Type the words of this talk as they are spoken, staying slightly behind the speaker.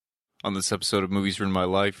On this episode of Movies Ruin My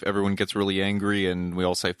Life, everyone gets really angry and we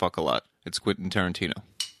all say fuck a lot. It's Quentin Tarantino.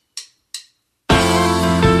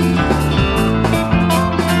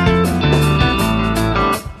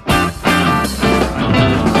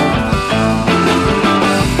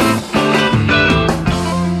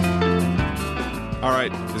 All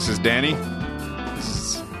right, this is Danny. This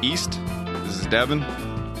is East. This is Devin.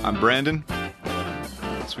 I'm Brandon.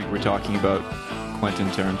 This week we're talking about Quentin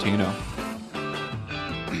Tarantino.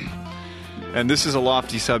 And this is a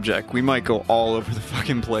lofty subject. We might go all over the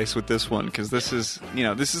fucking place with this one because this is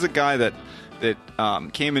a guy that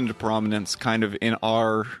came into prominence kind of in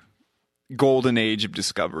our golden age of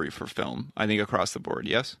discovery for film. I think across the board.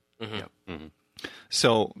 Yes. Mm-hmm. Yep. Mm-hmm.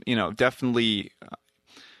 So definitely,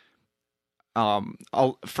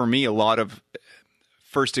 for me, a lot of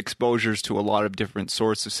first exposures to a lot of different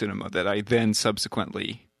sorts of cinema that I then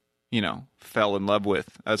subsequently, fell in love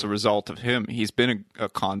with as a result of him. He's been a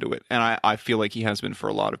conduit, and I feel like he has been for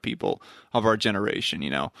a lot of people of our generation,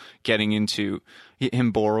 getting into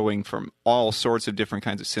him borrowing from all sorts of different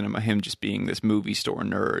kinds of cinema, him just being this movie store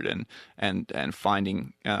nerd and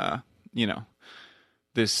finding,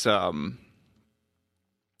 this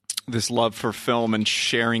love for film and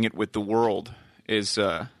sharing it with the world is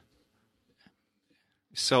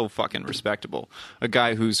so fucking respectable. A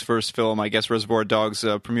guy whose first film, I guess Reservoir Dogs,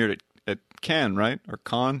 premiered at Cannes, right? Or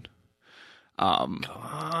Cannes? God.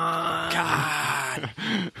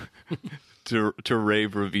 to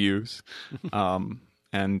rave reviews.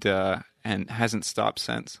 And hasn't stopped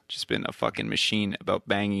since. Just been a fucking machine about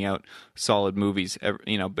banging out solid movies,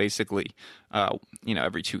 basically,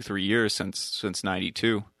 every 2-3 years since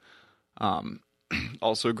 92.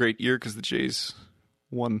 Also a great year because the Jays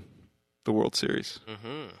won the World Series.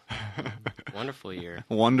 Mm-hmm. Wonderful year.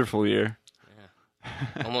 Wonderful year.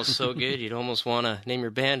 Yeah. Almost so good you'd almost want to name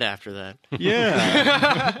your band after that.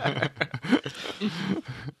 Yeah.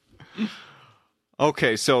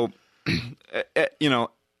 Okay, so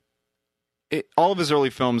all of his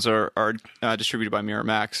early films are distributed by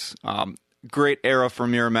Miramax. Great era for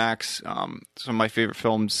Miramax. Some of my favorite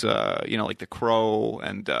films, like The Crow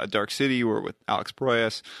and Dark City, were with Alex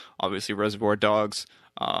Proyas. Obviously, Reservoir Dogs,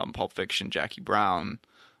 Pulp Fiction, Jackie Brown.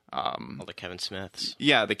 All the Kevin Smiths.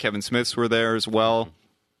 Yeah, the Kevin Smiths were there as well.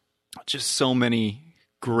 Just so many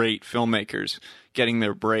great filmmakers getting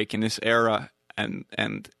their break in this era and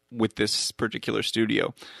with this particular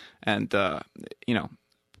studio. And,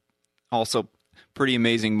 also pretty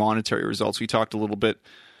amazing monetary results. We talked a little bit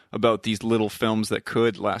about these little films that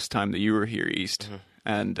could last time that you were here, East.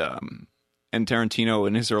 Mm-hmm. And Tarantino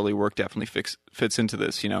in his early work definitely fits into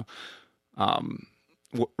this,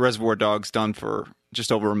 Reservoir Dogs done for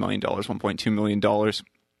just over $1 million, $1.2 million.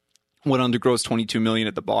 Went on to gross $22 million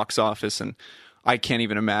at the box office, and I can't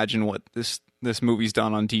even imagine what this movie's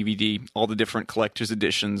done on DVD, all the different collector's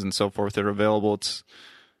editions and so forth that are available.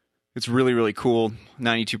 It's really, really cool.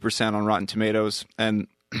 92% on Rotten Tomatoes, and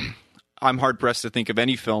I'm hard pressed to think of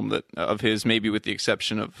any film of his, maybe with the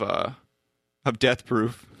exception of Death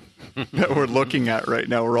Proof, that we're looking at right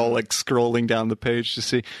now. We're all like scrolling down the page to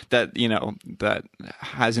see that that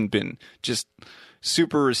hasn't been just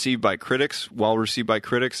super received by critics, well received by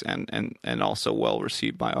critics, and also well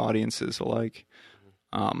received by audiences alike.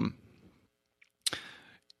 I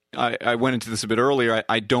went into this a bit earlier.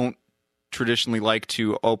 I don't traditionally like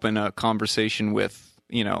to open a conversation with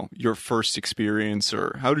your first experience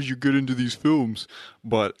or how did you get into these films,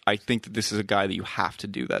 but I think that this is a guy that you have to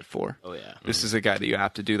do that for. Oh yeah, this is a guy that you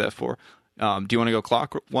have to do that for. Do you want to go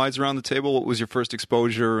clockwise around the table? What was your first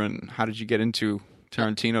exposure and how did you get into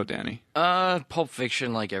Tarantino, Danny? Pulp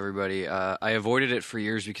Fiction, like everybody. I avoided it for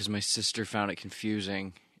years because my sister found it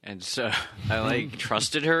confusing, and so I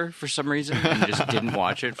trusted her for some reason and just didn't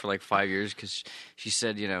watch it for like 5 years because she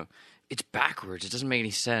said, it's backwards. It doesn't make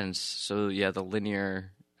any sense. So yeah, the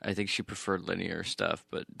linear. I think she preferred linear stuff.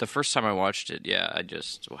 But the first time I watched it,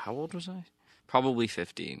 how old was I? Probably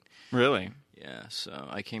 15. Really? Yeah. So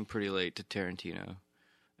I came pretty late to Tarantino.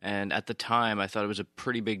 And at the time, I thought it was a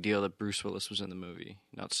pretty big deal that Bruce Willis was in the movie.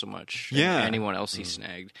 Not so much anyone else he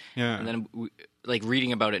snagged. Yeah. And then,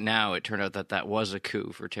 reading about it now, it turned out that was a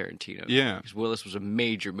coup for Tarantino. Yeah. Because Willis was a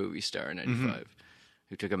major movie star in '95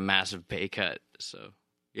 who took a massive pay cut. So,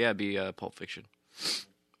 yeah, it'd be Pulp Fiction.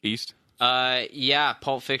 East?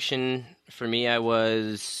 Pulp Fiction, for me, I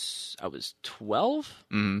was 12.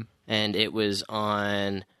 Mm-hmm. And it was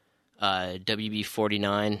on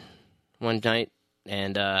WB49 one night.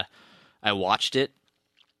 And I watched it,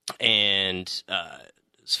 and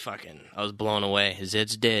I was blown away.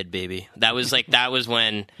 Zed's dead, baby. That was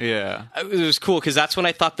when Yeah. it was cool because that's when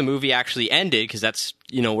I thought the movie actually ended because that's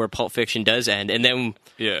where Pulp Fiction does end, and then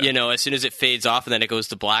as soon as it fades off and then it goes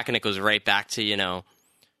to black and it goes right back to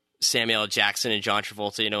Samuel L. Jackson and John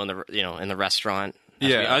Travolta in the restaurant.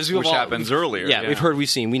 Which happens earlier. Yeah, we've heard, we've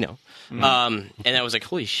seen, we know. And I was like,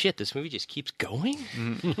 holy shit, this movie just keeps going?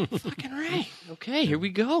 Fucking right. Okay, here we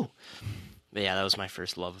go. But yeah, that was my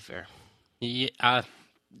first love affair. Yeah,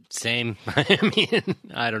 same. I mean,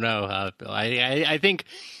 I don't know. I think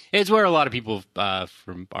it's where a lot of people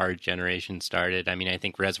from our generation started. I mean, I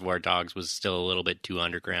think Reservoir Dogs was still a little bit too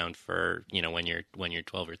underground for when you're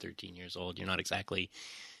 12 or 13 years old. You're not exactly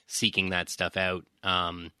seeking that stuff out.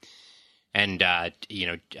 And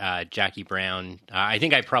Jackie Brown. I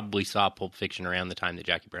think I probably saw Pulp Fiction around the time that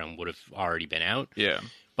Jackie Brown would have already been out. Yeah,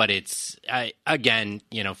 but it's again,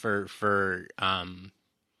 for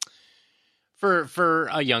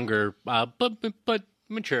a younger but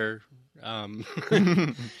mature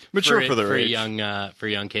mature for their a age. for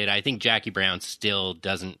a young kid. I think Jackie Brown still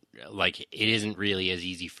doesn't it isn't really as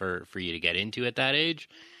easy for you to get into at that age.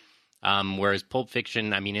 Whereas Pulp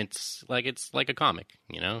Fiction, I mean, it's like a comic,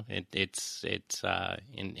 it's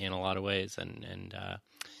in a lot of ways, and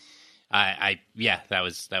that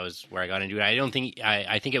was where I got into it.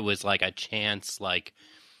 I think it was like a chance,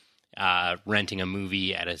 renting a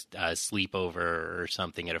movie at a sleepover or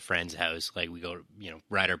something at a friend's house. Like we go,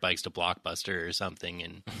 ride our bikes to Blockbuster or something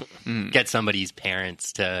and get somebody's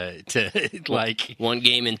parents to like one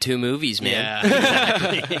game and two movies, man.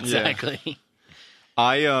 Yeah, exactly. Yeah.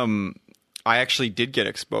 I actually did get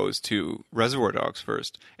exposed to Reservoir Dogs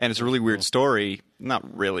first, and it's a really weird story.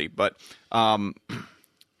 Not really, but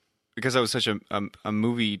because I was such a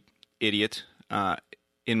movie idiot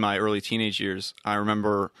in my early teenage years, I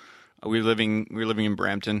remember we were living in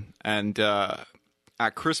Brampton, and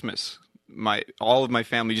at Christmas, all of my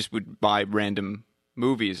family just would buy random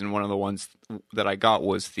movies, and one of the ones that I got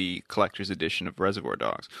was the collector's edition of Reservoir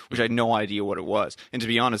Dogs, which I had no idea what it was. And to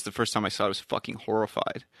be honest, the first time I saw it, I was fucking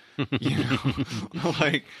horrified. Because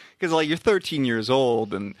you're 13 years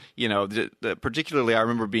old, and particularly I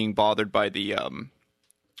remember being bothered by the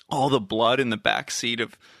all the blood in the back seat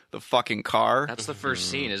of the fucking car. That's the first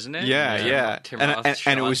scene, isn't it? Yeah. Tim And Roth it was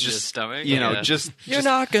in his just stomach. You're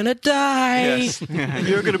not gonna die. Yes.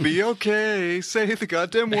 You're gonna be okay. Say the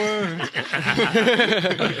goddamn word.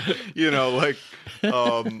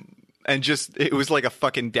 And just it was like a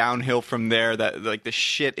fucking downhill from there. That like the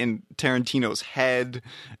shit in Tarantino's head,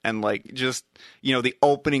 and the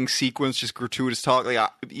opening sequence, just gratuitous talk.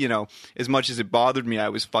 As much as it bothered me, I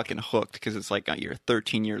was fucking hooked because it's like you're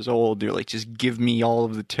 13 years old. You're like, just give me all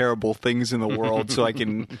of the terrible things in the world so I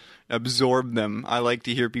can absorb them. I like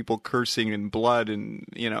to hear people cursing and blood and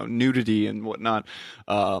nudity and whatnot.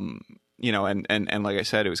 And like I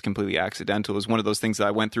said, it was completely accidental. It was one of those things that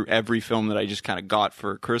I went through every film that I just kind of got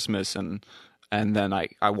for Christmas, and then I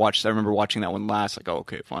remember watching that one last, like, oh,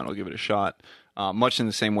 okay, fine, I'll give it a shot. Much in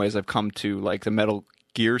the same way as I've come to like the Metal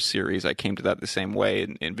Gear series, I came to that the same way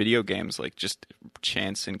in video games, like just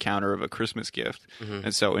chance encounter of a Christmas gift. Mm-hmm.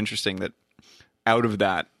 And so interesting that out of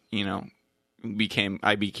that,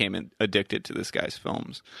 I became addicted to this guy's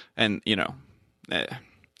films, and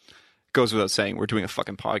goes without saying, we're doing a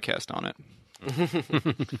fucking podcast on it.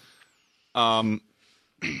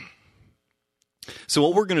 So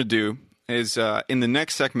what we're going to do is in the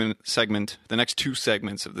next segment, the next two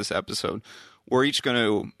segments of this episode, we're each going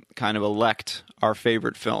to kind of elect our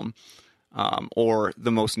favorite film or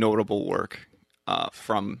the most notable work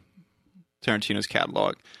from Tarantino's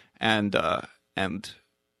catalog and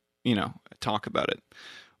talk about it.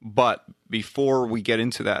 But before we get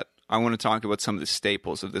into that, I want to talk about some of the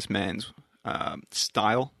staples of this man's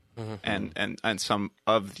style and some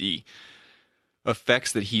of the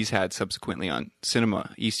effects that he's had subsequently on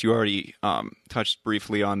cinema. East, you already touched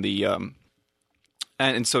briefly on the,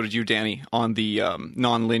 and so did you, Danny, on the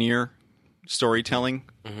non-linear storytelling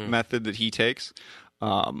method that he takes,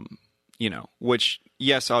 which,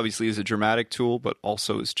 yes, obviously is a dramatic tool, but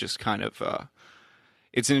also is just kind of,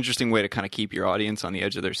 it's an interesting way to kind of keep your audience on the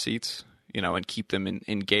edge of their seats. And keep them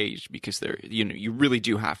engaged, because they're, you really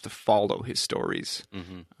do have to follow his stories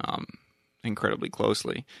incredibly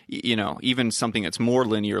closely. Even something that's more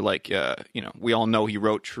linear, like, we all know he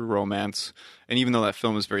wrote True Romance, and even though that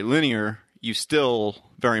film is very linear, you still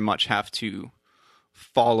very much have to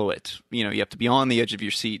follow it. You have to be on the edge of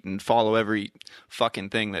your seat and follow every fucking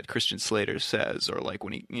thing that Christian Slater says, or like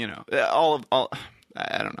when he, all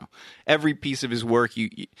I don't know. Every piece of his work,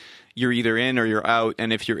 you're either in or you're out,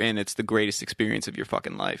 and if you're in, it's the greatest experience of your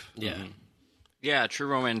fucking life. Yeah. Yeah, True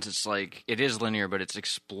Romance, it's like, it is linear, but it's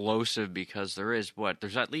explosive because there's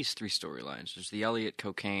at least 3 storylines. There's the Elliot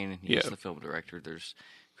Cocaine, he's the film director. There's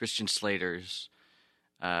Christian Slater's.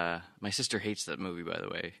 My sister hates that movie, by the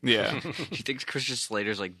way. Yeah. She thinks Christian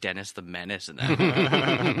Slater's like Dennis the Menace in that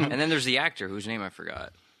movie. And then there's the actor, whose name I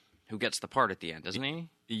forgot, who gets the part at the end, doesn't he?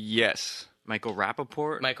 Yes. Michael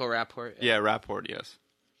Rappaport? Michael Rappaport. Yeah, Rapport, yes.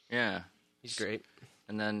 Yeah. He's great.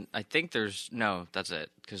 And then I think that's it,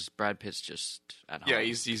 because Brad Pitt's just at home. Yeah,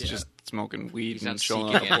 he's just smoking weed He's and not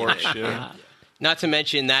chilling on seeking the porch. anything. Yeah. Not to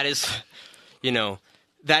mention that is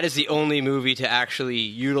the only movie to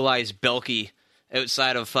utilize Belky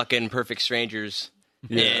outside of fucking Perfect Strangers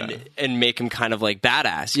and make him kind of like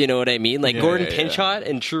badass. You know what I mean? Like Gordon Pinchot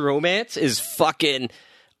in True Romance is fucking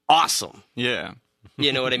awesome. Yeah.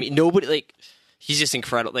 You know what I mean? Nobody like he's just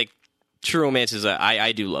incredible. Like True Romance is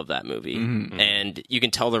I do love that movie, and you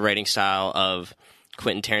can tell the writing style of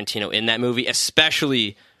Quentin Tarantino in that movie,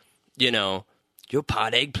 especially your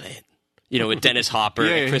pot eggplant. With Dennis Hopper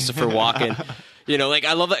and Christopher Walken. Like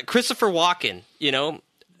I love that Christopher Walken.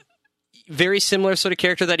 Very similar sort of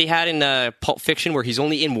character that he had in Pulp Fiction, where he's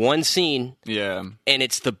only in one scene. Yeah, and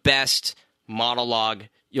it's the best monologue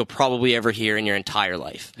you'll probably ever hear in your entire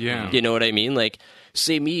life. Yeah, you know what I mean? Like,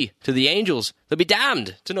 say me to the angels, they'll be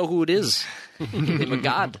damned to know who it is. I'm a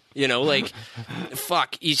god.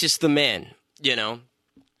 Fuck, he's just the man.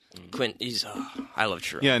 Quint, I love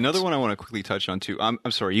True. Yeah, another one I want to quickly touch on too. I'm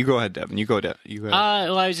sorry, you go ahead, Devin. You go ahead. Well,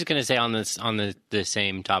 I was just gonna say on the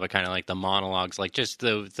same topic, kind of like the monologues, like just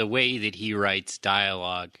the way that he writes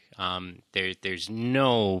dialogue. There's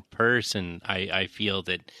no person I feel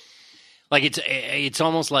that like it's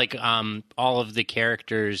almost like all of the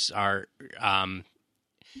characters are.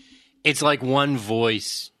 It's like one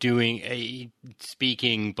voice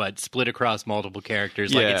speaking, but split across multiple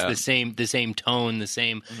characters. Like it's the same tone, the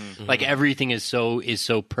same. Like everything is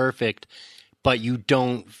so perfect, but you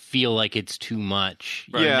don't feel like it's too much.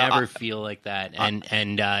 You never feel like that, and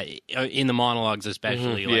in the monologues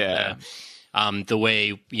especially, like the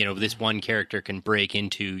way this one character can break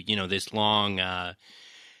into this long.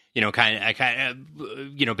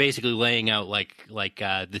 Basically laying out like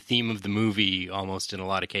the theme of the movie almost in a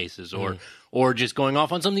lot of cases, or just going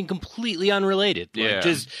off on something completely unrelated. Like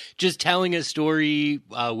just telling a story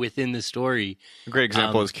within the story. A great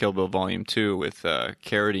example is Kill Bill Volume 2 with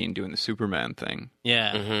Carradine doing the Superman thing.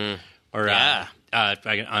 Yeah. Mm-hmm. Or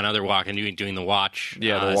another walk and doing the watch.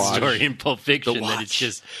 The watch story in Pulp Fiction. The watch. That it's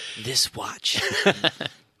just this watch.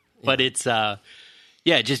 But it's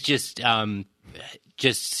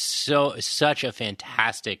such a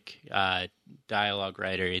fantastic dialogue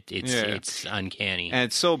writer. It's uncanny, and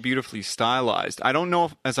it's so beautifully stylized. I don't know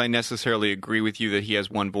as I necessarily agree with you that he has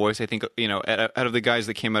one voice. I think out of the guys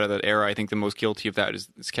that came out of that era, I think the most guilty of that is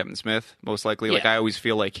Kevin Smith, most likely. Like I always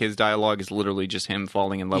feel like his dialogue is literally just him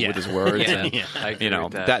falling in love with his words. And,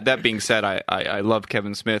 that being said, I love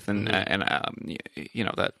Kevin Smith, and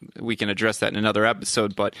that we can address that in another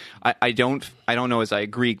episode. But I don't know as I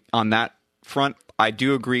agree on that front. I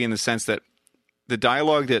do agree in the sense that the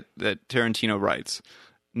dialogue that Tarantino writes,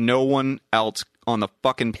 no one else on the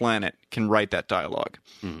fucking planet can write that dialogue.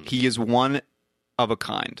 He is one of a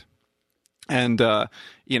kind. And,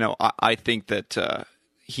 I think that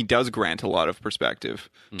he does grant a lot of perspective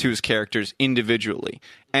to his characters individually.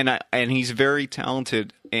 And he's very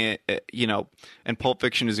talented, and Pulp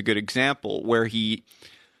Fiction is a good example where he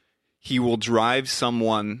will drive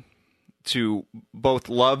someone to both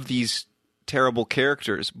love these terrible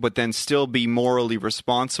characters, but then still be morally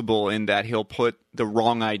responsible in that he'll put the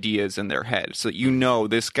wrong ideas in their head. So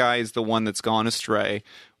this guy is the one that's gone astray,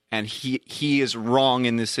 and he is wrong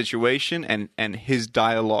in this situation, and his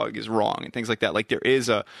dialogue is wrong, and things like that. Like there is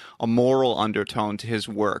a moral undertone to his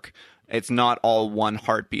work. It's not all one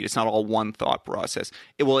heartbeat. It's not all one thought process.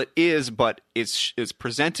 It is, but it's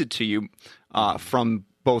presented to you from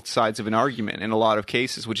both sides of an argument in a lot of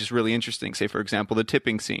cases, which is really interesting. Say, for example, the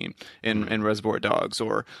tipping scene in Reservoir Dogs,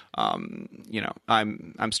 or I'm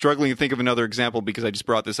struggling to think of another example because I just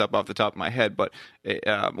brought this up off the top of my head. But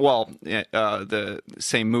the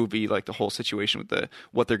same movie, like the whole situation with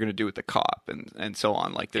what they're going to do with the cop and so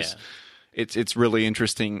on. Like this, it's really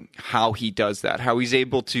interesting how he does that. How he's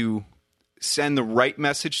able to send the right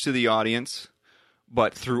message to the audience,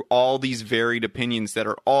 but through all these varied opinions that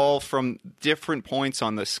are all from different points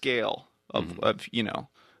on the scale of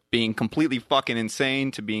being completely fucking insane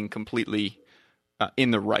to being completely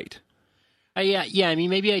in the right. Yeah. I mean,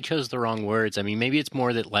 maybe I chose the wrong words. I mean, maybe it's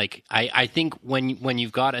more that like I think when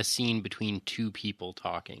you've got a scene between two people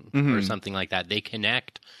talking or something like that, they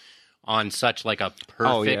connect on such like a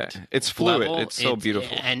perfect. It's fluid. Level. It's so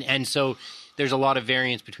beautiful. And so there's a lot of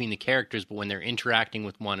variance between the characters, but when they're interacting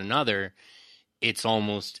with one another, it's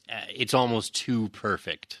almost too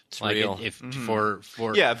perfect. It's real.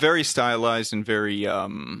 Very stylized and very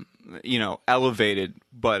elevated,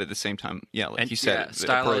 but at the same time, you said,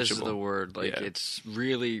 stylized is the word. It's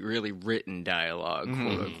really, really written dialogue,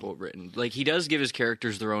 quote unquote written. Like, he does give his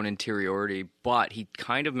characters their own interiority, but he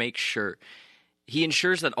kind of makes sure. He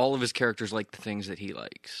ensures that all of his characters like the things that he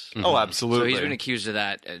likes. Oh, absolutely. So he's been accused of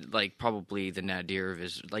that. Probably the nadir of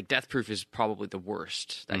his... Death Proof is probably the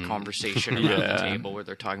worst. That conversation around the table where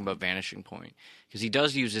they're talking about Vanishing Point. Because he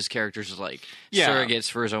does use his characters as,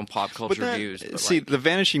 surrogates for his own pop culture views. The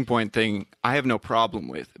Vanishing Point thing, I have no problem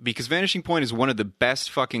with. Because Vanishing Point is one of the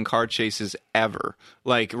best fucking car chases ever.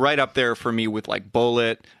 Right up there for me with,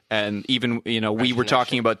 Bullet. And even, we were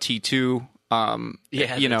talking about T2... the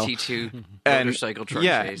T2 motorcycle truck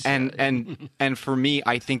chase. And for me,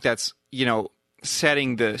 I think that's,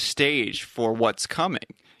 setting the stage for what's coming,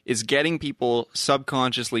 is getting people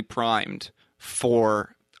subconsciously primed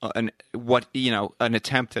for an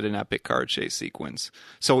attempt at an epic car chase sequence.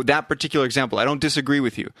 So that particular example, I don't disagree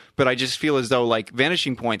with you, but I just feel as though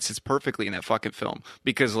Vanishing Point sits perfectly in that fucking film,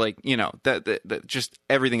 because that just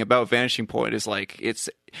everything about Vanishing Point is it's,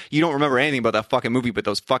 you don't remember anything about that fucking movie, but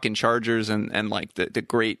those fucking Chargers and the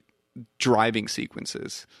great driving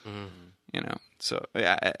sequences. So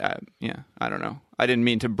I don't know. I didn't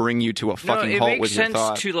mean to bring you to a fucking halt with your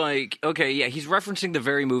thought. It makes sense to he's referencing the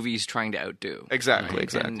very movie he's trying to outdo. Exactly, right?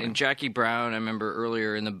 exactly. And Jackie Brown, I remember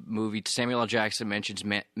earlier in the movie, Samuel L. Jackson mentions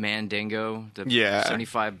Mandingo, the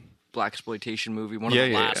 75 blaxploitation movie, one of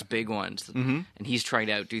the last big ones, and he's trying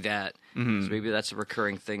to outdo that. So maybe that's a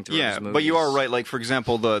recurring thing throughout his movies. But you are right. For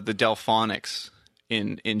example, the Delphonics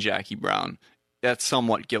in Jackie Brown, that's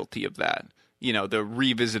somewhat guilty of that. The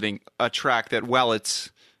revisiting a track that, while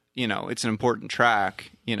it's an important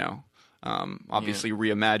track, obviously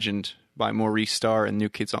reimagined by Maurice Starr and New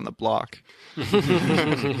Kids on the Block. But,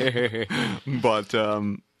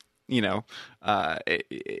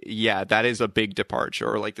 that is a big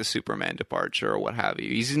departure, or the Superman departure or what have you.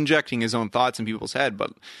 He's injecting his own thoughts in people's head,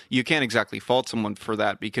 but you can't exactly fault someone for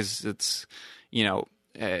that, because it's, you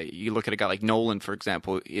look at a guy like Nolan, for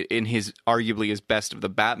example, in his arguably his best of the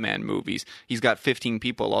Batman movies, he's got 15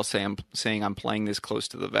 people all saying I'm playing this close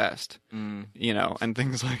to the vest, and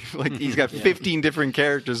things like he's got 15 different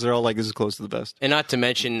characters. They're all this is close to the vest. And not to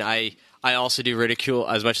mention, I also do ridicule,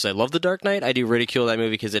 as much as I love The Dark Knight, I do ridicule that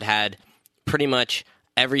movie because it had pretty much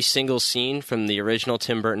every single scene from the original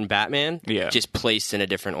Tim Burton Batman just placed in a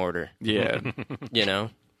different order. Yeah.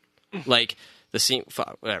 The scene,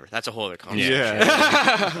 whatever. That's a whole other conversation.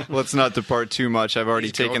 Yeah. Let's not depart too much. I've already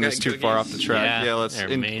taken this too far off the track. Yeah, let's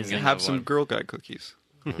have some Girl Guide cookies.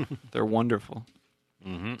 They're wonderful.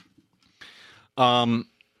 I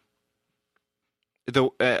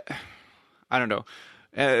don't know.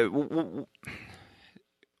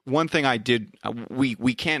 One thing I did,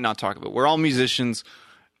 we can't not talk about. We're all musicians.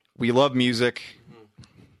 We love music.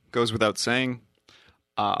 Goes without saying.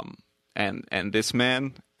 And this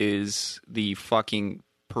man is the fucking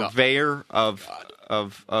purveyor of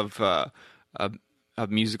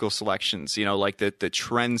musical selections. The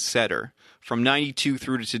trendsetter from '92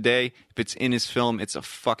 through to today. If it's in his film, it's a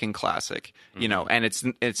fucking classic. And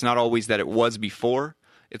it's not always that it was before.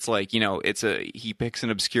 It's he picks an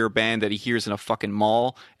obscure band that he hears in a fucking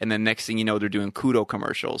mall, and then next thing you know, they're doing Kudo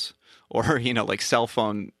commercials. Or, cell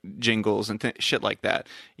phone jingles and shit like that.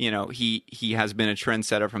 He has been a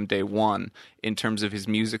trendsetter from day one in terms of his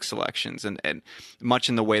music selections. And much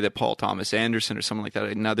in the way that Paul Thomas Anderson or someone like that,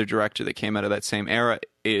 another director that came out of that same era,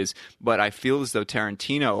 is. But I feel as though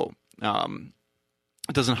Tarantino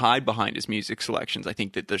doesn't hide behind his music selections. I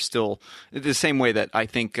think that they're still the same way that I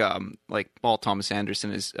think Paul Thomas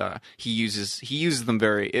Anderson is. He uses them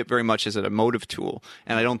very much as an emotive tool,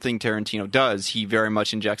 and I don't think Tarantino does. He very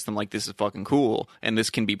much injects them this is fucking cool, and this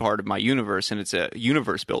can be part of my universe, and it's a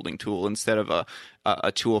universe building tool instead of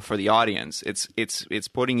a tool for the audience. It's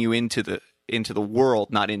putting you into the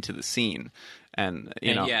world, not into the scene. And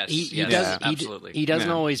he absolutely. He doesn't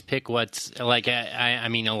always pick what's I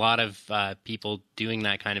mean, a lot of people doing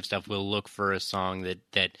that kind of stuff will look for a song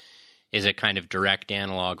that is a kind of direct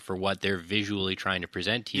analog for what they're visually trying to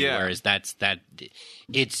present to you. Yeah. Whereas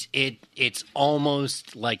it's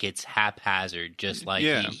almost like it's haphazard, just like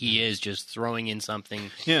he is just throwing in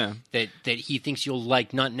something that he thinks you'll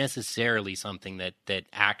like, not necessarily something that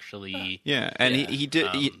actually he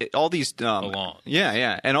did all these belong.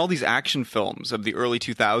 And all these action films of the early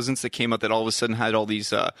 2000s that came out that all of a sudden had all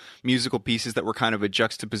these musical pieces that were kind of a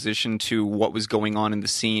juxtaposition to what was going on in the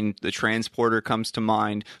scene. The Transporter comes to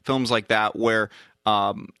mind, films like that where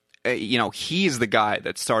he is the guy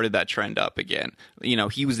that started that trend up again.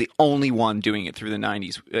 He was the only one doing it through the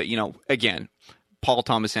 90s. Again, Paul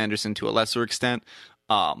Thomas Anderson to a lesser extent,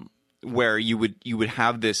 where you would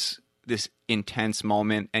have this intense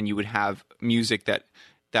moment, and you would have music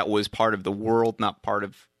that was part of the world, not part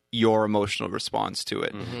of your emotional response to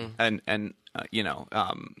it.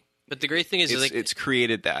 But the great thing is, it's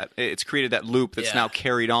created that loop that's now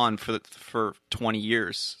carried on for 20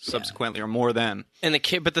 years subsequently, or more than. And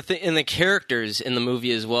the characters in the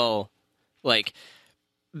movie as well, like,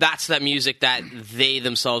 that's that music that they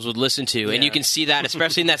themselves would listen to. And you can see that,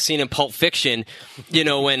 especially in that scene in Pulp Fiction,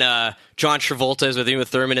 when John Travolta is with Uma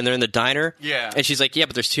Thurman and they're in the diner. Yeah. And she's like, yeah,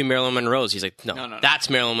 but there's two Marilyn Monroes. He's like, no, that's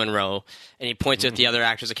Marilyn Monroe. And he points at the other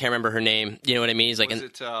actress. I can't remember her name. You know what I mean? He's like, Was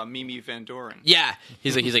it Mimi Van Doren? Yeah.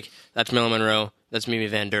 He's like, that's Marilyn Monroe. That's Mimi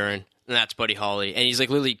Van Doren. And that's Buddy Holly. And he's like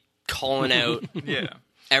literally calling out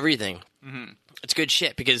everything. Mm-hmm. It's good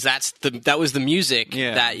shit, because that was the music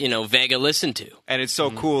that Vega listened to. And it's so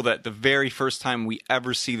cool that the very first time we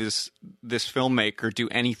ever see this filmmaker do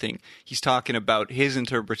anything, he's talking about his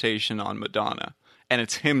interpretation on Madonna, and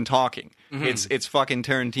it's him talking. Mm-hmm. It's fucking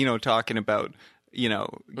Tarantino talking about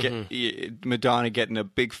Madonna getting a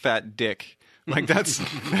big fat dick. Like, that's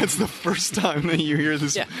the first time that you hear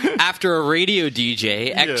this. Yeah. After a radio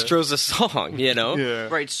DJ extras a song, Yeah.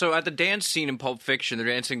 Right, so at the dance scene in Pulp Fiction, they're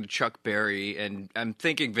dancing to Chuck Berry, and I'm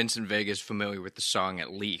thinking Vincent Vega is familiar with the song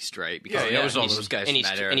at least, right? Because he knows all those guys from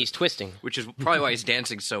that era. And he's twisting. Which is probably why he's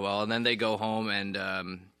dancing so well. And then they go home, and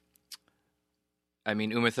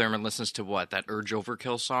Uma Thurman listens to what? That Urge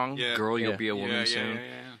Overkill song? Yeah. Girl, You'll Be a Woman Soon?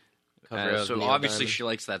 So obviously she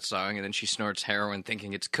likes that song, and then she snorts heroin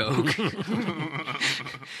thinking it's coke.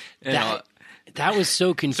 That was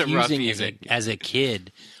so confusing as a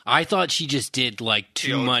kid. I thought she just did like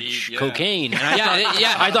too much cocaine, and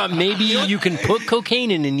I thought maybe you can put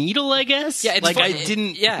cocaine in a needle. I guess. Yeah, it's funny. I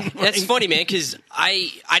didn't. Yeah, that's funny, man. Because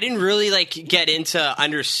I didn't really get into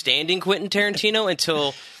understanding Quentin Tarantino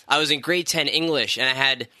until I was in grade 10 English, and I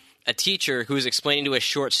had a teacher who was explaining to us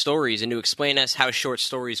short stories, and to explain us how short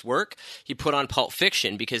stories work, he put on Pulp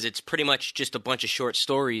Fiction, because it's pretty much just a bunch of short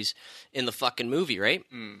stories in the fucking movie, right?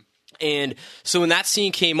 Mm. And so when that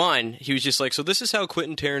scene came on, he was just like, so this is how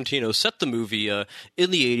Quentin Tarantino set the movie in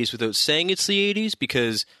the 80s without saying it's the 80s,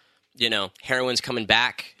 because, heroin's coming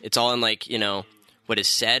back. It's all in, what is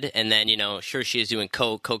said. And then, sure, she is doing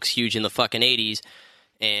coke. Coke's huge in the fucking 80s.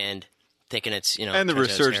 And thinking it's and the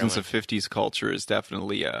resurgence of 50s culture is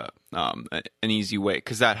definitely an easy way,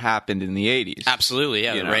 because that happened in the 80s. Absolutely,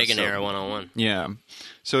 yeah, the Reagan era 101. Yeah,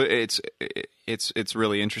 so it's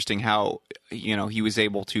really interesting how he was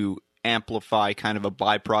able to amplify kind of a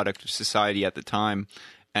byproduct of society at the time,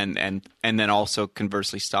 and then also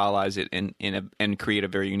conversely stylize it and create a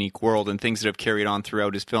very unique world, and things that have carried on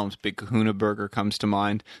throughout his films. Big Kahuna Burger comes to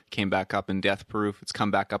mind. Came back up in Death Proof. It's come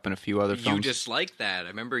back up in a few other films. You just like that. I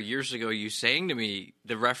remember years ago you saying to me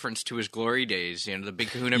the reference to his glory days, the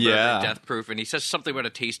Big Kahuna Burger, Death Proof, and he says something about a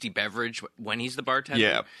tasty beverage when he's the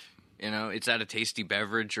bartender. Yeah. Is that a tasty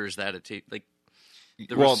beverage, or is that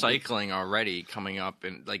recycling already coming up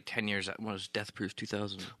in 10 years? What was Death Proof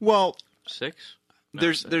 2006?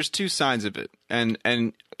 There's two sides of it,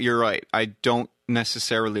 and you're right. I don't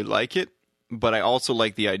necessarily like it, but I also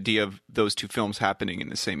like the idea of those two films happening in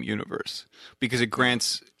the same universe, because it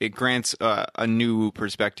grants a new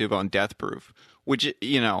perspective on Death Proof, which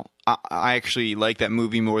I actually like that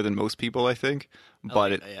movie more than most people, I think.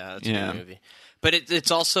 But that's a good movie. But it's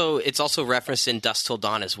also referenced in Dusk Till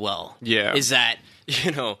Dawn as well. Yeah, is that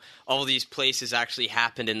all these places actually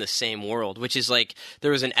happened in the same world, which is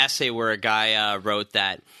there was an essay where a guy wrote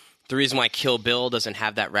that the reason why Kill Bill doesn't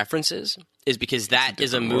have that references is because that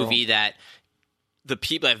is a movie that the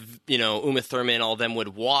people that Uma Thurman and all of them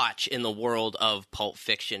would watch in the world of Pulp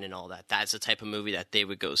Fiction and all that. That's the type of movie that they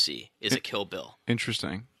would go see, is a Kill Bill.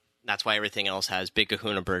 Interesting. That's why everything else has Big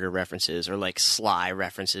Kahuna Burger references or sly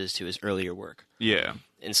references to his earlier work. Yeah.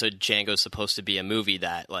 And so Django's supposed to be a movie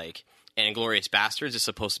that and Inglourious Basterds is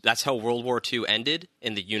supposed to... That's how World War II ended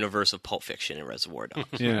in the universe of Pulp Fiction and Reservoir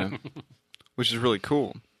Dogs. Yeah. Which is really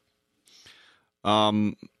cool.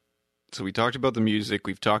 So we talked about the music.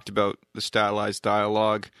 We've talked about the stylized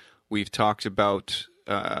dialogue. We've talked about...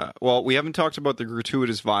 we haven't talked about the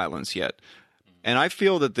gratuitous violence yet. And I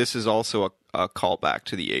feel that this is also a callback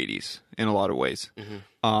to the 80s in a lot of ways.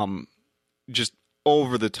 Mm-hmm. Just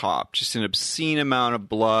over the top. Just an obscene amount of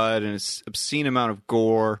blood and an obscene amount of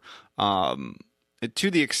gore. To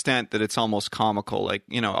the extent that it's almost comical.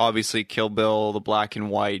 Obviously Kill Bill, the black and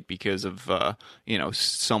white, because of,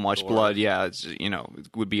 so much blood. Yeah,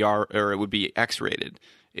 it would be it would be X-rated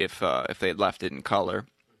if they had left it in color.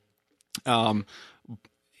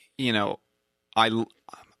 You know,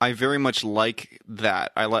 I very much like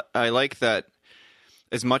that. I like that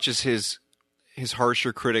as much as his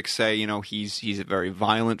harsher critics say, you know, he's a very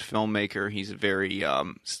violent filmmaker. He's a very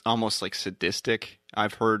almost like sadistic.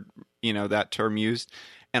 I've heard, you know, that term used,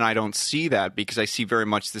 and I don't see that because I see very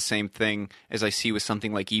much the same thing as I see with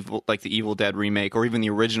something like the Evil Dead remake or even the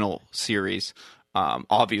original series.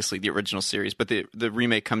 Obviously the original series, but the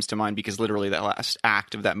remake comes to mind because literally that last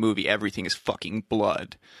act of that movie, everything is fucking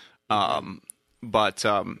blood. But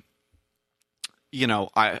you know,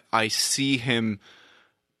 I see him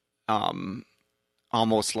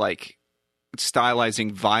almost like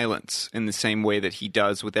stylizing violence in the same way that he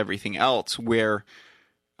does with everything else, where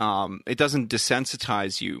it doesn't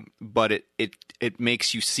desensitize you, but it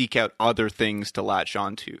makes you seek out other things to latch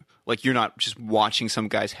onto. Like, you're not just watching some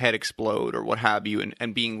guy's head explode or what have you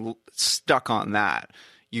and being stuck on that.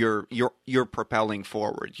 You're propelling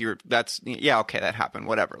forward. Okay, that happened,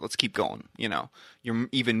 whatever, let's keep going. You know, you're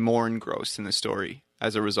even more engrossed in the story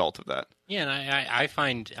as a result of that. Yeah, and I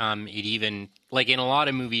find it even, like, in a lot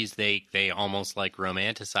of movies, they almost like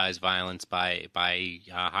romanticize violence by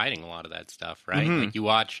hiding a lot of that stuff, right? Mm-hmm. Like, you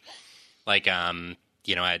watch, like,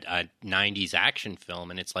 you know, a 90s action film,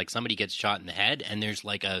 and it's like somebody gets shot in the head, and there's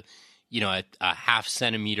like a half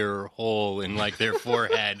centimeter hole in like their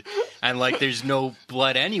forehead, and like there's no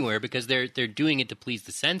blood anywhere because they're doing it to please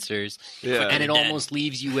the censors, and it almost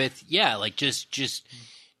leaves you with like just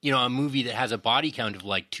you know, a movie that has a body count of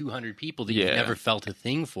like 200 people that you've never felt a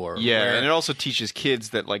thing for. Yeah, and it also teaches kids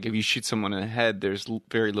that, like, if you shoot someone in the head, there's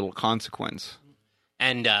very little consequence.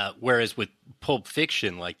 And whereas with Pulp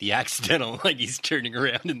Fiction, like the accidental, like he's turning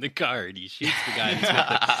around in the car and he shoots the guy that's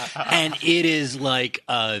with him, and it is like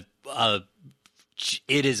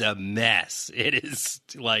it is a mess. It is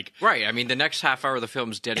like right. I mean, the next half hour of the film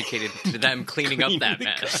is dedicated to them cleaning up that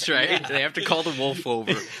mess. Right? Yeah. They have to call the wolf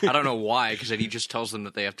over. I don't know why, because then he just tells them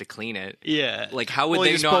that they have to clean it. Yeah. Like, how would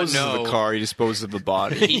they not know? He disposes of the car. He disposes of the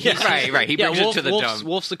body. Right. He brings it to the dump.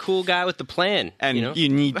 Wolf's the cool guy with the plan, and you know? you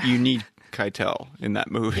need Keitel in that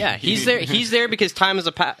movie. Yeah, he's there. He's there because time is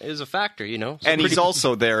a factor, you know. So and he's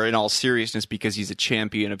also there in all seriousness because he's a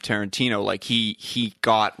champion of Tarantino. Like, he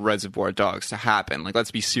got Reservoir Dogs to happen. Like,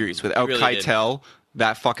 let's be serious. Without really Keitel,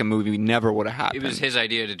 that fucking movie never would have happened. It was his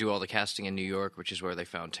idea to do all the casting in New York, which is where they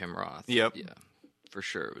found Tim Roth. Yep. Yeah, for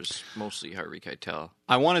sure. It was mostly Harvey Keitel.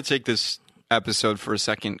 I want to take this episode for a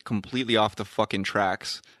second completely off the fucking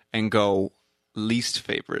tracks and go least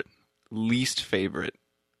favorite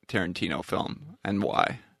Tarantino film, and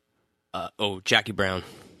why? Jackie Brown.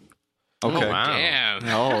 Okay. Oh, wow. Damn.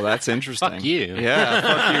 Oh, that's interesting. Fuck you. Yeah,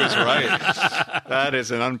 fuck you is right. That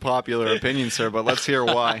is an unpopular opinion, sir, but let's hear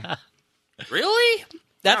why. Really?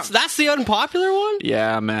 That's the unpopular one?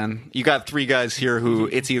 Yeah, man. You got three guys here who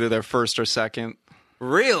it's either their first or second.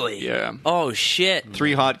 Really? Yeah. Oh, shit.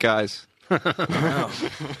 Three hot guys. Wow.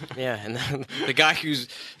 Yeah, and the guy whose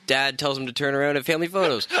dad tells him to turn around at family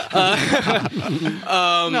photos. No.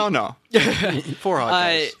 Four hot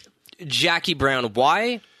guys. Jackie Brown.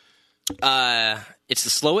 Why? It's the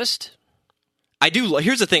slowest.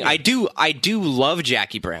 Here's the thing. I do love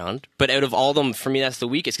Jackie Brown, but out of all of them, for me, that's the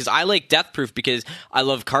weakest. Because I like Death Proof because I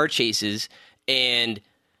love car chases, and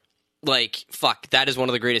like, fuck, that is one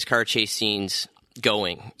of the greatest car chase scenes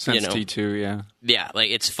going. Since T2, yeah. Yeah, like,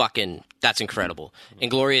 it's fucking, that's incredible.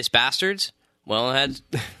 Inglourious Bastards, well, that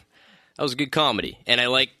was a good comedy. And I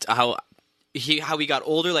liked how he got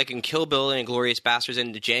older, like in Kill Bill and Inglourious Bastards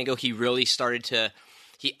and Django,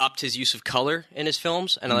 he upped his use of color in his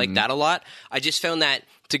films, and I like that a lot. I just found that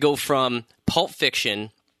to go from Pulp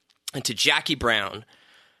Fiction into Jackie Brown,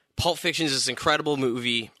 Pulp Fiction is this incredible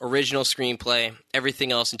movie, original screenplay,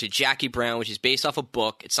 everything else, into Jackie Brown, which is based off a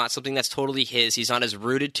book. It's not something that's totally his. He's not as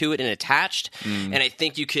rooted to it and attached. And I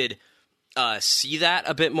think you could see that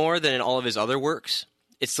a bit more than in all of his other works.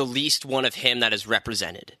 It's the least one of him that is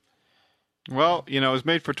represented. Well, you know, it was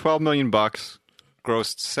made for $12 million, grossed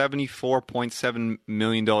 $74.7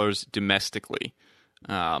 million domestically.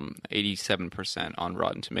 87% on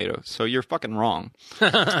Rotten Tomatoes. So you're fucking wrong.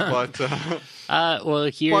 But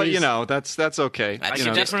you know, that's okay. I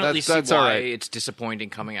can definitely see why it's disappointing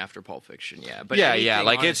coming after Pulp Fiction. Yeah, but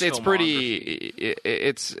like it's pretty.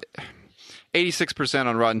 It's 86%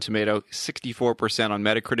 on Rotten Tomato, 64% on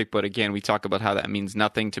Metacritic. But again, we talk about how that means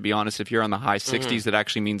nothing. To be honest, if you're on the high 60s, that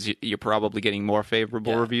actually means you're probably getting more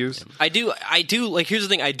favorable reviews. I do. Like, here's the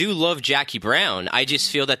thing. I do love Jackie Brown. I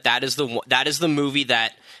just feel that is the movie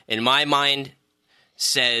that, in my mind,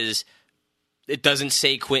 says it doesn't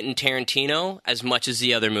say Quentin Tarantino as much as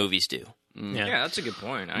the other movies do. Yeah, that's a good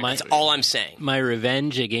point. That's all I'm saying. My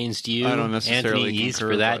revenge against you, I don't necessarily Anthony East,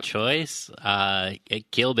 concur, for that but- choice.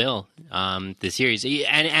 Kill Bill, the series,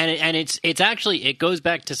 and it's actually, it goes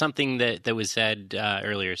back to something that was said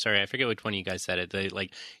earlier. Sorry, I forget which one of you guys said it.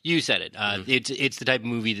 Like you said it. It's the type of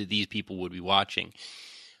movie that these people would be watching.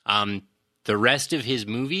 The rest of his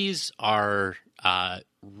movies are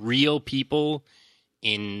real people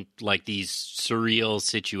in like these surreal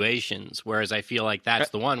situations, whereas I feel like that's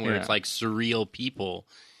the one where it's like surreal people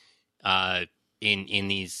in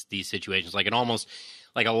these situations. Like it almost,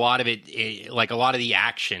 like a lot of like a lot of the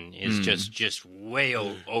action is just way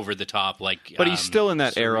over the top. Like, But he's still in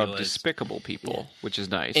that era of surrealist. Despicable people, which is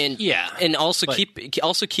nice. And Yeah, also but-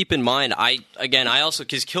 keep in mind,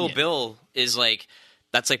 because Kill Bill is like,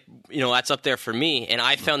 that's like, that's up there for me, and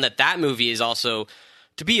I found that movie is also,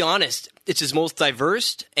 to be honest, it's his most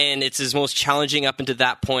diverse and it's his most challenging up until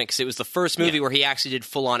that point, because it was the first movie where he actually did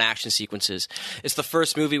full-on action sequences. It's the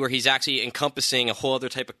first movie where he's actually encompassing a whole other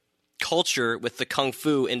type of culture with the kung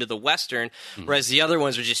fu into the Western, whereas the other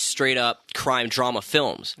ones are just straight-up crime drama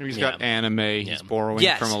films. He's got anime. He's borrowing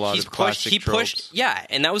Yes, from a lot he's of classic tropes.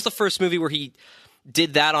 and that was the first movie where he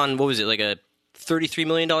did that on, what was it, like a $33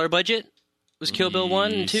 million budget? Was Kill Bill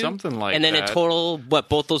 1 and 2? Something like and then that. in total,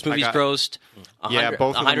 both those movies grossed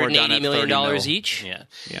both of them were done $180 at million $30 dollars each. Yeah.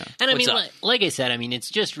 Yeah. And I mean, What's up? like I said, I mean,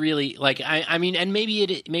 it's just really like I mean, and maybe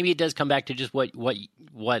it does come back to just what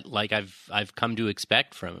like I've come to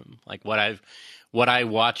expect from him, like what I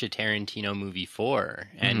watch a Tarantino movie for,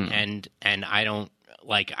 and I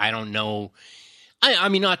don't know. I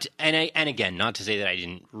mean, not and again, not to say that I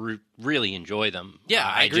didn't really enjoy them. Yeah,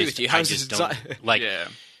 I agree with you. I just don't like. Yeah.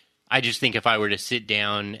 I just think if I were to sit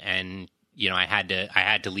down and I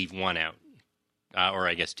had to leave one out, or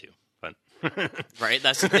I guess two. But Right?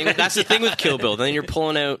 That's the thing. That's the thing with Kill Bill. Then you're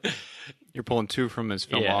pulling two from his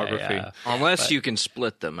filmography. Yeah. Unless you can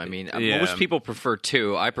split them. I mean, Yeah. most people prefer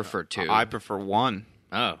two. I prefer two. I prefer one.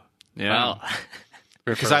 Oh. Yeah. Well,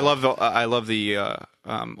 Because I love the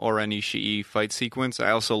Oren Ishii fight sequence.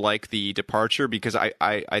 I also like the departure because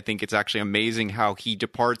I think it's actually amazing how he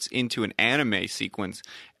departs into an anime sequence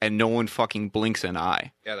and no one fucking blinks an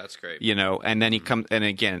eye. yeah, that's great. And then he comes, and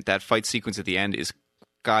again, that fight sequence at the end is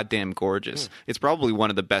goddamn gorgeous. It's probably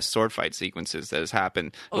one of the best sword fight sequences that has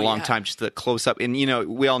happened in a long time. Just the close up, and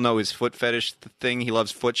we all know his foot fetish thing. He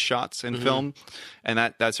loves foot shots in film, and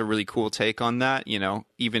that's a really cool take on that.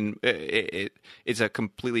 Even it's a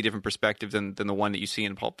completely different perspective than the one that you see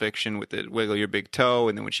in Pulp Fiction with the wiggle your big toe,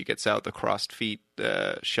 and then when she gets out, the crossed feet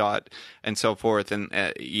shot, and so forth. And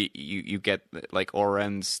you get like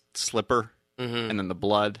Oren's slipper, and then the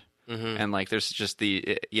blood, and like there's just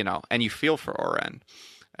the and you feel for Oren.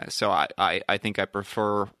 So I think I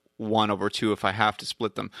prefer one over two if I have to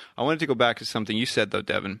split them. I wanted to go back to something you said though,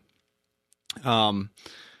 Devin.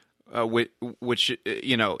 Which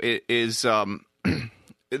is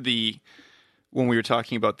the when we were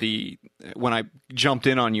talking about when I jumped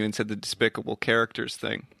in on you and said the despicable characters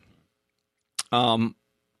thing.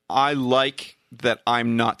 I like that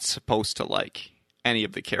I'm not supposed to like any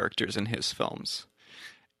of the characters in his films.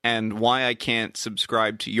 And why I can't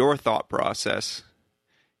subscribe to your thought process,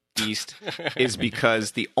 East, is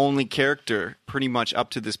because the only character pretty much up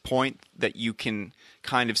to this point that you can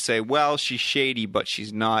kind of say, well, she's shady, but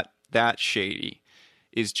she's not that shady,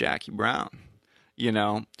 is Jackie Brown.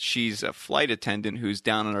 She's a flight attendant who's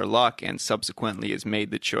down on her luck and subsequently has made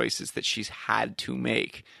the choices that she's had to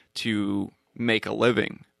make a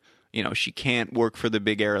living. She can't work for the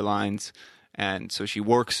big airlines. And so she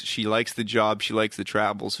likes the job, she likes the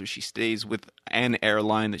travel, so she stays with an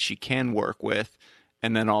airline that she can work with,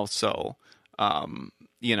 and then also,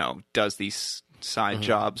 does these side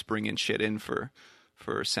jobs, bringing shit in for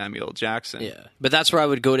Samuel Jackson. Yeah, but that's where I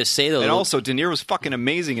would go to say though. And also, De Niro's fucking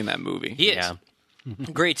amazing in that movie. He is.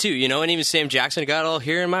 Great too, and even Sam Jackson got all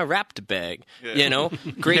here in my Raptor bag.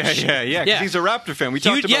 Great. Yeah. 'Cause he's a Raptor fan. We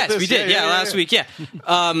talked about this. Yes, we did. Last week. Yeah.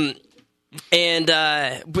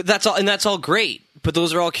 But that's all great. But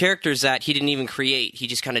those are all characters that he didn't even create. He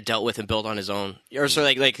just kind of dealt with and built on his own. Or so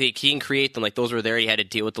like he didn't create them. Like those were there. He had to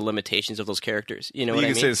deal with the limitations of those characters. You know what I mean?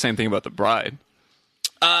 You can say the same thing about The Bride.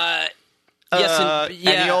 Yes, and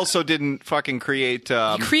he also didn't fucking create.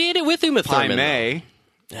 He created with Uma Pai Thurman. Mei.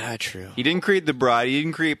 True. He didn't create The Bride. He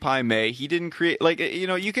didn't create Pai Mei. He didn't create,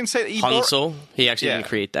 you can say... Hansel, he actually didn't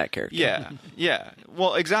create that character. Yeah.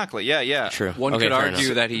 Well, exactly. Yeah. True. One could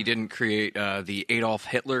argue that he didn't create the Adolf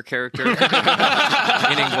Hitler character in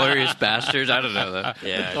Inglourious Basterds. I don't know that.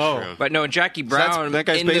 Yeah, true. But no, Jackie Brown... That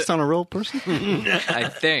guy's based on a real person? I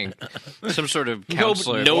think. Some sort of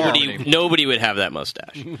counselor. Nobody would have that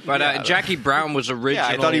mustache. But Jackie Brown was originally... Yeah,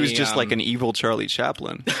 I thought he was just like an evil Charlie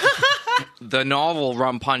Chaplin. The novel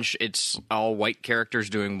Rum Punch, it's all white characters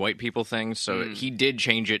doing white people things, so he did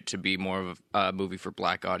change it to be more of a movie for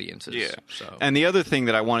black audiences. Yeah. So. And the other thing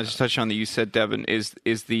that I wanted to touch on that you said, Devin, is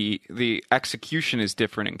the execution is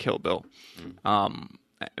different in Kill Bill.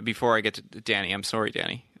 Before I get to Danny, I'm sorry,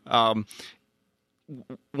 Danny. One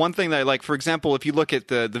thing that I like, for example, if you look at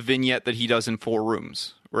the vignette that he does in Four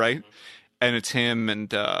Rooms, right? And it's him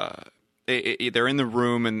and... they're in the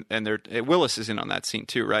room, and Willis is in on that scene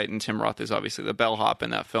too, right? And Tim Roth is obviously the bellhop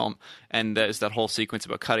in that film, and there's that whole sequence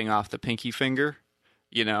about cutting off the pinky finger,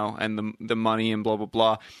 and the money and blah blah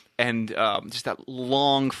blah, and just that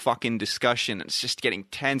long fucking discussion. It's just getting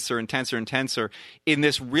tenser and tenser and tenser. In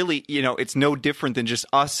this really, it's no different than just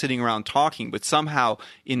us sitting around talking, but somehow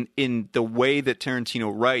in the way that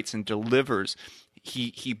Tarantino writes and delivers.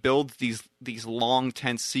 He builds these long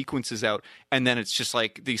tense sequences out, and then it's just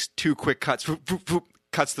like these two quick cuts, whoop, whoop, whoop,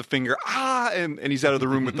 cuts the finger, and he's out of the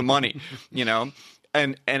room with the money,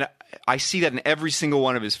 and I see that in every single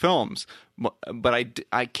one of his films, but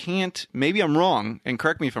I can't. Maybe I'm wrong, and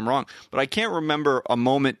correct me if I'm wrong, but I can't remember a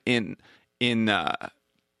moment in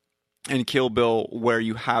Kill Bill where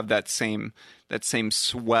you have that same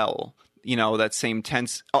swell. That same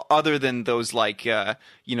tense, other than those the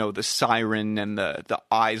siren and the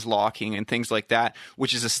eyes locking and things like that,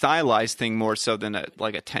 which is a stylized thing more so than a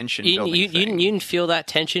tension building thing. You didn't feel that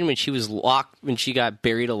tension when she was locked, when she got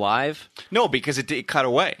buried alive? No, because it cut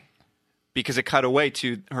away. Because it cut away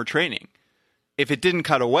to her training. If it didn't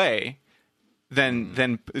cut away,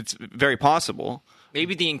 then it's very possible.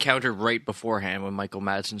 Maybe the encounter right beforehand when Michael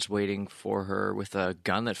Madsen's waiting for her with a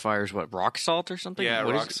gun that fires, rock salt or something? Yeah,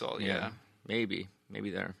 what rock salt, yeah. Maybe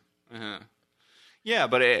there. Uh-huh. Yeah,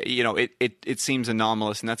 but it seems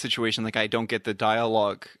anomalous in that situation. Like I don't get the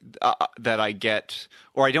dialogue that I get,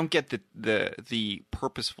 or I don't get the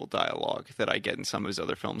purposeful dialogue that I get in some of his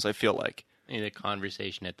other films. I feel like the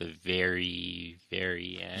conversation at the very,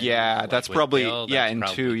 very end. Yeah, that's probably Bill, in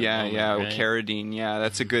two. Moment, Yeah, right? with Carradine. Yeah,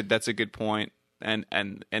 that's a good point. And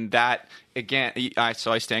that again,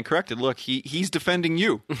 so I stand corrected. Look, he's defending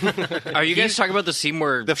you. Are you guys talking about the scene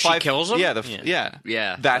where she kills him?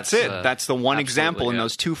 Yeah. That's it. That's the one example in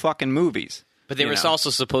those two fucking movies. But they were also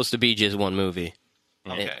supposed to be just one movie.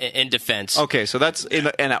 Okay. In defense. Okay, so that's in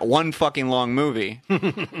that one fucking long movie.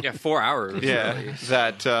 4 hours. Yeah, really.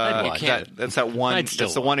 that's that one.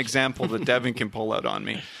 That's the one example that Devin can pull out on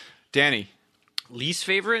me. Danny. Least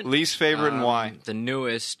favorite? And why? The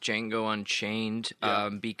newest, Django Unchained,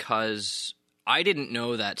 because I didn't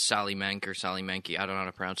know that Sally Menke, I don't know how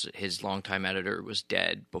to pronounce it, his longtime editor was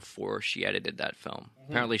dead before she edited that film.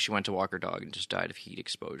 Apparently she went to walk her dog and just died of heat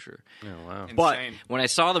exposure. Oh, wow. But when I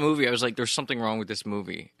saw the movie, I was like, there's something wrong with this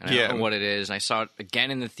movie. And I don't know what it is. And I saw it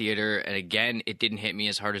again in the theater, and again, it didn't hit me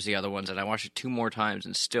as hard as the other ones. And I watched it 2 more times,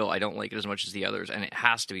 and still, I don't like it as much as the others. And it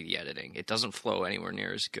has to be the editing. It doesn't flow anywhere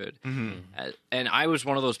near as good. Mm-hmm. And I was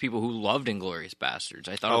one of those people who loved Inglourious Basterds.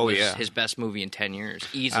 I thought it was his best movie in 10 years,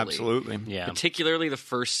 easily. Absolutely. Yeah. Particularly the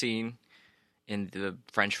first scene in the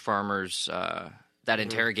French farmer's... that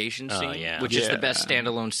interrogation scene, which is the best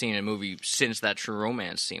standalone scene in a movie since that True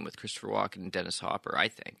Romance scene with Christopher Walken and Dennis Hopper, I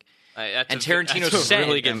think. And Tarantino said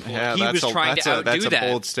really good point. he was trying to outdo that. That's a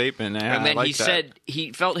bold statement. Yeah, and then like he said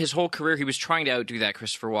he felt his whole career he was trying to outdo that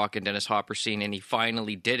Christopher Walken, Dennis Hopper scene, and he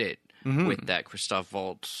finally did it with that Christoph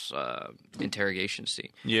Waltz interrogation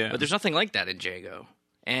scene. Yeah. But there's nothing like that in Django.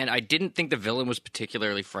 And I didn't think the villain was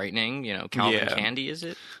particularly frightening. Calvin Candy, is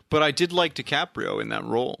it? But I did like DiCaprio in that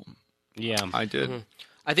role. Yeah. I did. Mm-hmm.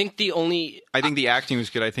 I think the acting was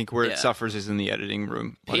good. I think where it suffers is in the editing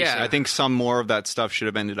room. I think some more of that stuff should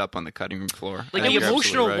have ended up on the cutting room floor. Like the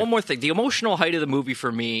emotional, one more thing. The emotional height of the movie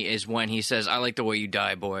for me is when he says, "I like the way you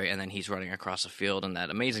die, boy," and then he's running across a field, and that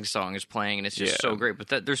amazing song is playing, and it's just so great.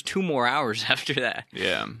 But there's 2 more hours after that.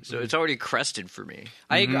 Yeah. So it's already crested for me.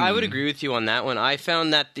 I would agree with you on that one. I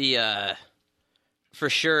found that for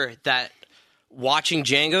sure that watching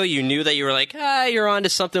Django, you knew that you were like, you're onto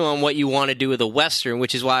something on what you want to do with a Western,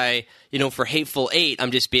 which is why, for Hateful Eight,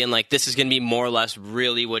 I'm just being like, this is going to be more or less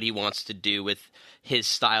really what he wants to do with his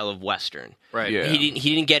style of Western. Right. Yeah.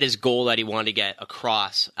 He didn't get his goal that he wanted to get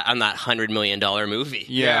across on that $100 million movie.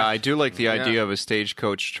 Yeah, I do like the idea of a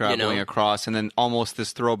stagecoach traveling across, and then almost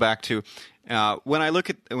this throwback to when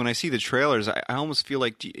I see the trailers, I almost feel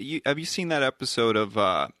like have you seen that episode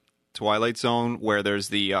of Twilight Zone where there's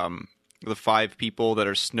the 5 people that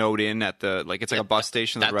are snowed in at the it's like a bus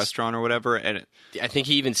station, the restaurant or whatever, and I think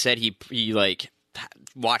he even said he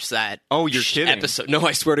watched that. Oh, you're kidding. Episode. No,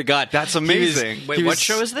 I swear to God, that's amazing. Wait, what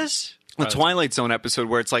show is this? The Twilight Zone episode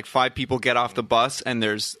where it's like 5 people get off the bus and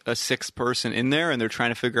there's a 6th person in there and they're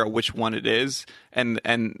trying to figure out which one it is, and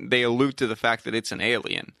they allude to the fact that it's an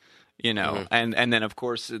alien, and then of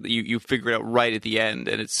course you figure it out right at the end,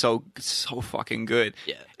 and it's so fucking good.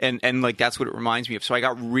 Yeah. And like that's what it reminds me of. So I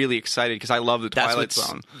got really excited because I love the Twilight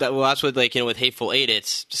Zone. That's what with Hateful Eight,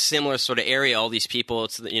 it's similar sort of area. All these people,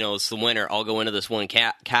 it's it's the winter. All go into this one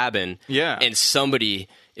cabin. Yeah. And somebody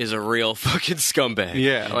is a real fucking scumbag.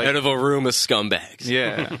 Yeah, out of a room of scumbags.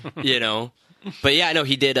 Yeah. But yeah, I know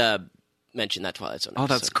he did mention that Twilight Zone episode. Oh,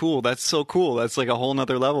 that's cool. That's so cool. That's like a whole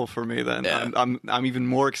nother level for me then. Yeah. I'm even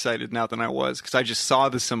more excited now than I was because I just saw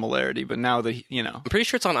the similarity, but now I'm pretty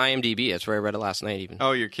sure it's on IMDb. That's where I read it last night even.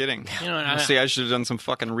 Oh, you're kidding. See, I should have done some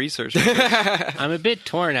fucking research. I'm a bit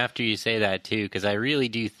torn after you say that too, because I really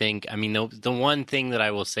do think, the one thing that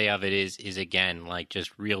I will say of it is again, like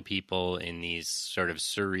just real people in these sort of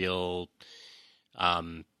surreal,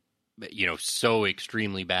 so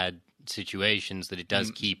extremely bad situations that it does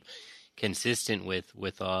keep consistent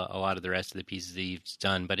with a lot of the rest of the pieces that he's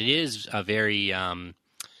done, but it is a very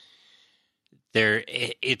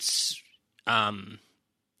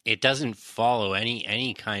it doesn't follow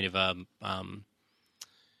any kind of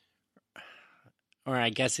or I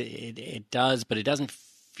guess it does, but it doesn't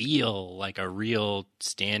feel like a real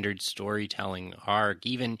standard storytelling arc.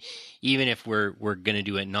 Even if we're going to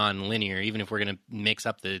do it non-linear, even if we're going to mix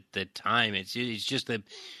up the time, it's just the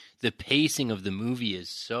pacing of the movie is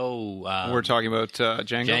so. We're talking about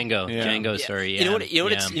Django. Django. Sorry. Yeah.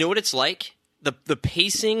 You know what it's like. The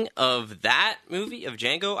pacing of that movie of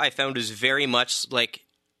Django, I found was very much like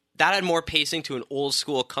that had more pacing to an old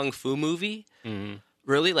school kung fu movie. Mm-hmm.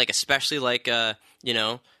 Really, especially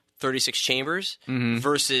 36 Chambers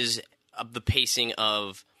versus the pacing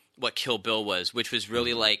of what Kill Bill was, which was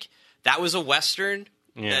really that was a Western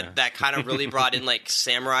that kind of really brought in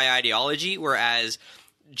samurai ideology, whereas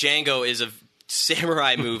Django is a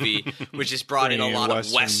samurai movie, which has brought in a lot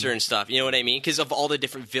of Western stuff. You know what I mean? Because of all the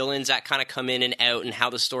different villains that kind of come in and out and how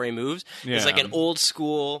the story moves. Yeah. It's like an old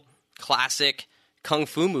school classic kung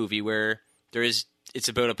fu movie where it's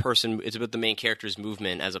about a person, it's about the main character's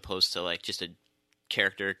movement as opposed to just a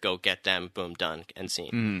character, go get them, boom, done, end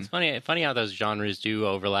scene. It's funny how those genres do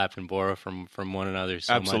overlap and borrow from one another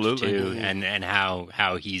so much too, and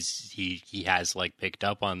how he has picked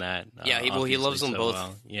up on that. He loves them both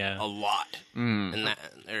a lot, and that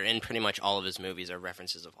they're in pretty much all of his movies are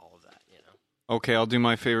references of all of that. Okay, I'll do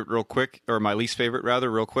my favorite real quick, or my least favorite rather,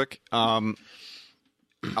 real quick.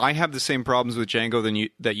 I have the same problems with Django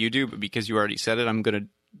that you do, but because you already said it, I'm going to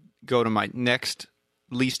go to my next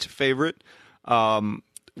least favorite.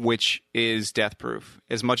 Which is Death Proof.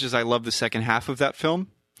 As much as I love the second half of that film,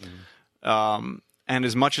 and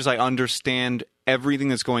as much as I understand everything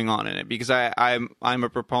that's going on in it, because I'm a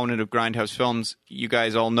proponent of Grindhouse films. You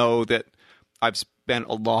guys all know that I've spent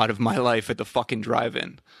a lot of my life at the fucking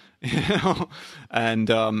drive-in,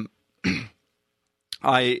 and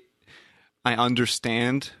I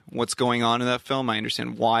understand what's going on in that film. I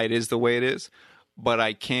understand why it is the way it is, but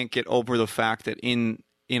I can't get over the fact that in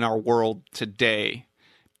our world today,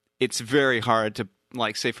 it's very hard to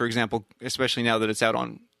say, for example, especially now that it's out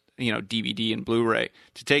on DVD and Blu-ray,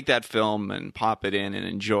 to take that film and pop it in and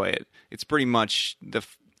enjoy it. It's pretty much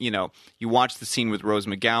you watch the scene with Rose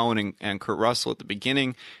McGowan and Kurt Russell at the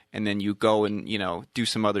beginning, and then you go and do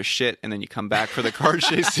some other shit, and then you come back for the car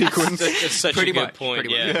chase sequence. That's such a good point.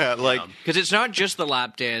 Yeah, because it's not just the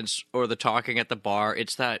lap dance or the talking at the bar;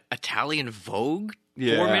 it's that Italian Vogue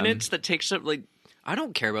 4 minutes that takes up I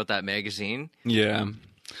don't care about that magazine. Yeah.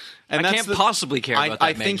 And I can't possibly care about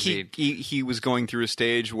that magazine. I think he was going through a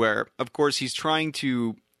stage where, of course, he's trying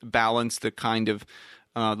to balance the kind of,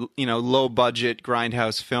 low-budget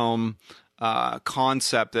Grindhouse film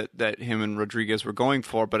concept that him and Rodriguez were going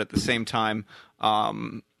for. But at the same time,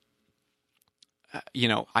 I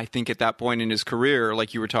think at that point in his career,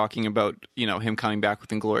 like you were talking about, him coming back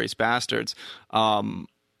with Inglourious Bastards,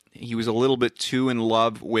 he was a little bit too in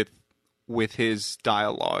love with with his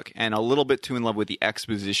dialogue, and a little bit too in love with the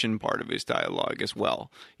exposition part of his dialogue as well.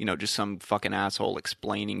 You know, just some fucking asshole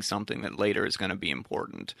explaining something that later is going to be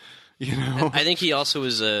important. You know, I think he also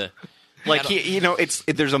was a like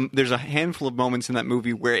there's a handful of moments in that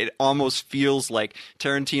movie where it almost feels like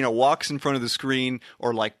Tarantino walks in front of the screen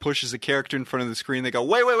or like pushes a character in front of the screen. They go,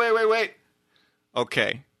 wait.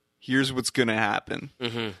 Okay, here's what's gonna happen,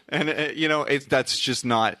 and you know, that's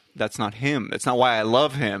not him. That's not why I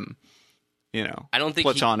love him. You know, I don't think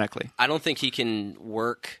platonically. I don't think he can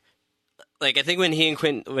work. Like, I think when he and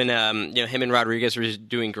Quint, when him and Rodriguez were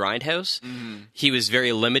doing Grindhouse, he was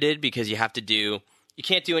very limited because you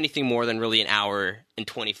can't do anything more than really an hour and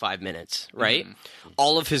 25 minutes, right?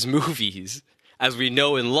 All of his movies, as we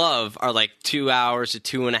know and love, are like 2 hours to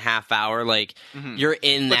 2.5 hour. Like, you're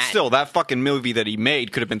in that. But still, that fucking movie that he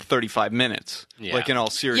made could have been 35 minutes. Yeah. Like, in all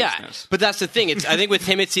seriousness. Yeah, but that's the thing. I think with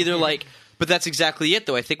him, it's either like. But that's exactly it,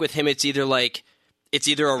 though. I think with him, it's either like it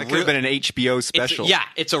could have been an HBO special.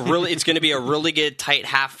 It's going to be a really good tight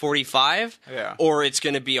half 45, or it's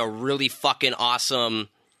going to be a really fucking awesome,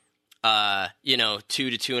 2 to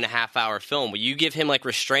 2.5 hour film. Where you give him like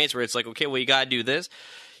restraints, where it's like, okay, well, you got to do this.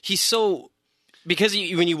 He's so because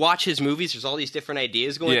when you watch his movies, there's all these different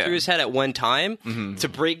ideas going through his head at one time. To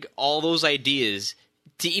break all those ideas,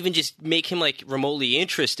 to even just make him like remotely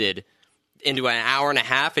interested into an hour and a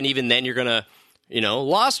half, and even then you're gonna,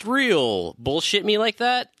 lost reel bullshit me like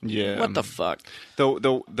that. Yeah, what the fuck?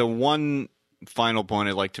 The one final point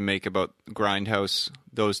I'd like to make about Grindhouse,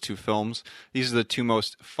 those two films, these are the two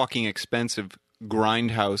most fucking expensive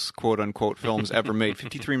Grindhouse quote unquote films ever made.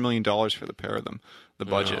 $53 million for the pair of them. The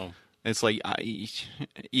budget. Wow. It's like I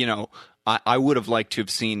would have liked to have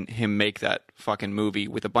seen him make that fucking movie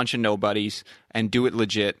with a bunch of nobodies and do it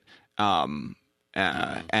legit. Not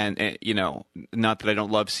that I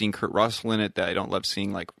don't love seeing Kurt Russell in it, that I don't love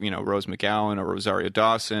seeing Rose McGowan or Rosario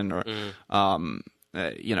Dawson or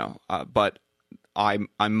but I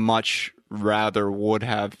much rather would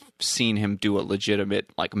have seen him do a legitimate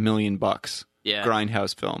 $1 million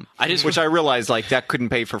Grindhouse film, which I realize that couldn't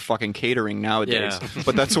pay for fucking catering nowadays. Yeah.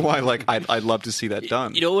 But that's why I'd love to see that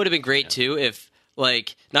done. You know what would have been great too if.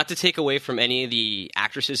 Not to take away from any of the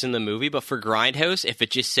actresses in the movie, but for Grindhouse, if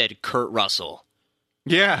it just said Kurt Russell.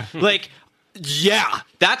 Yeah.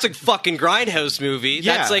 That's a fucking Grindhouse movie.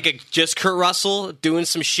 Yeah. That's just Kurt Russell doing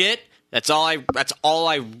some shit. That's all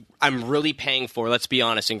I'm really paying for, let's be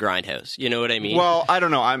honest, in Grindhouse. You know what I mean? Well, I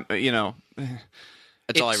don't know.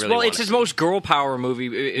 That's all I really want. It's his most girl power movie,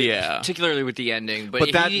 particularly with the ending.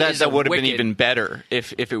 But that would have been even better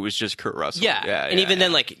if it was just Kurt Russell. Even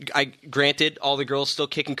then, granted, all the girls still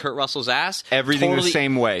kicking Kurt Russell's ass. Everything totally, the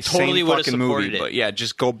same way. Totally same fucking movie. But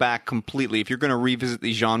just go back completely. If you're going to revisit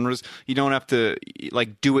these genres, you don't have to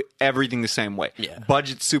do everything the same way. Yeah.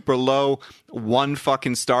 Budget super low. One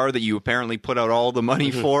fucking star that you apparently put out all the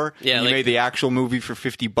money for. Yeah, you made the actual movie for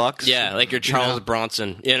 $50. Yeah, like you're Charles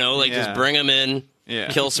Bronson. Just bring him in. Yeah.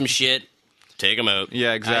 Kill some shit, take him out.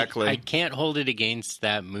 Yeah, exactly. I can't hold it against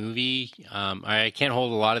that movie. I can't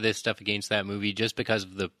hold a lot of this stuff against that movie just because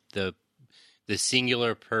of the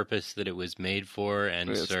singular purpose that it was made for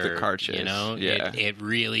and served. The car chase. It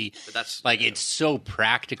really. It's so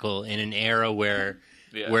practical in an era where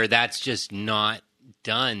that's just not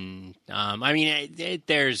done.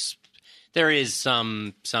 There is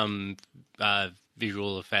some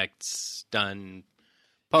visual effects done.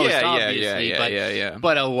 Obviously,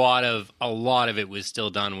 but a lot of it was still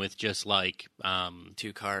done with just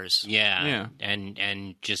two cars.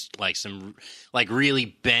 And just some really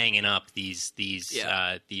banging up these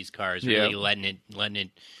cars, really letting it.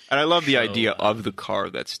 And I love the idea of the car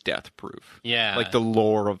that's death proof. Yeah, the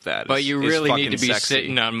lore of that. But you really need to be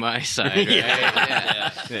sitting on my side. Right?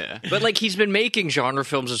 Yeah. But he's been making genre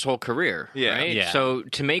films his whole career. Yeah. Right? Yeah. So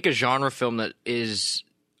to make a genre film that is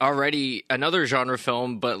already another genre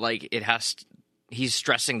film, but he's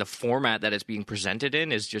stressing the format that it's being presented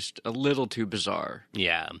in is just a little too bizarre.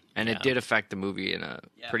 Yeah. And it did affect the movie in a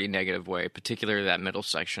pretty negative way, particularly that middle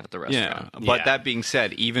section at the restaurant. Yeah. But that being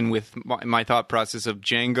said, even with my thought process of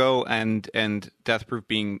Django and Death Proof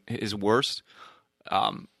being his worst,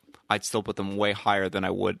 I'd still put them way higher than I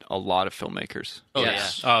would a lot of filmmakers. Oh,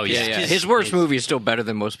 yes. Yeah. Oh, yeah. His worst movie is still better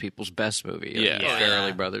than most people's best movie.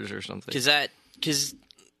 Farrelly Brothers or something. Because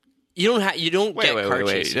you don't get car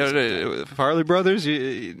chases. Farley Brothers?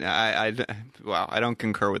 I don't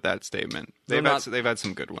concur with that statement. They've had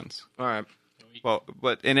some good ones. All right. Well,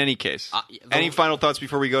 but in any case, any final thoughts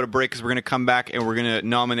before we go to break? Because we're going to come back and we're going to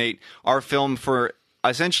nominate our film for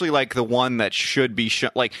essentially like the one that should be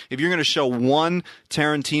shown. Like, if you're going to show one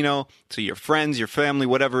Tarantino to your friends, your family,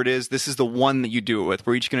 whatever it is, this is the one that you do it with.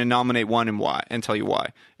 We're each going to nominate one and why, and tell you why.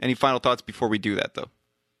 Any final thoughts before we do that, though?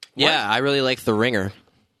 Yeah, I really like The Ringer.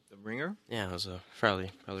 The Ringer? Yeah, it was a Farrelly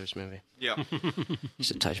Brothers movie. Yeah.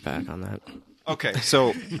 Just a touch back on that. Okay,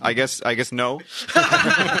 so I guess no.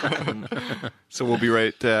 So we'll be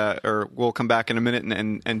right, or we'll come back in a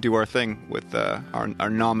minute and do our thing with our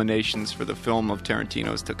nominations for the film of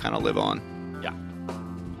Tarantino's to kind of live on. Yeah.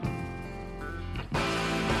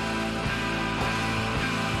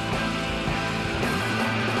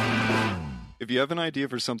 If you have an idea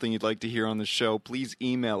for something you'd like to hear on the show, please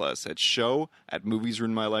email us at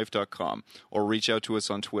show@moviesruinmylife.com or reach out to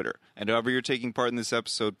us on Twitter. And however you're taking part in this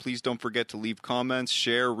episode, please don't forget to leave comments,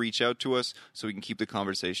 share, reach out to us so we can keep the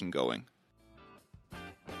conversation going.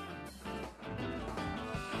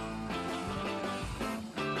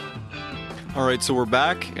 All right, so we're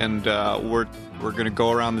back, and we're going to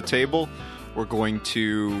go around the table. We're going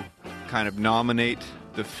to kind of nominate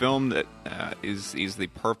the film that is the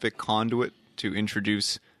perfect conduit to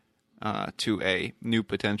introduce to a new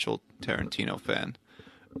potential Tarantino fan.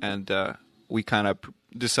 And we kind of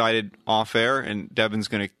decided off air, and Devin's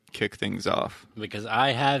going to kick things off. Because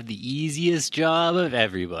I have the easiest job of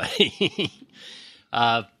everybody.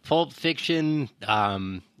 Pulp Fiction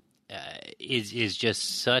is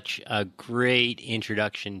just such a great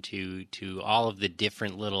introduction to all of the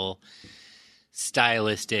different little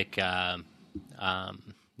stylistic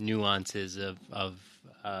nuances of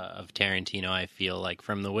Tarantino. I feel like,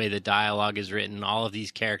 from the way the dialogue is written, all of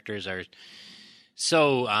these characters are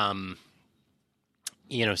so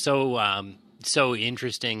so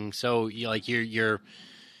interesting. So like you're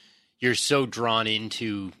so drawn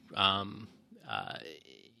into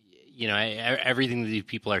everything that these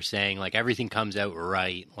people are saying. Like, everything comes out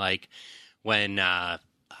right. Like when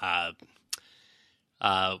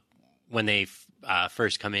they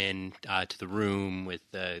first come in to the room with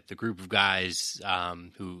the group of guys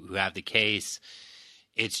who have the case,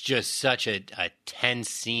 it's just such a tense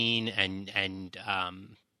scene, and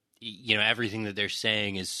everything that they're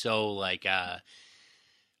saying is so like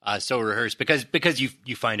so rehearsed, because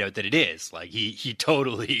you find out that it is like he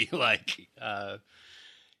totally like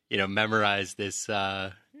memorized this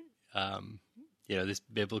this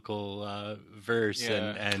biblical verse.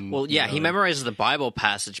 And he memorizes the Bible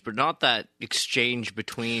passage, but not that exchange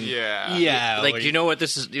between. Like, you know what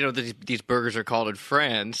this is? These burgers are called in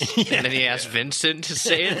France, and then he asked Vincent to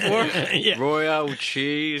say it for him. Royale with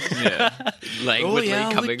cheese.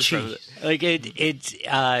 Languidly coming from like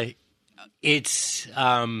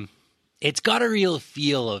it's got a real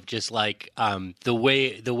feel of just like the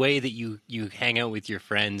way that you hang out with your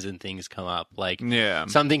friends and things come up. Like,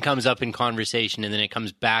 something comes up in conversation and then it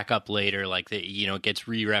comes back up later. Like, it gets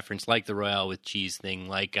re-referenced, like the Royale with cheese thing.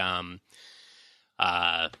 Like, I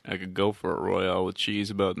could go for a Royale with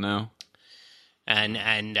cheese about now.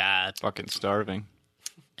 And fucking starving.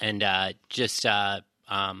 And just the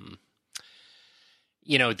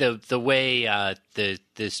way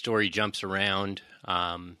the story jumps around.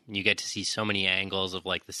 You get to see so many angles of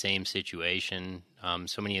like the same situation,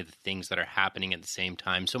 so many of the things that are happening at the same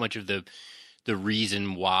time, so much of the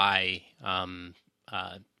reason why, so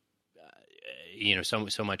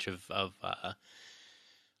much of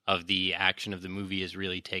the action of the movie is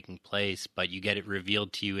really taking place, but you get it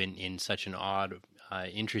revealed to you in such an odd,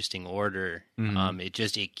 interesting order. Mm-hmm.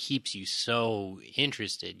 It keeps you so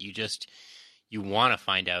interested. You want to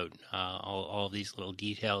find out all of these little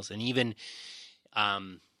details, and even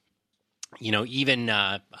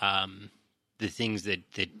the things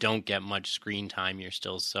that don't get much screen time, you're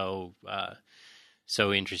still so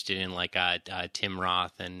interested in, like Tim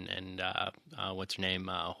Roth and what's her name,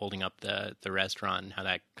 holding up the restaurant, and how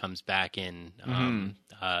that comes back in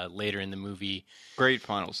later in the movie. Great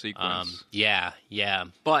final sequence. Yeah.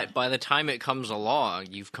 But by the time it comes along,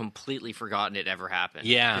 you've completely forgotten it ever happened.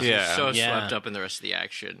 Yeah. You're so swept up in the rest of the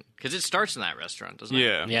action. Because it starts in that restaurant, doesn't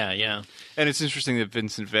it? Yeah. And it's interesting that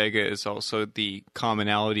Vincent Vega is also the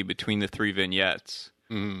commonality between the three vignettes.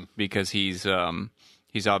 Because he's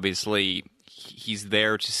obviously... He's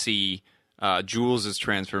there to see Jules'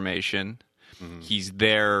 transformation. He's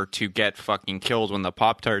there to get fucking killed when the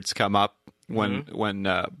Pop-Tarts come up. When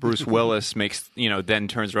Bruce Willis then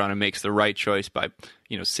turns around and makes the right choice by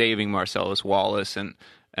saving Marcellus Wallace, and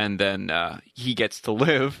then he gets to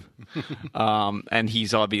live. And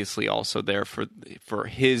he's obviously also there for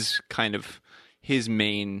his kind of his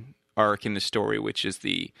main arc in the story, which is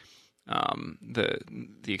the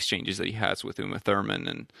exchanges that he has with Uma Thurman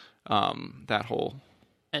and that whole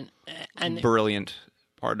and brilliant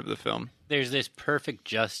part of the film. There's this perfect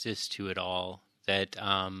justice to it all that,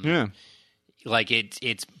 like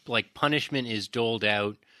it's like punishment is doled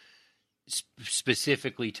out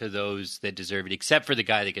specifically to those that deserve it, except for the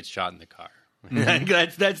guy that gets shot in the car.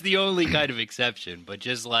 That's the only kind of exception. But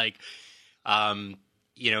just like,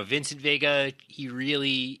 Vincent Vega,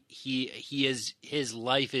 he is, his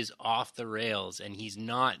life is off the rails, and he's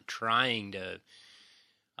not trying to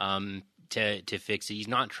fix it. He's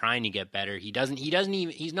not trying to get better.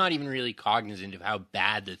 He's not even really cognizant of how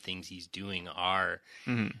bad the things he's doing are.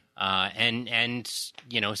 So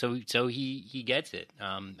he gets it.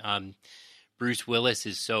 Bruce Willis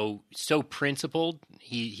is so principled.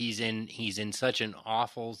 He's in such an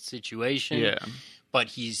awful situation, but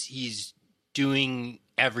he's doing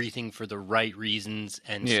everything for the right reasons,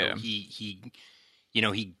 and so he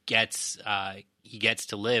gets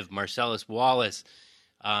to live. Marcellus Wallace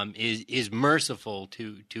is merciful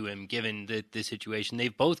to him given the situation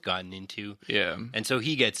they've both gotten into, and so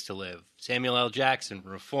he gets to live. Samuel L. Jackson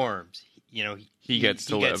reforms. He gets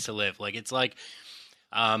to live. Like it's like.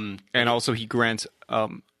 And also he grants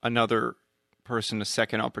another person a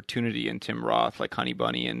second opportunity in Tim Roth, like Honey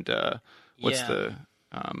Bunny and what's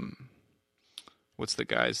the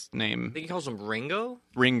guy's name? I think he calls him Ringo.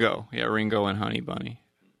 Ringo and Honey Bunny.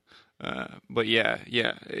 But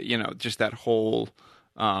just that whole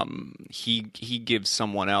he gives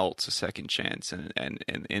someone else a second chance, and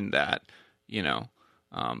in that,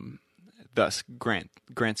 thus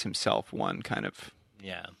grants himself one kind of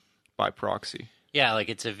by proxy. Yeah, like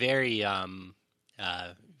it's a very,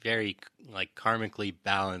 very like karmically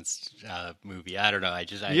balanced movie. I don't know. I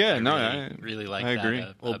really like that. I agree.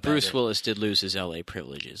 Well, Bruce Willis did lose his LA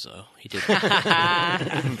privileges, though. He did.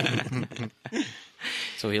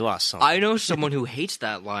 So he lost some. I know someone who hates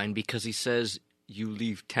that line because he says, "You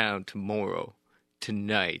leave town tomorrow,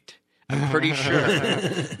 tonight." I'm pretty sure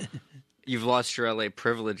you've lost your LA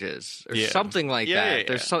privileges or something like that.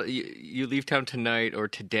 There's you leave town tonight or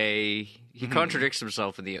today. He contradicts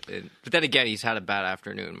himself but then again, he's had a bad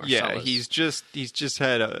afternoon. Marcellus. Yeah, he's just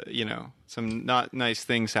had some not nice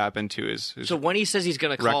things happen to his So when he says he's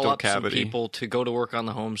going to call up cavity. some people to go to work on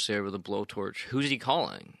the homestead with a blowtorch, who's he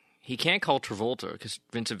calling? He can't call Travolta because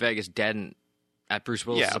Vincent Vega's dead at Bruce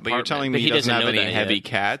Willis' apartment. But you're telling me he doesn't have any heavy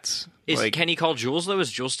cats? Can he call Jules, though? Is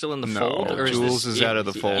Jules still in the fold? Or Jules is out of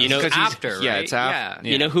the fold. It's after, right? Yeah, it's after.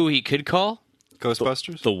 You know who he could call?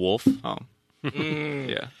 Ghostbusters? The Wolf. Oh.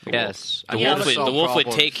 Yeah. Yes. The wolf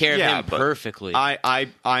would take care of him perfectly.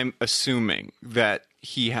 I'm assuming that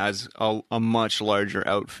he has a much larger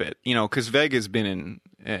outfit, because Vega's been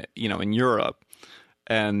in Europe,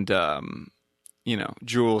 and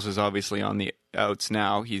Jules is obviously on the outs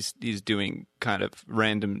now. He's doing kind of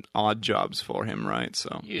random odd jobs for him, right?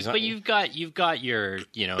 So, but you've got your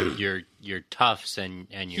your toughs and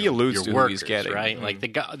your he alludes your to workers, who he's getting, right? Mm-hmm.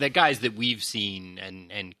 Like the guys that we've seen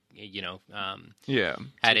and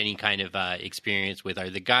had any kind of experience with are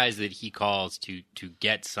the guys that he calls to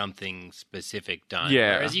get something specific done.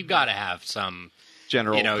 Yeah, whereas you've got to have some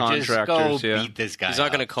general Just contractors. go beat this guy. He's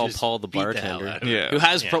not going to call Just Paul the beat bartender, hell who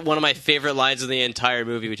has one of my favorite lines in the entire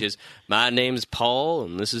movie, which is "My name's Paul,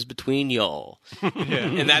 and this is between y'all,"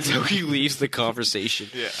 and that's how he leaves the conversation.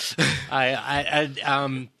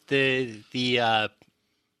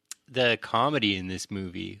 The comedy in this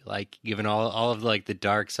movie, like given all of like the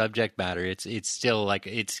dark subject matter, it's still like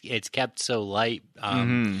it's kept so light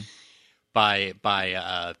by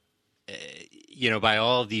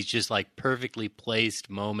all of these just like perfectly placed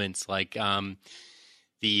moments, like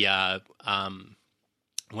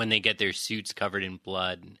when they get their suits covered in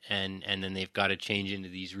blood and then they've got to change into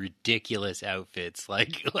these ridiculous outfits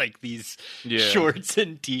like these shorts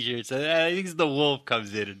and t-shirts. And I think the wolf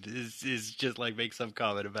comes in and is just like makes some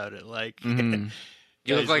comment about it, like you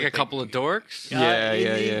look like a couple of dorks.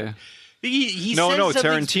 Yeah. He No, says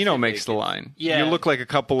something Tarantino specific. makes the line. Yeah. You look like a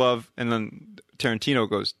couple of, and then Tarantino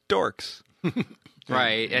goes, dorks.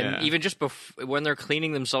 Right, and even just when they're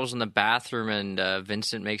cleaning themselves in the bathroom, and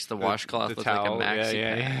Vincent makes the washcloth look like a maxi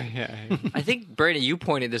pad. Yeah. I think, Brandon, you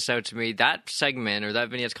pointed this out to me. That segment or that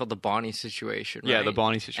vignette's called the Bonnie situation, right? Yeah, the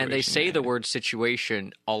Bonnie situation. And they say the word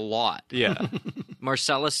situation a lot. Yeah.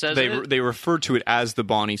 Marcellus says it. They refer to it as the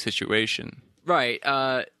Bonnie situation. Right.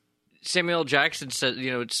 Samuel L. Jackson said,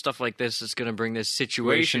 stuff like this is going to bring this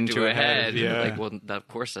situation to a head. Yeah. Like, well, of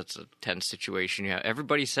course, that's a tense situation. Yeah,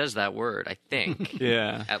 everybody says that word, I think.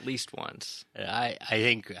 Yeah. At least once. I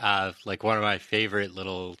think like one of my favorite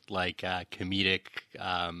little like comedic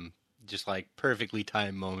just like perfectly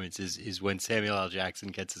timed moments is when Samuel L. Jackson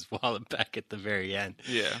gets his wallet back at the very end.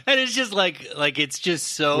 Yeah. And it's just like it's just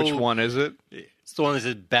so... Which one is it? It's the one that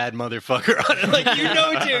says bad motherfucker on it. Like,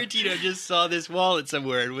 Tarantino just saw this wallet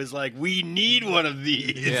somewhere and was like, we need one of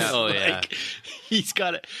these. Yeah. Oh, yeah. He's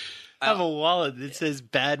got to have a wallet that says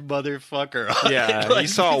bad motherfucker on it. Yeah, Like, he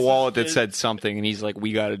saw a this wallet that is- said something, and he's like,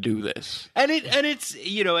 "We got to do this." and it's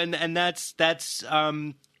and that's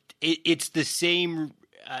it's the same.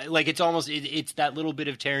 Like it's almost it's that little bit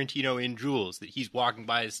of Tarantino in Jules that he's walking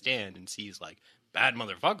by his stand and sees like bad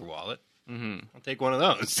motherfucker wallet. Mm-hmm. I'll take one of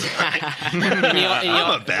those. I'm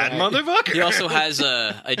a bad motherfucker. He also has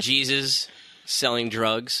a Jesus selling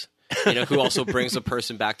drugs, who also brings a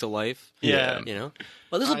person back to life. Yeah.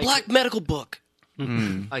 Well, there's a black medical book.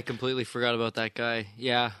 I completely forgot about that guy.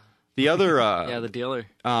 Yeah. The other, The dealer.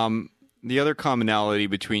 the other commonality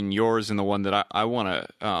between yours and the one that I want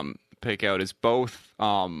to pick out is both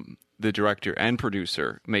the director and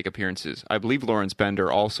producer make appearances. I believe Lawrence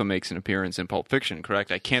Bender also makes an appearance in Pulp Fiction,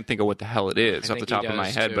 correct? I can't think of what the hell it is off the think top he of my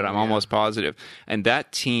does, head, too, but I'm yeah. almost positive. And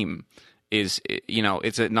that team is,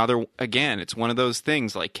 it's another, again, it's one of those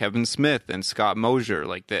things like Kevin Smith and Scott Mosier,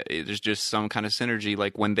 like that. There's just some kind of synergy.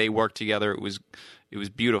 Like when they worked together, it was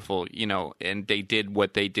beautiful, and they did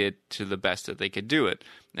what they did to the best that they could do it.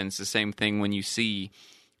 And it's the same thing when you see,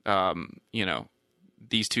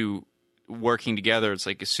 these two working together. It's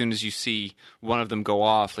like as soon as you see one of them go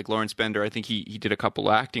off, like Lawrence Bender, I think he did a couple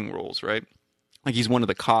acting roles, right? Like he's one of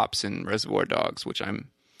the cops in Reservoir Dogs, which I'm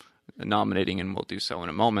nominating and we'll do so in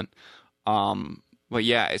a moment. But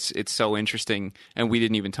yeah, it's so interesting, and we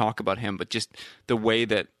didn't even talk about him, but just the way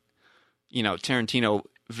that Tarantino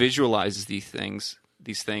visualizes these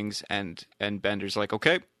things, and Bender's like,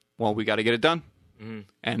 okay, well, we got to get it done,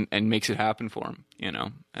 and makes it happen for him,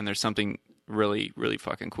 And there's something really, really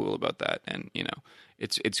fucking cool about that, and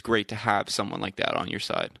it's great to have someone like that on your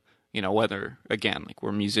side. Whether again, like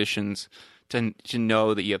we're musicians, to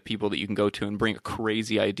know that you have people that you can go to and bring a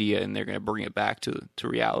crazy idea, and they're going to bring it back to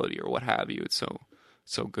reality or what have you. It's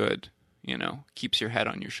so good, keeps your head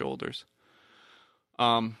on your shoulders.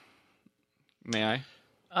 May I?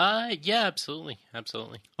 Yeah, absolutely.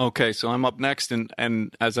 Okay, so I'm up next,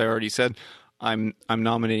 and as I already said, I'm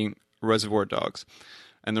nominating Reservoir Dogs,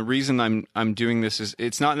 and the reason I'm doing this is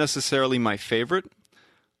it's not necessarily my favorite,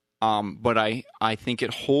 but I think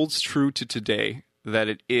it holds true to today that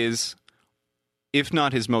it is, if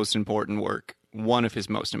not his most important work, one of his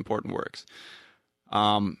most important works.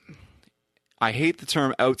 I hate the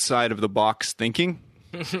term outside of the box thinking.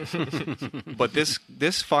 But this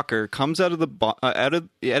fucker comes out of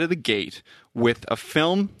the gate with a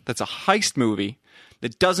film that's a heist movie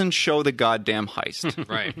that doesn't show the goddamn heist.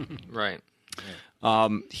 Right.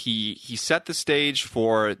 He set the stage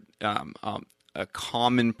for a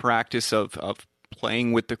common practice of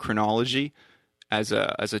playing with the chronology as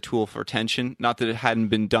a tool for tension. Not that it hadn't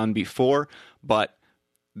been done before, but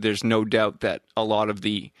there's no doubt that a lot of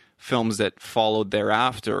the films that followed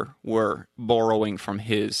thereafter were borrowing from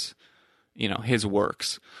his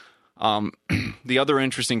works. The other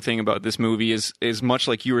interesting thing about this movie is much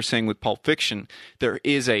like you were saying with Pulp Fiction, there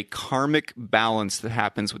is a karmic balance that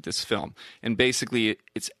happens with this film. And basically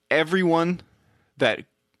it's everyone that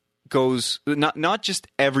goes, not just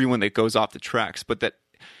everyone that goes off the tracks, but that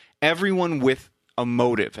everyone with a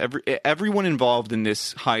motive, everyone involved in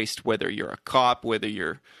this heist, whether you're a cop, whether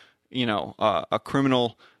you're, a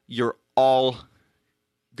criminal, you're all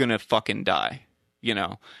gonna fucking die,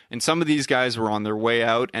 And some of these guys were on their way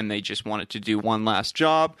out and they just wanted to do one last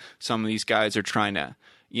job. Some of these guys are trying to,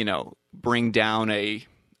 bring down a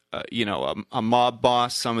mob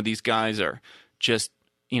boss. Some of these guys are just,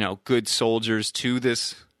 good soldiers to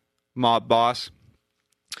this mob boss.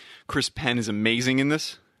 Chris Penn is amazing in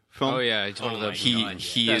this film. Oh yeah, it's one of the he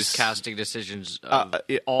best is casting decisions all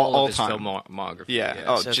all of his time. filmography. Yeah. Yeah.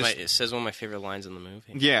 Oh, It says one of my favorite lines in the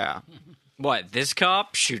movie. yeah. What? This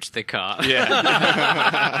cop shoots the cop. Yeah.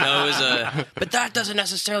 No, it was but that doesn't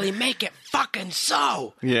necessarily make it fucking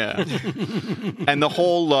so. Yeah. And the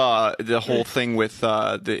whole thing with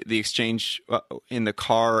the exchange in the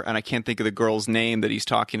car, and I can't think of the girl's name that he's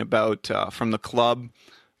talking about from the club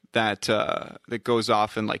that goes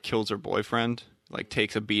off and like kills her boyfriend. Like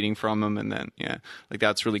takes a beating from him, and then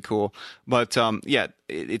that's really cool. But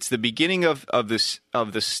it's the beginning of the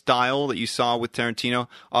style that you saw with Tarantino.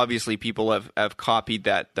 Obviously, people have copied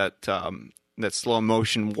that slow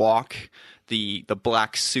motion walk, the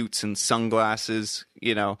black suits and sunglasses.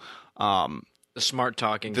 The smart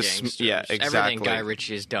talking gangsters. Yeah, exactly. Everything Guy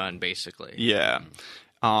Ritchie has done, basically. Yeah,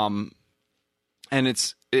 and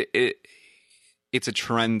it's a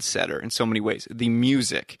trendsetter in so many ways. The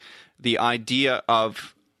music. the idea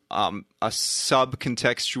of a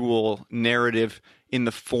subcontextual narrative in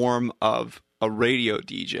the form of a radio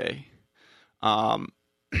DJ.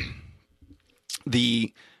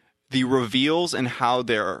 The reveals and how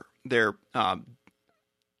they're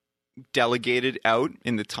delegated out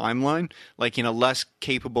in the timeline, like in a less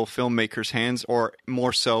capable filmmaker's hands, or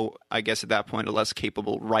more so, I guess at that point, a less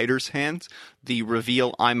capable writer's hands. The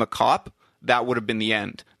reveal, I'm a cop, that would have been the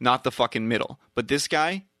end, not the fucking middle. But this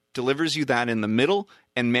guy delivers you that in the middle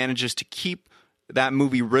and manages to keep that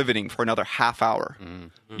movie riveting for another half hour,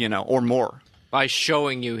 or more. By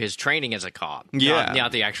showing you his training as a cop. Yeah.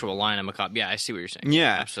 Not the actual line, I'm a cop. Yeah, I see what you're saying.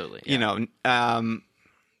 Yeah. Absolutely. Yeah.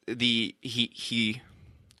 He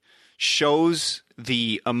shows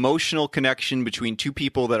the emotional connection between two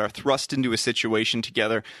people that are thrust into a situation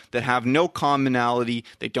together that have no commonality.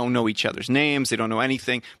 They don't know each other's names. They don't know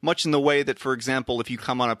anything. Much in the way that, for example, if you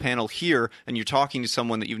come on a panel here and you're talking to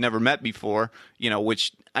someone that you've never met before,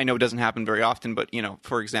 which I know doesn't happen very often, but,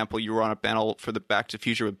 for example, you were on a panel for the Back to the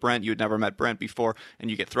Future with Brent. You had never met Brent before, and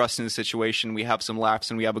you get thrust into a situation. We have some laughs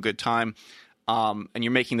and we have a good time. And you're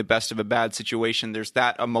making the best of a bad situation. There's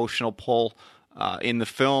that emotional pull in the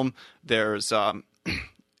film. There's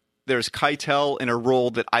Keitel in a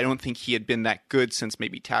role that I don't think he had been that good since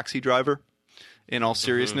maybe Taxi Driver, in all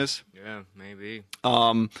seriousness. Yeah, maybe.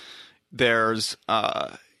 There's,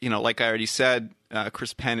 like I already said,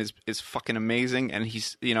 Chris Penn is fucking amazing, and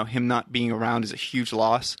he's, him not being around is a huge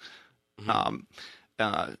loss.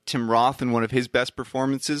 Tim Roth in one of his best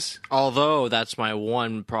performances. Although that's my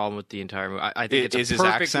one problem with the entire movie. I think it's a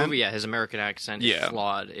perfect movie. Yeah, his American accent is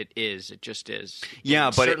flawed. It is. It just is. Yeah,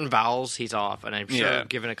 but certain vowels he's off, and I'm sure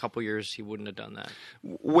given a couple years he wouldn't have done that.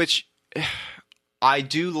 Which I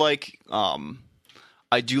do like.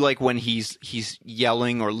 I do like when he's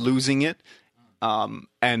yelling or losing it.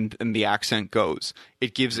 And the accent goes.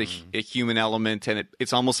 It gives a human element, and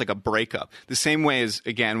it's almost like a breakup. The same way as,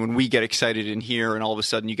 again, when we get excited in here, and all of a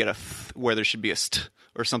sudden you get a th where there should be a st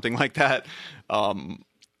or something like that.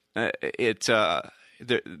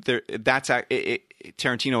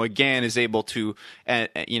 Tarantino again is able to,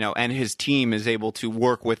 and his team is able to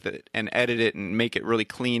work with it and edit it and make it really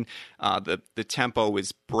clean. The tempo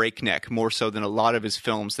is breakneck, more so than a lot of his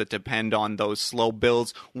films that depend on those slow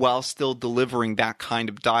builds while still delivering that kind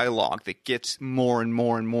of dialogue that gets more and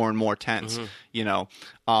more and more and more tense.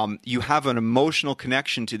 You have an emotional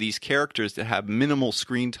connection to these characters that have minimal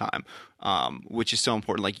screen time. Which is so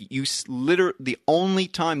important. Like the only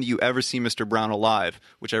time that you ever see Mr. Brown alive,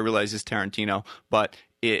 which I realize is Tarantino, but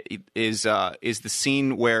it is the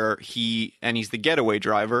scene where he's the getaway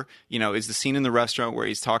driver. Is the scene in the restaurant where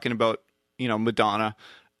he's talking about Madonna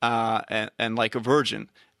and Like a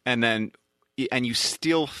Virgin, and you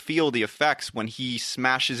still feel the effects when he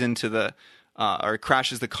smashes into the or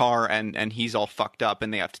crashes the car and he's all fucked up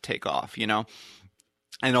and they have to take off.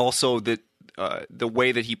 And also the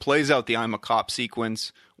way that he plays out the I'm a Cop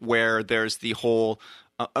sequence, where there's the whole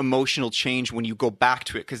emotional change when you go back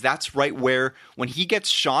to it, because that's right where, when he gets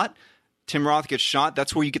shot, Tim Roth gets shot,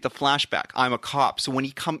 that's where you get the flashback, I'm a cop. So when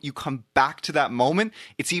you come back to that moment,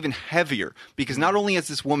 it's even heavier, because not only has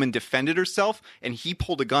this woman defended herself and he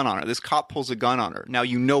pulled a gun on her, this cop pulls a gun on her, now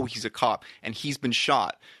he's a cop and he's been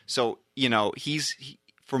shot. So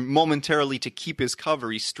for momentarily to keep his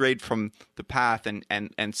cover, he strayed from the path,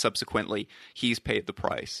 and subsequently he's paid the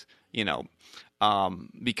price.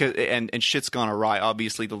 Because and shit's gone awry.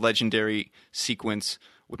 Obviously, the legendary sequence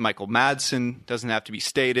with Michael Madsen doesn't have to be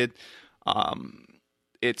stated.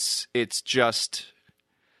 It's just,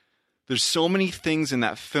 there's so many things in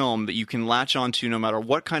that film that you can latch onto, no matter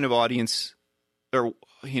what kind of audience or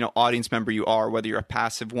audience member you are, whether you're a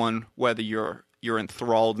passive one, whether you're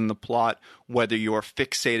enthralled in the plot, whether you're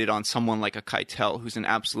fixated on someone like a Keitel, who's an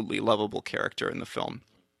absolutely lovable character in the film.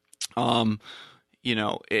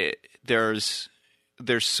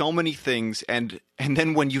 There's so many things, and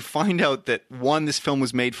then when you find out that, one, this film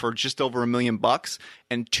was made for just over $1 million,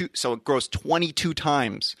 and two, so it grossed 22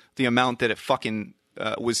 times the amount that it fucking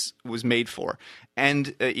was made for,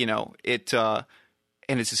 and and it's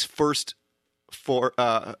his first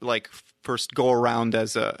go around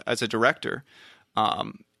as a director.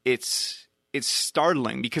 It's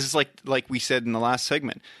startling, because it's like we said in the last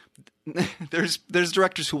segment, there's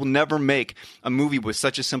directors who will never make a movie with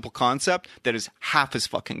such a simple concept that is half as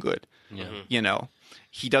fucking good. Yeah.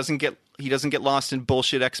 He doesn't get lost in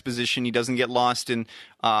bullshit exposition. He doesn't get lost in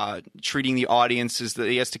treating the audiences that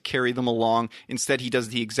he has to carry them along. Instead, he does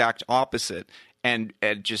the exact opposite, and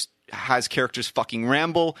just has characters fucking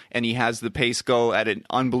ramble, and he has the pace go at an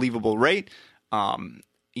unbelievable rate.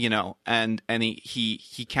 you know, and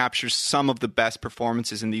he captures some of the best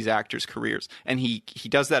performances in these actors' careers, and he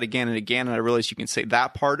does that again and again. And I realize you can say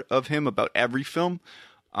that part of him about every film,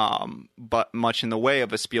 but much in the way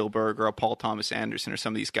of a Spielberg or a Paul Thomas Anderson or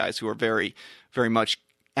some of these guys who are very, very much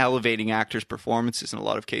elevating actors' performances in a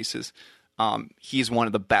lot of cases. He's one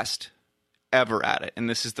of the best ever at it, and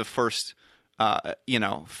this is the first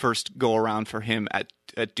first go around for him at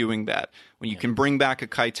doing that. When you can bring back a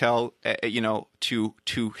Keitel,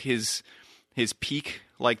 to his peak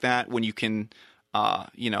like that, when you can,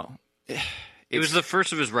 it was the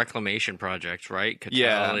first of his reclamation projects, right?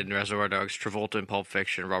 Keitel in Reservoir Dogs, Travolta in Pulp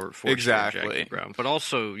Fiction, Robert Forster, exactly. Jackie Brown, but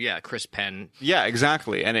also Chris Penn. Yeah,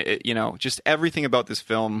 exactly, and it just everything about this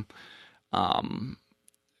film,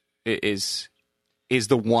 is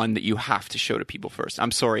the one that you have to show to people first.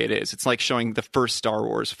 I'm sorry, it is. It's like showing the first Star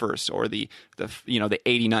Wars first, or the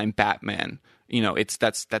 '89 Batman.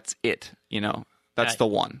 That's it. That's the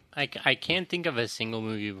one. I can't think of a single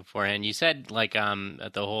movie beforehand. You said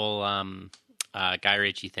the whole Guy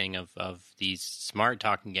Ritchie thing of these smart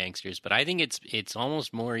talking gangsters, but I think it's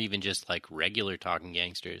almost more even just like regular talking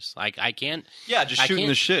gangsters. Like I can't. Yeah, just shooting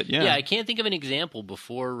the shit. Yeah, I can't think of an example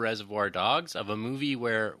before Reservoir Dogs of a movie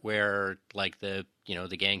where like the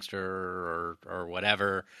gangster or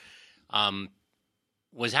whatever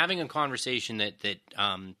was having a conversation that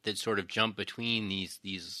sort of jumped between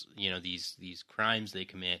these crimes they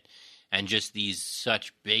commit and just these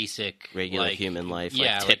such basic regular human life,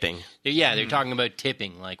 tipping. They're talking about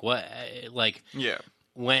tipping. Like what? Yeah.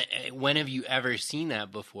 When have you ever seen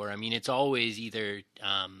that before? I mean, it's always either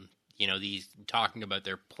these talking about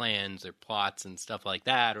their plans, their plots, and stuff like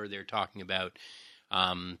that, or they're talking about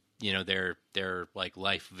their like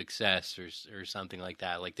life of excess or something like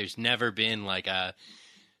that. Like there's never been like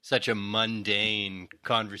such a mundane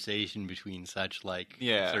conversation between such sort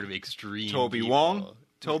of extreme Toby people. Wong,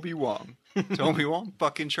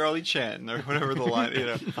 fucking Charlie Chan, or whatever the line.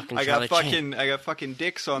 I got fucking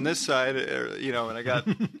dicks on this side, and I got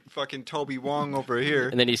fucking Toby Wong over here.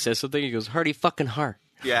 And then he says something. He goes, "Hardy fucking heart."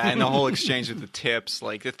 Yeah, and the whole exchange with the tips,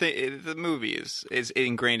 like the movie is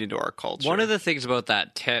ingrained into our culture. One of the things about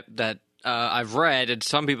that tip that I've read, and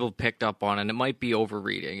some people picked up on, and it might be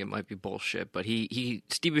overreading, it might be bullshit, but Steve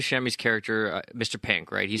Buscemi's character, Mr.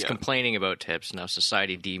 Pink, right? He's complaining about tips. Now,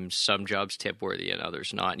 society deems some jobs tip-worthy and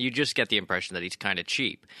others not. And you just get the impression that he's kind of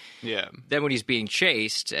cheap. Yeah. Then when he's being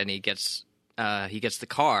chased and he gets the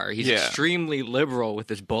car, he's extremely liberal with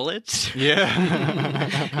his bullets.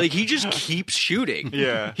 Yeah. Like, he just keeps shooting.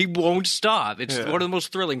 Yeah. He won't stop. It's one of the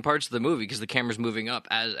most thrilling parts of the movie because the camera's moving up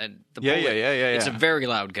and the bullet. It's a very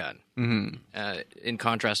loud gun. Mm-hmm. In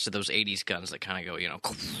contrast to those 80s guns that kind of go,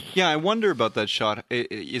 Yeah, I wonder about that shot.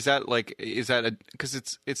 Is that because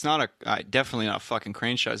it's not definitely not a fucking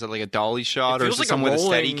crane shot. Is that like a dolly shot, or is it someone with a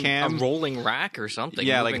steady cam? A rolling rack or something.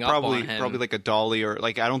 Yeah, like probably like a dolly, or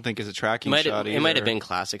like I don't think it's a tracking shot either. It might have been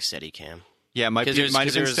classic Steadicam. Yeah, it might have been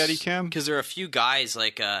Steadicam. Because there are a few guys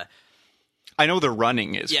I know the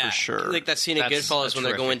running is for sure. Like that scene in Goodfellas when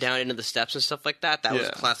they're going down into the steps and stuff like that. That was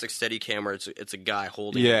classic Steadicam where it's a guy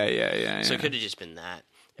holding. Yeah. So it could have just been that.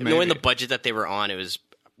 Knowing the budget that they were on,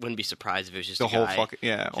 wouldn't be surprised if it was just the a whole guy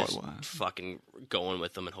fucking going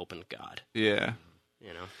with them and hoping to God. Yeah.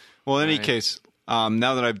 Well, in any case, now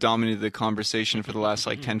that I've dominated the conversation for the last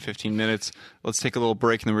 10-15 minutes, let's take a little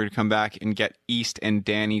break, and then we're going to come back and get East and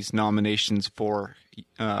Danny's nominations for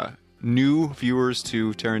new viewers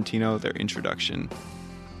to Tarantino, their introduction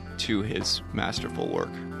to his masterful work.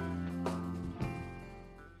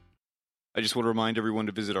 I just want to remind everyone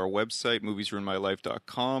to visit our website,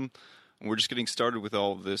 moviesruinmylife.com. And we're just getting started with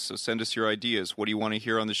all of this, so send us your ideas. What do you want to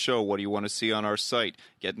hear on the show? What do you want to see on our site?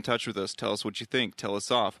 Get in touch with us. Tell us what you think. Tell us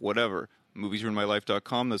off. Whatever.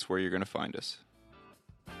 moviesruinmylife.com, that's where you're going to find us.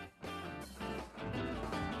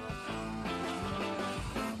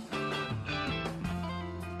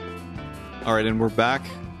 All right, and we're back.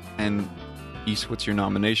 And East, what's your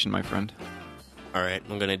nomination, my friend? All right,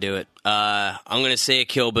 I'm going to do it. I'm going to say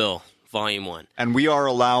Kill Bill, Volume 1. And we are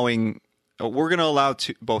allowing... We're going to allow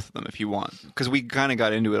both of them if you want, because we kind of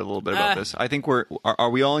got into it a little bit about this. I think are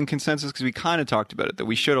we all in consensus? Because we kind of talked about it, that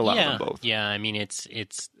we should allow them both. Yeah, I mean, it's.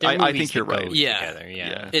 I think you're right. Together,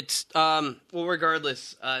 yeah. It's well,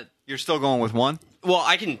 regardless. You're still going with one? Well,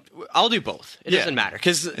 I'll do both. It doesn't matter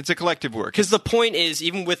because it's a collective work. Because the point is,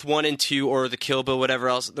 even with 1 and 2 or the Kill Bill, whatever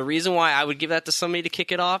else, the reason why I would give that to somebody to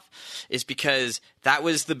kick it off is because that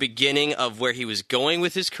was the beginning of where he was going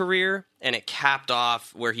with his career, and it capped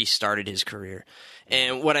off where he started his career.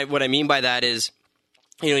 And what I mean by that is,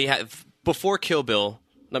 you have before Kill Bill,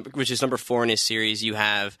 which is number 4 in his series, you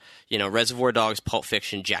have Reservoir Dogs, Pulp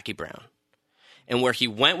Fiction, Jackie Brown. And where he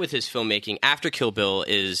went with his filmmaking after Kill Bill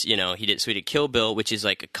is, he did Kill Bill, which is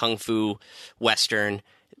like a kung fu western.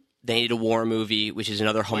 Then he did a war movie, which is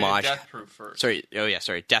another homage. Death Proof first.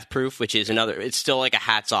 Death Proof, which is another. It's still like a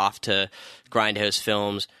hats off to Grindhouse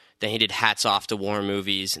films. Then he did hats off to war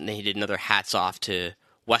movies, and then he did another hats off to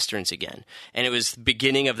westerns again. And it was the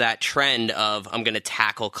beginning of that trend of I'm going to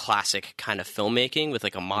tackle classic kind of filmmaking with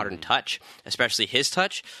like a modern touch, especially his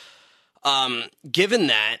touch. Given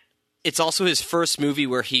that, it's also his first movie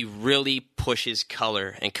where he really pushes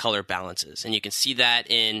color and color balances, and you can see that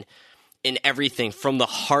in everything from the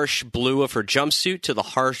harsh blue of her jumpsuit to the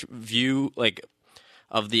harsh view like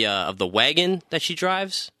of the wagon that she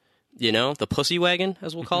drives. The pussy wagon,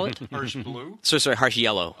 as we'll call it. Harsh blue? Harsh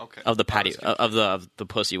yellow. Okay. Of the patio of the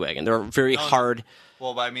pussy wagon. They're very hard.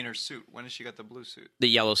 Well, but I mean her suit. When did she get the blue suit? The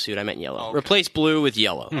yellow suit. I meant yellow. Oh, okay. Replace blue with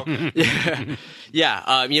yellow. Okay.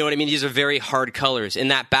 Yeah. You know what I mean? These are very hard colors. In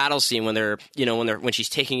that battle scene when she's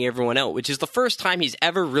taking everyone out, which is the first time he's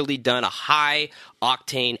ever really done a high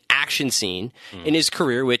octane action scene in his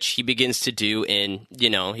career, which he begins to do in,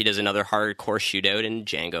 he does another hardcore shootout in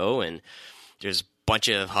Django, and there's a bunch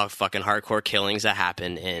of fucking hardcore killings that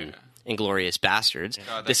happen in Inglourious Bastards.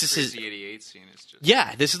 This is his 88 scene. Is just...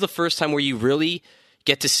 Yeah, this is the first time where you really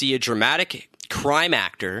get to see a dramatic crime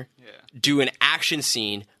actor do an action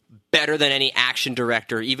scene better than any action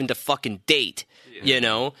director, even to fucking date,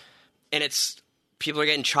 And it's people are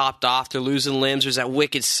getting chopped off, they're losing limbs. There's that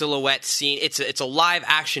wicked silhouette scene. It's a live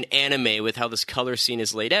action anime with how this color scene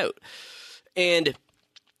is laid out. And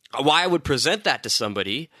why I would present that to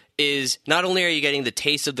somebody is not only are you getting the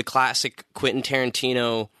taste of the classic Quentin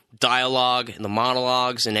Tarantino dialogue and the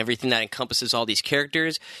monologues and everything that encompasses all these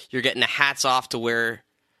characters, you're getting the hats off to where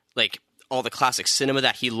like all the classic cinema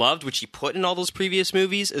that he loved, which he put in all those previous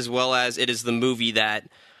movies, as well as it is the movie that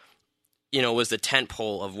was the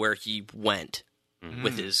tentpole of where he went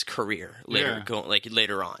with his career later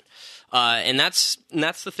on. And that's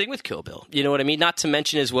the thing with Kill Bill. You know what I mean? Not to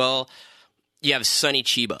mention as well, you have Sonny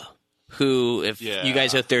Chiba, who, if you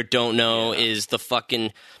guys out there don't know, is the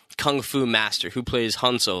fucking kung fu master who plays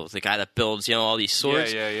Hanzo, the guy that builds, all these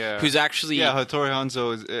swords. Yeah. Who's actually... Yeah, Hattori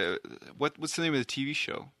Hanzo is... what's the name of the TV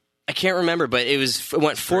show? I can't remember, but it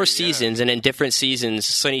went 4 seasons, and in different seasons,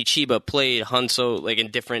 Sonny Chiba played Hanzo, like,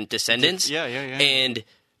 in different descendants. Yeah. And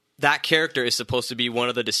that character is supposed to be one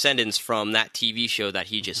of the descendants from that TV show that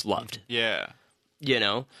he just loved. Yeah.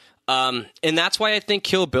 And that's why I think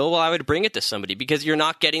Kill Bill, I would bring it to somebody, because you're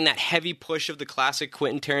not getting that heavy push of the classic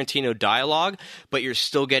Quentin Tarantino dialogue, but you're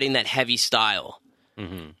still getting that heavy style.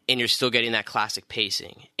 And you're still getting that classic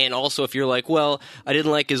pacing. And also, if you're like, well, I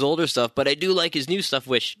didn't like his older stuff, but I do like his new stuff,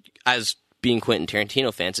 which, as being Quentin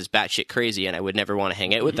Tarantino fans, is batshit crazy, and I would never want to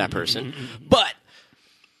hang out with that person. But,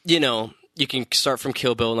 you can start from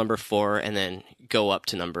Kill Bill number 4 and then go up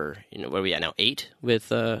to number, what are we at now, 8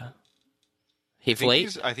 with... Hateful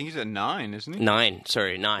Eight? I think he's at 9, isn't he? 9.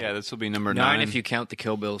 Sorry, 9. Yeah, this will be number 9. If you count the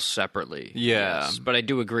Kill Bills separately. Yeah. Yes. But I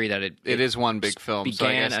do agree that it is one big film.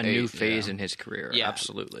 Began so a new phase in his career. Yeah.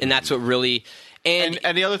 Absolutely. And that's what really... And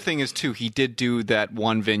the other thing is, too, he did do that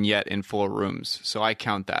one vignette in 4 rooms. So I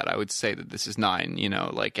count that. I would say that this is 9,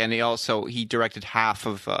 and he directed half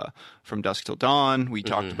of From Dusk Till Dawn. We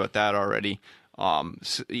talked about that already. And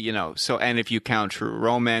if you count True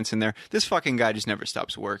Romance in there, this fucking guy just never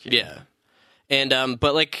stops working. Yeah. And,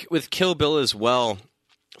 but like with Kill Bill as well,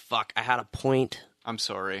 fuck, I had a point. I'm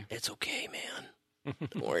sorry. It's okay, man.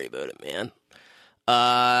 Don't worry about it, man.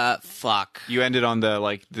 Fuck. You ended on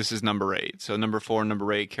this is number 8. So number 4,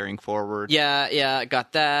 number 8, carrying forward. Yeah,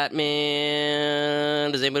 got that,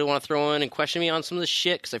 man. Does anybody want to throw in and question me on some of this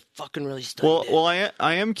shit? Because I fucking really studied it. Well,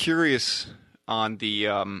 I am curious on the,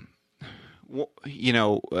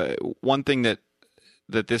 one thing that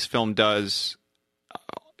this film does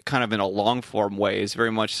kind of in a long form way is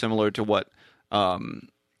very much similar to what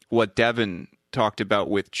Devin talked about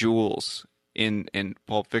with Jules in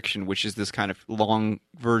Pulp Fiction, which is this kind of long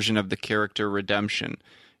version of the character redemption.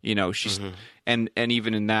 She's and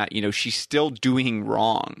even in that, she's still doing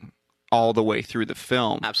wrong all the way through the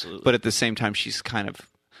film. Absolutely. But at the same time, she's kind of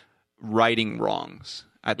righting wrongs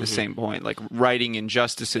at the same point, like righting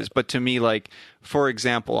injustices. But to me, like, for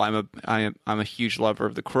example, I'm a huge lover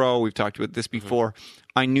of The Crow. We've talked about this before.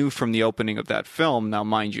 I knew from the opening of that film. Now,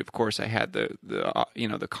 mind you, of course, I had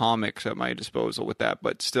the comics at my disposal with that,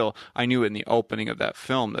 but still, I knew in the opening of that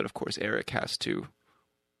film that, of course, Eric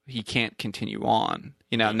he can't continue on.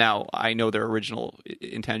 Now I know their original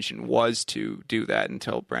intention was to do that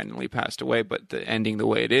until Brandon Lee passed away, but the ending the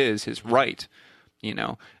way it is right.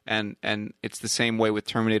 And it's the same way with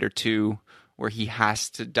Terminator 2, where he has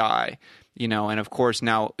to die. And of course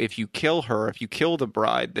now if you kill the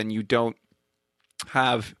bride, then you don't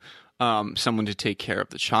have someone to take care of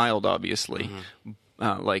the child, obviously,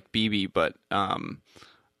 like Bibi. But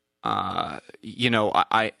I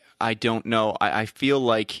don't know. I feel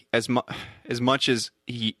like as much as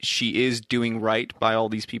she is doing right by all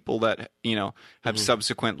these people that have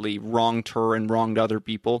subsequently wronged her and wronged other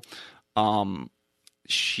people,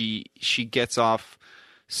 she gets off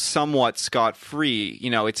somewhat scot-free.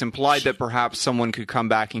 It's implied that perhaps someone could come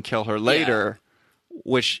back and kill her later. Yeah.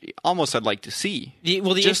 Which almost I'd like to see,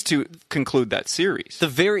 just to conclude that series.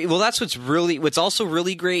 That's what's also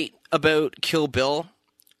really great about Kill Bill,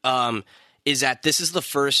 is that this is the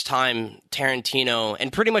first time Tarantino,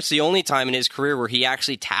 and pretty much the only time in his career where he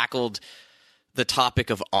actually tackled the topic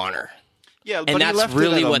of honor. Yeah, and but that's he left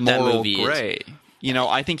really it at what that movie gray. is.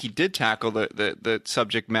 I think he did tackle the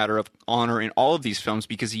subject matter of honor in all of these films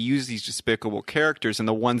because he used these despicable characters, and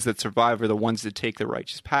the ones that survive are the ones that take the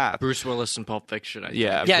righteous path. Bruce Willis in Pulp Fiction, I think.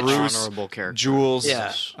 Yeah, Bruce, honorable character. Jules,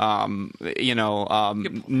 yeah.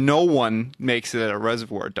 No one makes it at a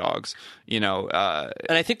Reservoir Dogs, and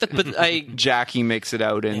I think that, Jackie makes it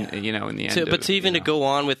out in the end. To go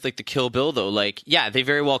on with like the Kill Bill though, they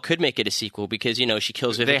very well could make it a sequel because she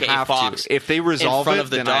kills Vivica A. Fox. If they resolve in front it, of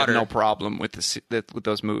the then daughter. I have no problem with with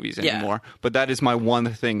those movies anymore. But that is my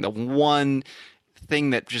one thing. The one thing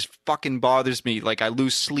that just fucking bothers me. Like I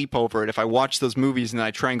lose sleep over it. If I watch those movies and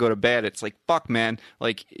I try and go to bed, it's like, fuck, man.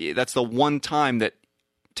 Like that's the one time that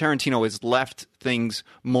Tarantino has left things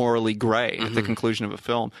morally gray at the conclusion of a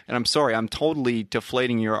film. And I'm sorry, I'm totally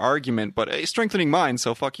deflating your argument, but strengthening mine,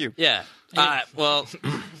 so fuck you. Yeah.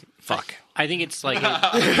 Fuck. I think it's like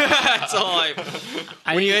that's all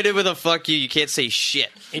when you end it with a fuck you can't say shit.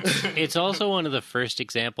 It's also one of the first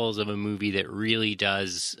examples of a movie that really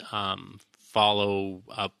does follow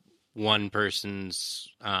up one person's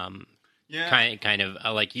kind of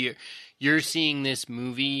like you're seeing this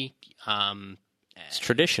movie it's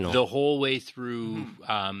traditional the whole way through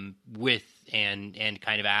with and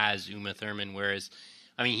kind of as Uma Thurman, whereas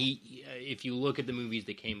I mean, if you look at the movies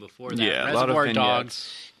that came before that, Reservoir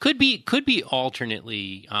Dogs could be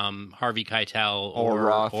alternately Harvey Keitel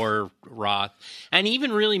or Roth, and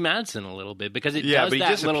even really Madsen a little bit because it does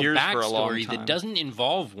that little backstory that doesn't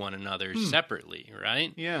involve one another separately,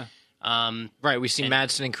 right? Yeah. Right, we see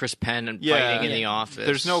Madsen and Chris Penn fighting in the office.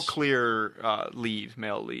 There's no clear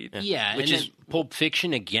male lead. Yeah, which is Pulp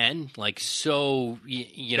Fiction again, like so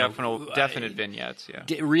definite vignettes. Yeah,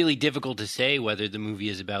 really difficult to say whether the movie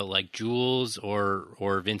is about like Jules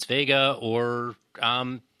or Vince Vega or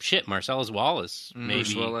Marcellus Wallace, maybe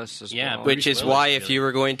Bruce Willis as well. Which is why if you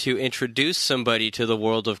were going to introduce somebody to the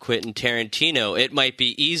world of Quentin Tarantino, it might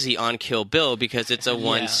be easy on Kill Bill because it's a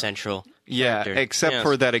one central. Yeah, except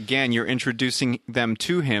for that, again, you're introducing them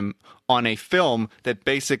to him on a film that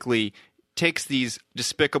basically takes these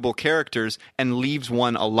despicable characters and leaves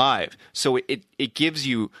one alive. So it gives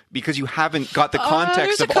you, because you haven't got the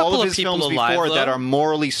context of all of his films before that are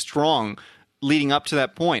morally strong leading up to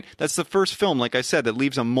that point. That's the first film, like I said, that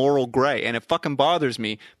leaves a moral gray. And it fucking bothers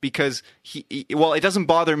me because it doesn't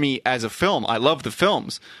bother me as a film. I love the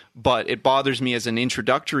films, but it bothers me as an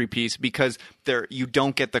introductory piece because you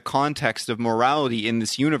don't get the context of morality in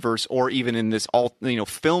this universe or even in this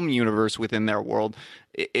film universe within their world.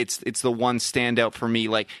 It's the one standout for me.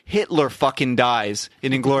 Like Hitler fucking dies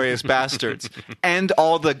in Inglourious Bastards, and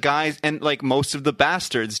all the guys and like most of the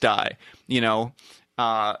bastards die.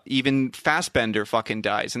 Even Fassbender fucking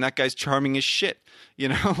dies, and that guy's charming as shit.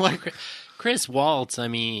 Like Chris Waltz. I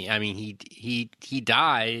mean, he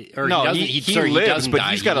died, or no, he lives, but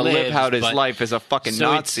he's got to live out his life as a fucking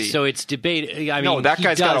Nazi. So it's debate. I mean, no, that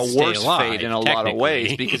guy's got a worse fate in a lot of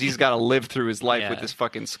ways because he's got to live through his life with this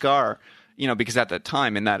fucking scar. Because at that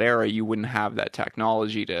time in that era, you wouldn't have that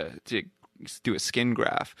technology to do a skin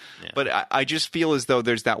graft. Yeah. But I just feel as though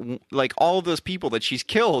there's that, like, all of those people that she's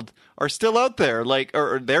killed are still out there, like,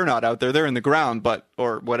 or they're not out there, they're in the ground,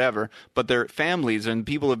 or whatever, but their families and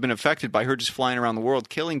people have been affected by her just flying around the world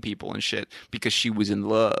killing people and shit because she was in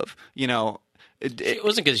love. It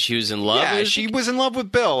wasn't because she was in love. Yeah, she was in love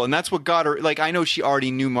with Bill, and that's what got her. Like, I know she already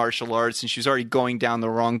knew martial arts, and she was already going down the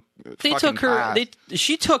wrong.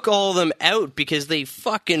 She took all of them out because they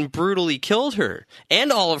fucking brutally killed her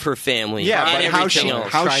and all of her family. Yeah, but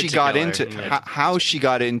how she got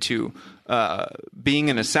into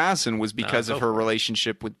being an assassin was because of her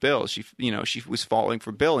relationship with Bill. She was falling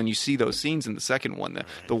for Bill, and you see those scenes in the second one,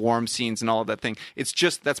 the warm scenes and all of that thing. It's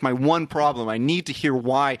just, that's my one problem. I need to hear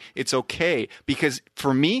why it's okay, because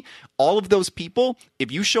for me, all of those people,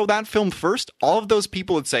 if you show that film first, all of those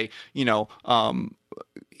people would say,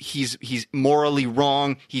 he's morally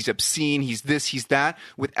wrong, he's obscene, he's this, he's that,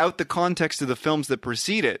 without the context of the films that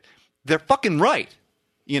precede it, they're fucking right.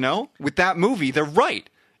 With that movie, they're right.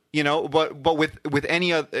 But with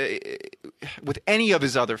any of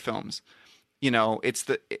his other films, it's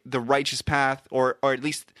the righteous path, or at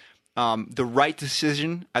least the right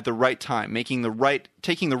decision at the right time, taking the right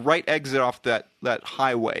exit off that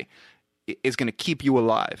highway is going to keep you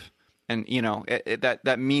alive. And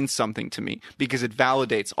that means something to me, because it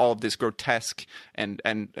validates all of this grotesque and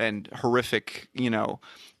horrific, and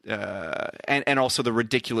also the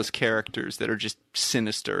ridiculous characters that are just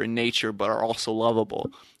sinister in nature but are also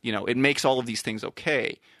lovable. It makes all of these things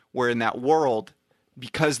okay. Where in that world,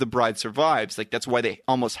 because The Bride survives, like that's why they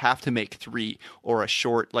almost have to make 3, or a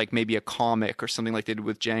short, like maybe a comic or something like they did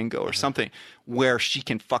with Django or something, where she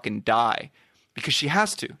can fucking die, because she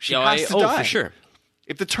has to. She has to die. For sure.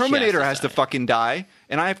 If the Terminator has to fucking die,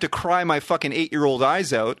 and I have to cry my fucking 8-year-old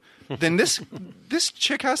eyes out, then this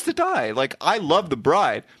chick has to die. Like, I love The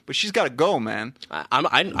Bride, but she's got to go, man.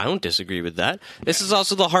 I don't disagree with that. This is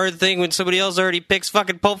also the hard thing when somebody else already picks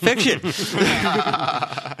fucking Pulp Fiction.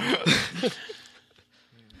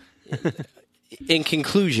 In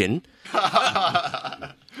conclusion,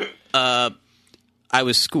 I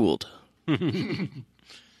was schooled.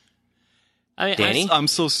 Danny? I'm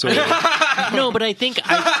so sorry. No, but I think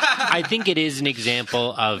it is an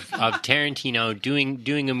example of Tarantino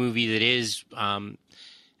doing a movie that is,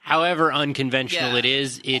 however unconventional it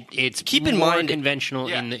is, it's keep in mind conventional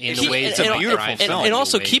in the ways it's a beautiful film. And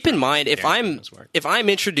also keep in mind, if I'm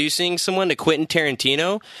introducing someone to Quentin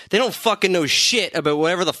Tarantino, they don't fucking know shit about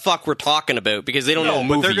whatever the fuck we're talking about, because they don't know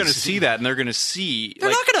movies. But they're going to see that, and they're going to see. They're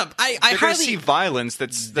not going to. They're going to see violence.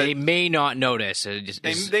 They may not notice.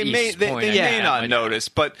 They may not notice.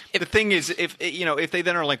 But the thing is, if they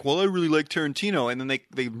then are like, well, I really like Tarantino, and then they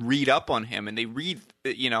read up on him, and they read,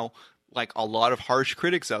 like a lot of harsh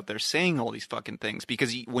critics out there saying all these fucking things,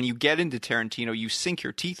 because when you get into Tarantino, you sink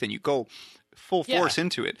your teeth and you go full force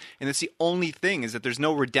into it. And it's the only thing, is that there's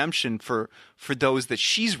no redemption for those that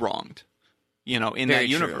she's wronged, in that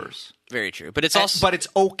universe. Very true. But it's also, but it's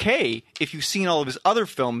okay if you've seen all of his other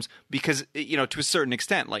films, because, to a certain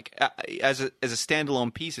extent, like as a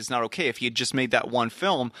standalone piece, it's not okay. If he had just made that one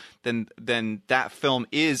film, then that film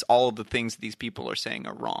is all of the things that these people are saying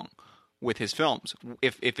are wrong with his films.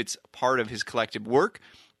 If it's part of his collective work,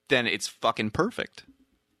 then it's fucking perfect.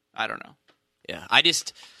 I don't know. Yeah,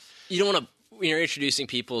 you don't want to, when you're introducing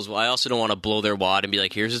people as well, I also don't want to blow their wad and be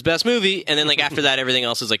like, here's his best movie, and then like after that everything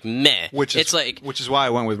else is like meh. Which is why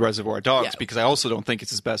I went with Reservoir Dogs, because I also don't think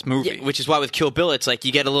it's his best movie. Yeah, which is why with Kill Bill it's like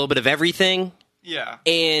you get a little bit of everything. Yeah.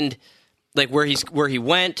 And like where he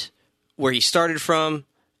went, where he started from,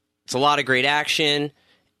 it's a lot of great action,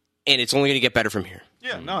 and it's only going to get better from here.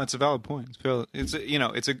 Yeah, no, it's a valid point.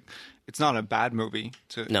 It's not a bad movie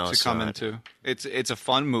to come into. It's a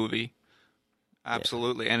fun movie.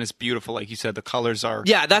 Absolutely. And it's beautiful, like you said. The colors are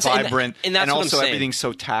vibrant, and that's also what I'm everything's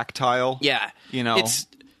so tactile. Yeah. It's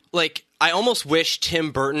like I almost wish Tim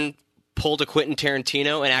Burton pulled a Quentin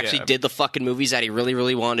Tarantino and actually did the fucking movies that he really,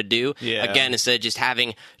 really wanted to do. Yeah. Again, instead of just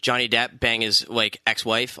having Johnny Depp bang his like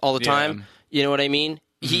ex-wife all the time. You know what I mean?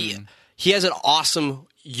 Mm-hmm. He has an awesome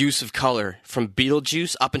use of color from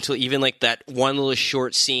Beetlejuice up until even like that one little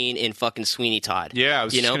short scene in fucking Sweeney Todd. Yeah, I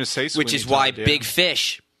was just going to say Sweeney Which is Todd, why Big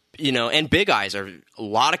Fish, and Big Eyes are a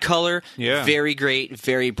lot of color. Yeah. Very great,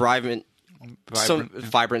 very vibrant.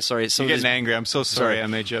 Vibrant, sorry. You're getting angry. I'm so sorry I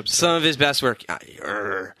made you upset. Some of his best work.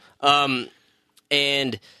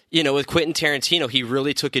 And, with Quentin Tarantino, he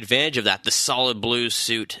really took advantage of that. The solid blue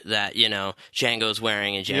suit that, Django's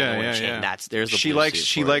wearing and Django wearing. There's the blue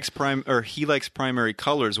suit. He likes primary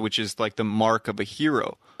colors, which is like the mark of a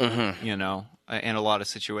hero, mm-hmm. in a lot of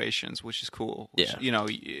situations, which is cool.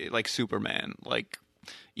 Like Superman, like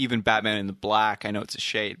even Batman in the Black. I know it's a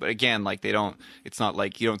shade, but again, like it's not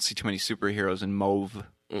like you don't see too many superheroes in mauve.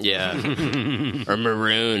 Yeah. Or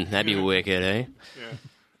maroon. That'd be wicked, eh?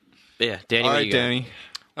 Yeah, Danny. All right, Danny.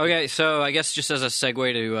 Okay, so I guess just as a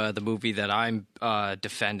segue to the movie that I'm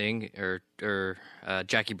defending, or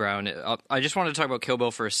Jackie Brown, I just wanted to talk about Kill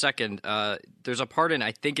Bill for a second. There's a part in,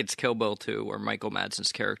 I think it's Kill Bill 2, where Michael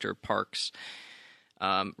Madsen's character parks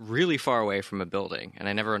really far away from a building, and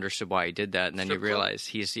I never understood why he did that. And then you realize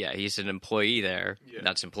he's an employee there. Yeah.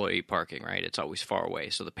 That's employee parking, right? It's always far away,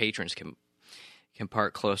 so the patrons can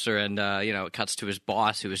park closer. And it cuts to his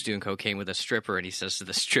boss who was doing cocaine with a stripper, and he says to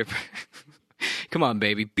the stripper, "Come on,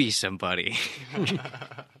 baby, be somebody."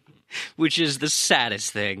 Which is the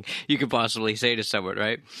saddest thing you could possibly say to someone,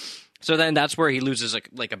 right? So then that's where he loses a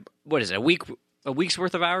week a week's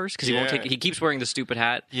worth of hours because he won't take. He keeps wearing the stupid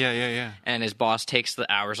hat. Yeah. And his boss takes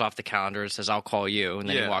the hours off the calendar and says, "I'll call you." And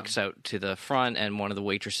then he walks out to the front, and one of the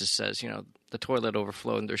waitresses says, "The toilet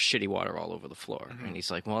overflowed and there's shitty water all over the floor." And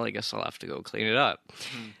he's like, "Well, I guess I'll have to go clean it up."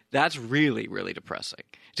 That's really, really depressing.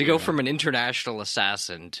 To go from an international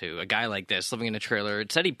assassin to a guy like this living in a trailer.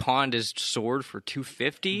 It said he pawned his sword for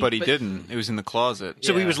 $250, but he didn't. It was in the closet.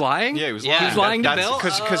 So he was lying. Yeah, he was lying. He was lying to Bill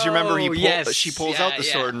because you remember she pulls out the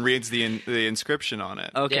yeah. sword and reads the inscription on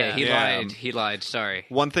it. Okay, he lied. He lied. Sorry.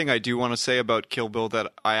 One thing I do want to say about Kill Bill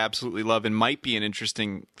that I absolutely love and might be an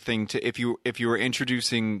interesting thing to if you were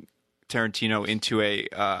introducing Tarantino into a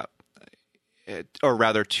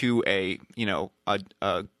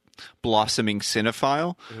blossoming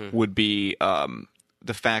cinephile would be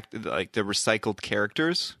the fact that, like, the recycled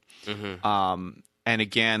characters. And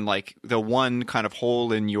again, like, the one kind of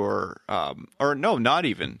hole in your or no, not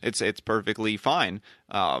even. It's perfectly fine.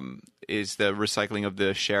 Is the recycling of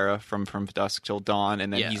the sheriff from Dusk Till Dawn,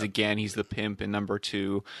 and then he's the pimp in number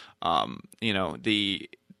 2. The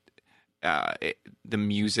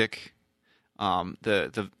music,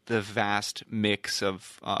 the vast mix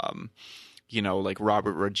of like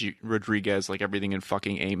Robert Rodriguez, like everything in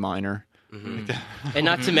fucking A minor. And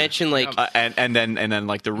not to mention, like, and then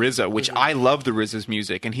like the RZA, which I love the RZA's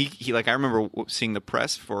music, and he like I remember seeing the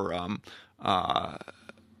press for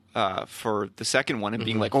the second one and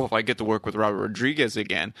being like, oh, if I get to work with Robert Rodriguez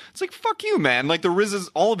again, it's like, fuck you, man. Like, the RZA's,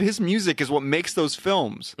 all of his music is what makes those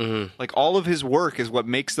films. Like, all of his work is what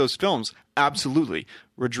makes those films. Absolutely,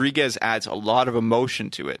 Rodriguez adds a lot of emotion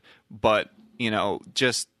to it, but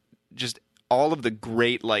just all of the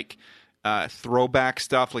great, like, throwback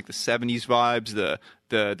stuff, like the 70s vibes,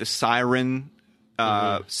 the siren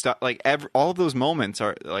stuff, like all of those moments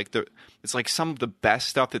are like it's like some of the best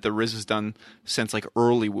stuff that the RZA has done since like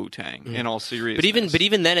early Wu-Tang. In all seriousness, but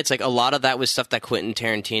even then, it's like a lot of that was stuff that Quentin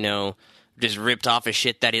Tarantino just ripped off of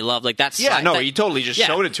shit that he loved. Like, that's he totally just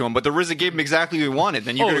showed it to him. But the RZA gave him exactly what he wanted.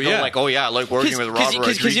 Then you're gonna go like, oh yeah, I like working with Robert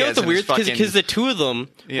Rodriguez. Because you know what the weird, because the two of them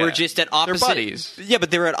were just at opposite. They're buddies. Yeah, but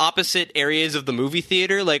they were at opposite areas of the movie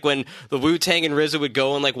theater. Like, when the Wu-Tang and RZA would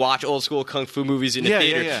go and like watch old school kung fu movies in the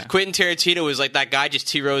theater. Yeah. Quentin Tarantino was like that guy just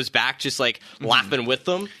 2 rows back, just like laughing with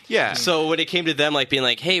them. Yeah. So when it came to them, like being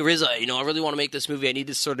like, hey RZA, I really want to make this movie. I need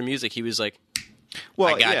this sort of music. He was like,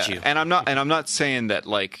 well, I got you. And I'm not saying that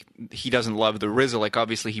like he doesn't love the RZA. Like,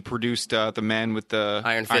 obviously he produced the Man with the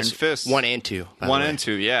Iron Fist 1 and 2. 1 and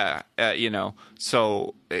 2, yeah.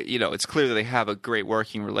 So it's clear that they have a great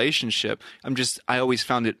working relationship. I always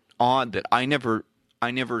found it odd that I never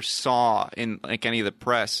saw in like any of the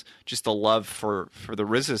press just the love for the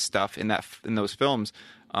RZA stuff in those films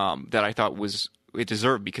that I thought it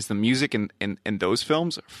deserved, because the music in those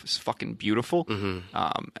films is fucking beautiful.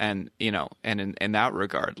 And in that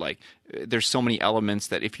regard, like, there's so many elements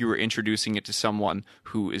that if you were introducing it to someone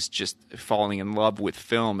who is just falling in love with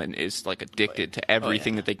film and is like addicted to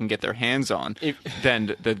everything that they can get their hands on,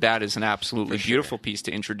 then that is an absolutely beautiful piece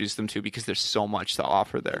to introduce them to, because there's so much to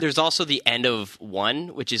offer there. There's also the end of 1,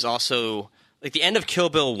 which is also like the end of Kill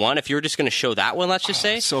Bill 1. If you were just going to show that one, let's just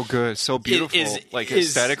say, so good, so beautiful,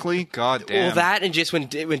 aesthetically, god damn. Well, that, and just when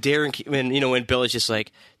Bill is just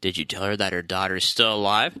like, did you tell her that her daughter's still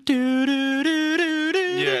alive?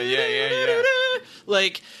 Yeah.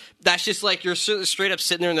 Like, that's just like, you're straight up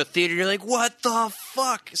sitting there in the theater, you're like, what the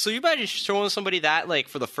fuck? So you imagine showing somebody that, like,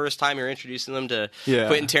 for the first time you're introducing them to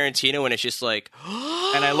Quentin Tarantino, and it's just like,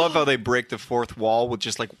 and I love how they break the fourth wall with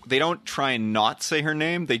just like, they don't try and not say her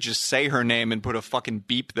name, they just say her name and put a fucking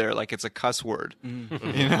beep there like it's a cuss word.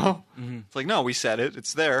 It's like, no, we said it,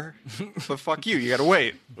 it's there, but fuck you gotta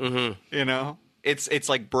wait. It's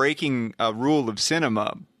like breaking a rule of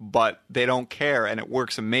cinema, but they don't care, and it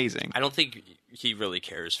works amazing. I don't think he really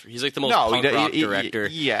cares. He's like the most punk rock director.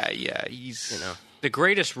 Yeah, he's the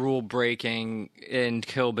greatest rule breaking in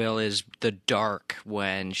Kill Bill is the dark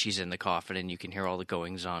when she's in the coffin and you can hear all the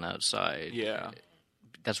goings on outside. Yeah,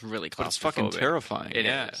 that's really claustrophobic. But it's fucking terrifying. It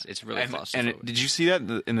is. It's really claustrophobic. And did you see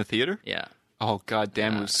that in the theater? Yeah. Oh god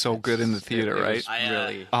damn! It was so good in the theater, right?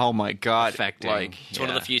 Really. Oh my god! Affecting. Like, it's one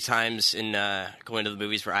of the few times in going to the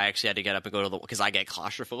movies where I actually had to get up and go to because I get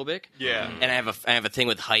claustrophobic. Yeah. And I have a thing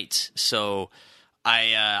with heights, so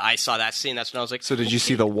I saw that scene. That's when I was like, so did you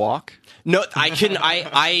see the walk? No, I couldn't.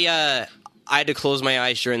 I had to close my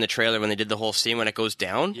eyes during the trailer when they did the whole scene when it goes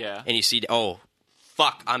down. Yeah. And you see, oh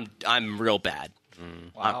fuck, I'm real bad.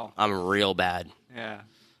 Wow. I'm real bad. Yeah.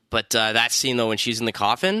 But that scene, though, when she's in the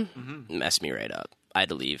coffin, messed me right up. I had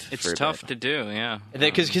to leave. It's tough to do, yeah.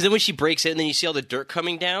 Because then when she breaks it and then you see all the dirt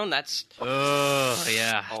coming down, that's... Oh,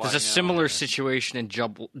 yeah. There's a similar situation in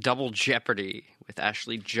Double Jeopardy with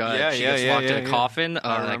Ashley Judd. Yeah, She yeah, gets yeah, locked yeah, in a yeah. coffin. I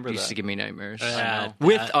That remember used that. to give me nightmares. Yeah.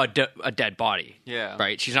 With a dead body. Yeah.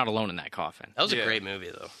 Right? She's not alone in that coffin. That was Yeah. a great movie,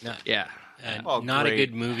 though. Yeah. Not great. a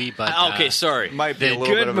good movie, but Okay, sorry. Might be a The little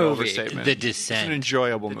good bit of an movie. overstatement. The It's an Descent.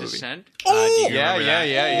 enjoyable The movie. Descent? Do you Yeah, remember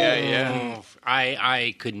yeah, that? yeah.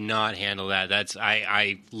 I could not handle that. That's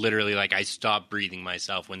I literally like I stopped breathing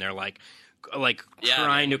myself when they're like Yeah,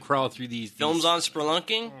 trying to crawl through these Films on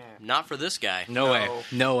spelunking? Not for this guy. No way.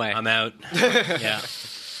 No way. I'm out. Yeah.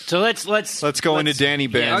 So let's Let's go into Danny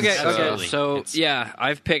Ben's. Okay, Absolutely. so It's- yeah,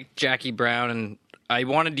 I've picked Jackie Brown, and I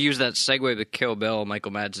wanted to use that segue with Kill Bill,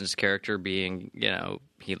 Michael Madsen's character being,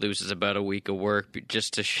 he loses about a week of work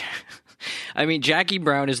just to. I mean, Jackie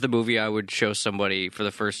Brown is the movie I would show somebody for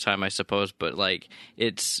the first time, I suppose, but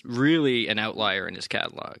it's really an outlier in his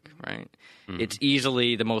catalog, right? Mm-hmm. It's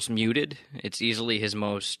easily the most muted. It's easily his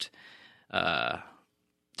most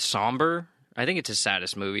somber. I think it's his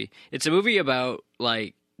saddest movie. It's a movie about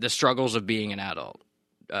the struggles of being an adult.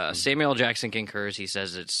 Samuel L. Jackson concurs. He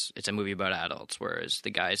says it's a movie about adults, whereas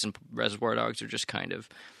the guys in Reservoir Dogs are just kind of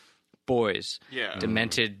boys,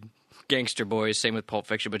 demented gangster boys. Same with Pulp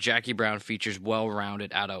Fiction. But Jackie Brown features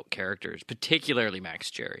well-rounded adult characters, particularly Max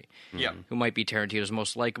Cherry, who might be Tarantino's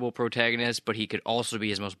most likable protagonist, but he could also be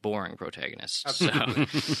his most boring protagonist. Absolutely.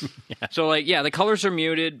 So, the colors are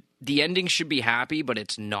muted. The ending should be happy, but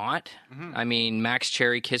it's not. Mm-hmm. I mean, Max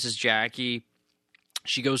Cherry kisses Jackie.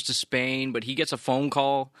 She goes to Spain, but he gets a phone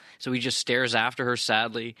call, so he just stares after her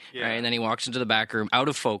sadly, right? And then he walks into the back room, out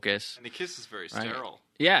of focus. And the kiss is very sterile.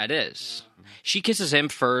 Yeah, it is. Yeah. She kisses him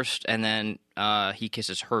first, and then he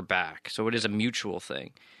kisses her back, so it is a mutual thing.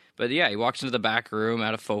 But yeah, he walks into the back room,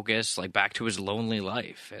 out of focus, back to his lonely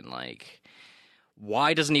life. And,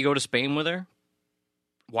 why doesn't he go to Spain with her?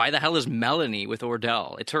 Why the hell is Melanie with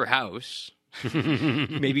Ordell? It's her house.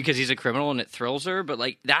 Maybe because he's a criminal and it thrills her, but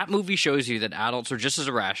that movie shows you that adults are just as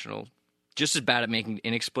irrational, just as bad at making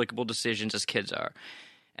inexplicable decisions as kids are,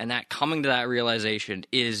 and that coming to that realization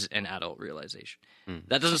is an adult realization.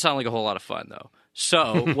 That doesn't sound like a whole lot of fun, though.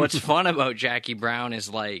 So what's fun about Jackie Brown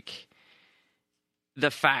is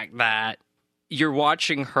the fact that you're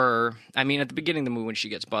watching her. I mean, at the beginning of the movie when she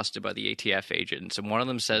gets busted by the ATF agents, and one of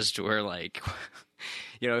them says to her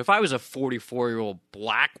if I was a 44-year-old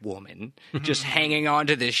black woman just hanging on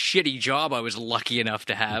to this shitty job I was lucky enough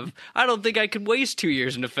to have, I don't think I could waste 2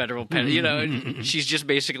 years in a federal pen. And she's just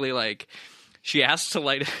basically she asks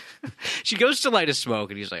to she goes to light a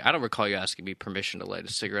smoke, and he's like, I don't recall you asking me permission to light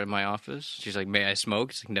a cigarette in my office. She's like, may I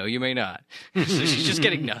smoke? He's like, no, you may not. So she's just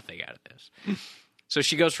getting nothing out of this. So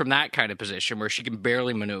she goes from that kind of position where she can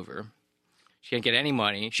barely maneuver. She can't get any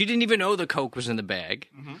money. She didn't even know the coke was in the bag.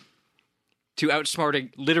 Mm-hmm. To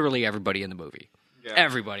outsmarting literally everybody in the movie. Yeah.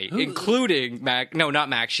 Everybody, including Max. No, not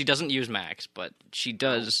Max. She doesn't use Max, but she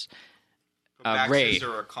does Max Ray. is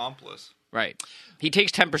her accomplice. Right. He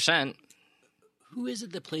takes 10%. Who is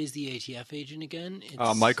it that plays the ATF agent again?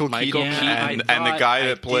 It's Michael Keaton, and the guy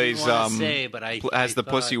that plays has the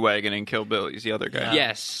pussy wagon in Kill Bill. He's the other guy. Yeah.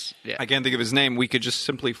 Yes. Yeah. I can't think of his name. We could just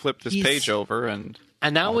simply flip this page over and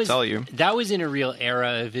that was tell you. That was in a real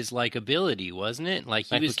era of his likability, wasn't it? He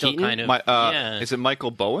Michael was still Keaton? kind of. Is it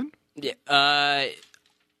Michael Bowen? Yeah. I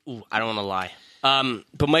don't want to lie.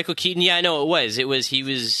 But Michael Keaton, yeah, I know it was. He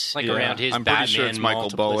was around his I'm Batman pretty sure it's Michael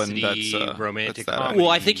Bowen. That's romantic that's comedy. Well,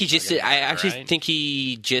 I think he just did. I actually think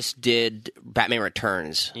he just did Batman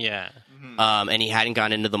Returns. Yeah. And he hadn't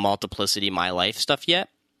gone into the multiplicity My Life stuff yet.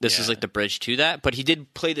 This is the bridge to that. But he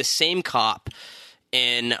did play the same cop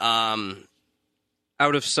in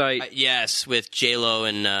Out of Sight. Yes, with J-Lo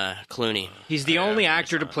and Clooney. He's the only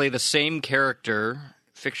actor to play the same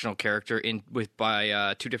fictional character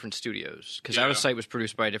by two different studios, because Out of Sight was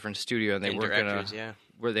produced by a different studio, and they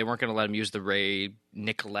weren't gonna let him use the Ray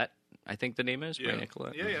Nicolette, I think the name is Ray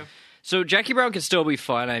Nicolette. Yeah. So Jackie Brown can still be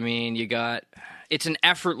fun. I mean, it's an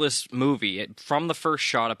effortless movie from the first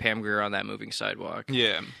shot of Pam Grier on that moving sidewalk.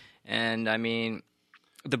 Yeah, and I mean,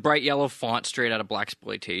 the bright yellow font straight out of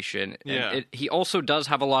Blaxploitation. Yeah. He also does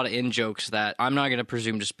have a lot of in-jokes that I'm not going to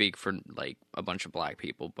presume to speak for a bunch of black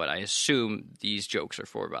people, but I assume these jokes are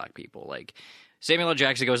for black people. Samuel L.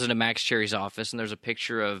 Jackson goes into Max Cherry's office, and there's a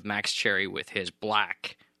picture of Max Cherry with his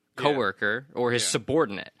black coworker or his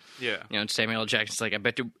subordinate. Yeah. And Samuel L. Jackson's like, I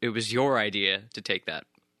bet it was your idea to take that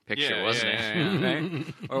picture, wasn't it?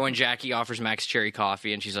 Right? Or when Jackie offers Max Cherry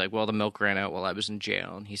coffee, and she's like, well, the milk ran out while I was in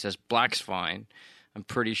jail. And he says, black's fine. I'm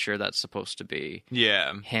pretty sure that's supposed to be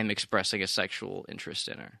him expressing a sexual interest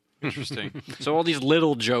in her. Interesting. So all these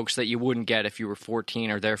little jokes that you wouldn't get if you were 14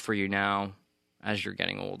 are there for you now as you're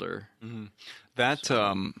getting older. Mm-hmm.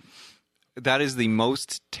 That is the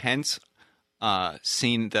most tense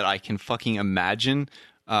scene that I can fucking imagine,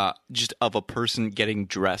 just of a person getting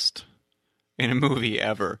dressed in a movie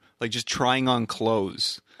ever, like just trying on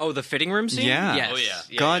clothes. Oh, the fitting room scene? Yeah. Yes. Oh,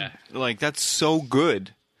 yeah. God, like that's so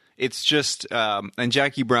good. It's just, and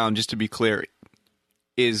Jackie Brown, just to be clear,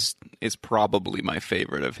 is probably my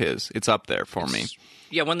favorite of his. It's up there for me.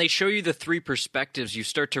 Yeah, when they show you the three perspectives, you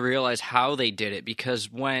start to realize how they did it.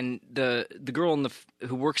 Because when the girl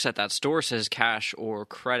who works at that store says cash or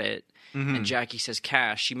credit, and Jackie says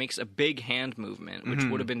cash, she makes a big hand movement, which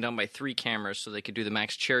would have been done by 3 cameras, so they could do the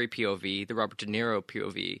Max Cherry POV, the Robert De Niro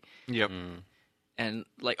POV. Yep. And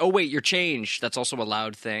like, oh wait, your change. That's also a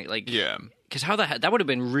loud thing. Like, Yeah. because how that would have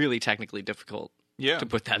been really technically difficult. Yeah. To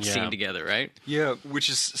put that scene together, right? Yeah, which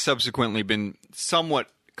has subsequently been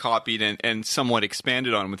somewhat copied and somewhat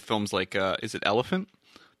expanded on with films like, is it Elephant?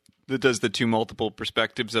 That does the 2 multiple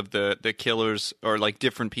perspectives of the killers, or like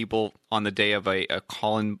different people on the day of a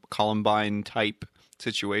Columbine type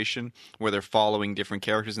situation where they're following different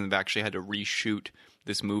characters, and they've actually had to reshoot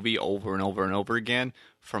this movie over and over and over again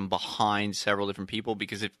from behind several different people,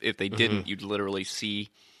 because if they didn't, you'd literally see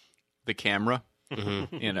the camera,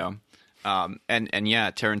 you know. And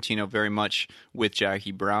yeah, Tarantino very much with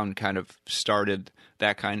Jackie Brown kind of started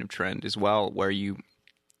that kind of trend as well, where you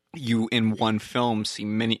in one film see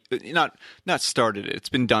many, not started it, it's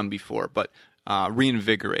been done before, but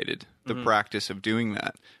reinvigorated the practice of doing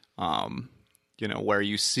that. You know, where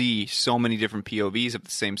you see so many different POVs of the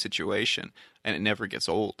same situation, and it never gets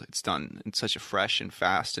old. It's done in such a fresh and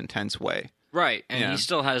fast, intense way. Right, and Yeah. he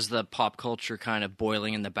still has the pop culture kind of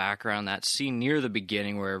boiling in the background. That scene near the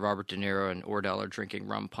beginning where Robert De Niro and Ordell are drinking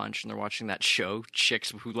rum punch and they're watching that show,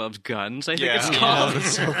 Chicks Who Loves Guns, I think it's called.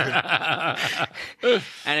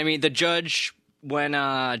 And I mean, the judge, when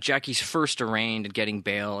Jackie's first arraigned and getting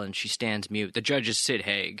bail and she stands mute, the judge is Sid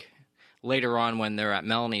Haig. Later on, when they're at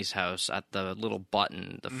Melanie's house, at the little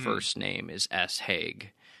button, the first name is S.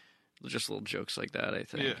 Haig. Just little jokes like that, I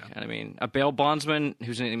think. Yeah. And I mean, a bail bondsman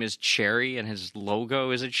whose name is Cherry and his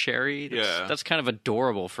logo is a cherry. That's kind of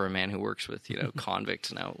adorable for a man who works with,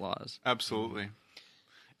 convicts and outlaws. Absolutely.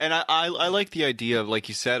 And I like the idea of, like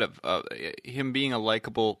you said, of him being a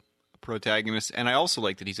likable protagonist, and I also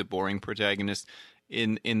like that he's a boring protagonist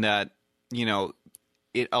in that,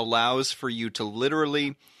 it allows for you to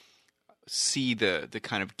literally see the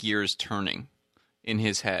kind of gears turning in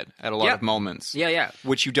his head at a lot of moments. Yeah.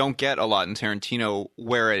 Which you don't get a lot in Tarantino,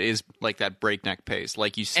 where it is like that breakneck pace,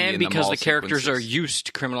 like you see And in because the mall the characters sequences. are used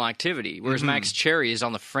to criminal activity, whereas Max Cherry is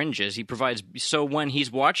on the fringes. He provides, so when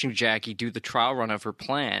he's watching Jackie do the trial run of her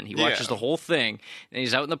plan, he watches the whole thing, and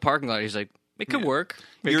he's out in the parking lot, he's like, it could work.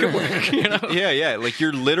 It could work, Yeah. Like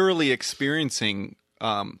you're literally experiencing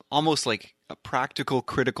almost like a practical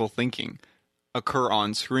critical thinking occur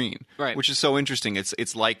on screen. Right. Which is so interesting.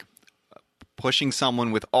 It's like pushing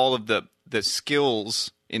someone with all of the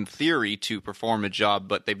skills in theory to perform a job,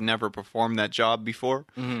 but they've never performed that job before,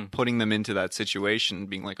 putting them into that situation,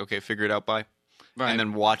 being like, okay, figure it out, bye. Right. And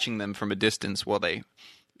then watching them from a distance while they,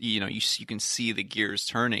 you can see the gears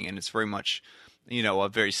turning, and it's very much, a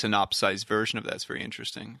very synopsized version of that. It's very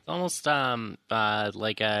interesting. Almost like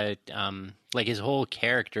like his whole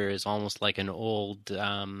character is almost like an old,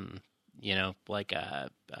 like a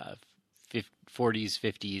 40s,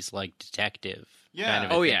 50s like detective. Yeah. Kind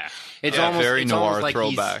of a Oh, thing. yeah. It's Yeah, almost very it's noir almost like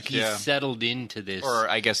throwback, He's yeah. settled into this, Or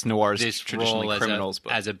I guess noir is this traditionally role criminals,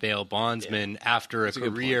 but as a bail bondsman after a a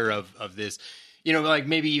good career of this. Like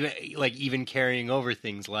maybe even carrying over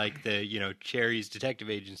things like the Cherry's detective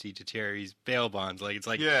agency to Cherry's bail bonds. Like it's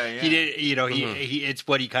like Yeah. he did. He it's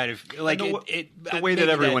what he kind of like. And the way maybe that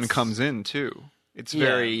everyone that's- comes in too. It's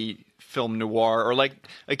very film noir, or like,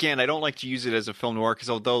 again, I don't like to use it as a film noir because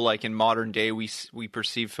although like in modern day we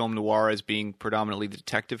perceive film noir as being predominantly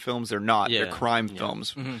detective films, they're not. Yeah. They're crime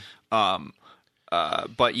films.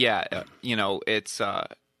 But yeah, it's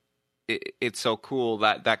so cool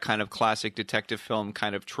that kind of classic detective film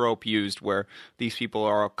kind of trope used where these people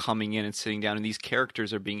are all coming in and sitting down, and these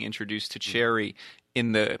characters are being introduced to Cherry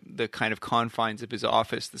in the kind of confines of his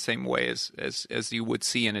office, the same way as you would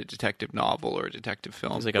see in a detective novel or a detective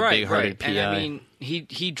film. He's like a big-hearted PI. And I mean,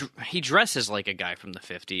 he dresses like a guy from the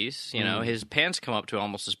 50s. His pants come up to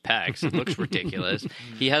almost his pecs. It looks ridiculous.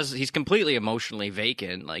 He's completely emotionally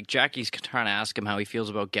vacant. Like Jackie's trying to ask him how he feels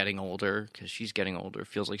about getting older because she's getting older.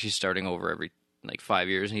 Feels like she's starting over every 5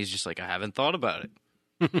 years, and he's just like, I haven't thought about it.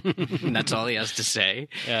 And that's all he has to say.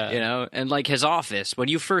 And like his office, when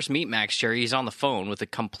you first meet Max Cherry, he's on the phone with a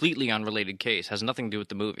completely unrelated case, has nothing to do with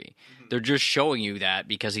the movie. They're just showing you that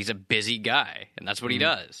because he's a busy guy, and that's what he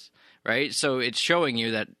does, right? So it's showing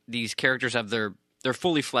you that these characters have their They're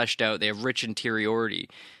fully fleshed out. They have rich interiority.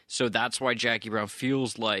 So that's why Jackie Brown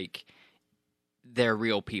feels like they're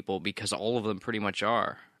real people, because all of them pretty much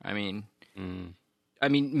are. I mean,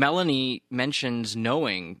 Melanie mentions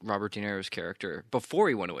knowing Robert De Niro's character before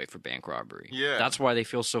he went away for bank robbery. Yeah. That's why they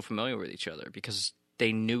feel so familiar with each other, because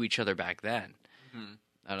they knew each other back then. Mm-hmm.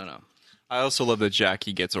 I don't know. I also love that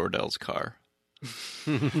Jackie gets Ordell's car.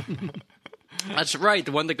 That's right.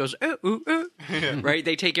 The one that goes, ooh, ooh, ooh. Yeah. Right?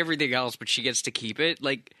 They take everything else, but she gets to keep it.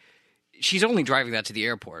 Like, she's only driving that to the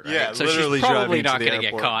airport, right? Yeah, so she's probably not going to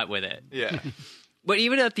get caught with it. Yeah. But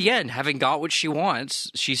even at the end, having got what she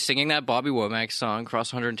wants, she's singing that Bobby Womack song,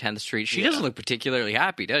 Cross 110th Street. She doesn't look particularly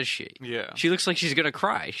happy, does she? Yeah. She looks like she's going to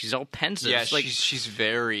cry. She's all pensive. Yeah, like, she's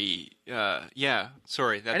very,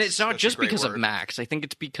 sorry. And it's not just because of Max. I think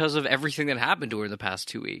it's because of everything that happened to her in the past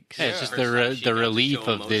 2 weeks. Yeah, it's just the relief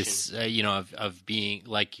of this, of being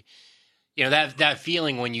like, that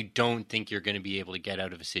feeling when you don't think you're going to be able to get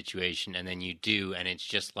out of a situation, and then you do, and it's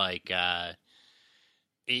just like,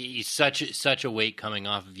 such a weight coming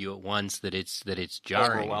off of you at once that it's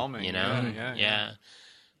jarring, overwhelming. Yeah.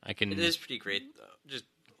 It is pretty great, though. Just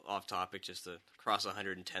off topic, just to cross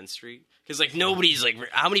 110th Street, because like nobody's like,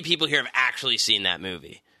 how many people here have actually seen that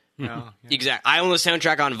movie? No, yeah. Exactly. I own the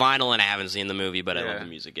soundtrack on vinyl, and I haven't seen the movie, but I love the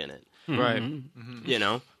music in it. Right.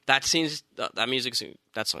 Mm-hmm. That music,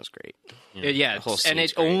 that song's great. Yeah, and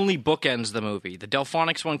it only bookends the movie. The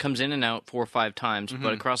Delphonics one comes in and out 4 or 5 times,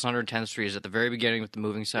 but Across 110th Street is at the very beginning with the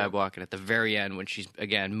moving sidewalk, and at the very end when she's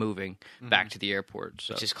again moving back to the airport.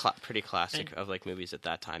 So. Which is pretty classic of like movies at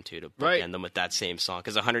that time too, to bookend them with that same song,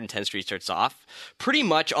 because 110th Street starts off pretty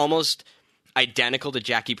much almost identical to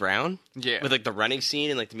Jackie Brown, with like the running scene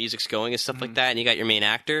and like the music's going and stuff like that, and you got your main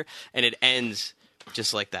actor, and it ends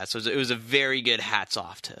just like that. So it was a very good hats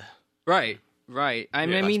off to. Right. I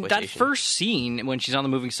mean, that first scene when she's on the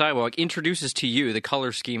moving sidewalk introduces to you the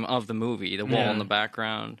color scheme of the movie, the wall in the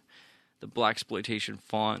background, the blaxploitation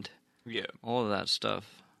font, all of that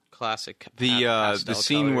stuff. Classic. The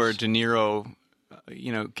scene where De Niro,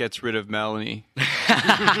 gets rid of Melanie.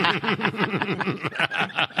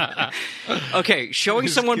 Okay, showing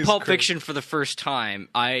someone Pulp Fiction for the first time,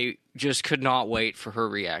 I just could not wait for her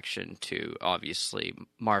reaction to, obviously,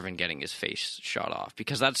 Marvin getting his face shot off,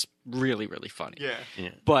 because that's really, really funny. Yeah.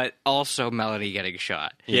 But also Melanie getting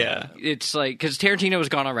shot. Yeah. It's like, because Tarantino has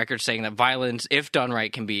gone on record saying that violence, if done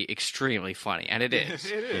right, can be extremely funny, and it is.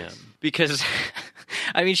 It is. Yeah. Because,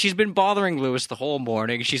 I mean, she's been bothering Lewis the whole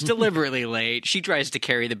morning. She's deliberately late. She tries to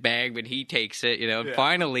carry the bag, but he takes it,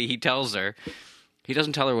 Finally, he tells her. He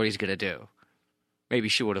doesn't tell her what he's going to do. Maybe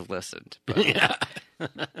she would have listened. But,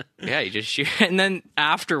 he just shoot. And then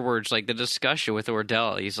afterwards, like the discussion with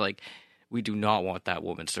Ordell, he's like, we do not want that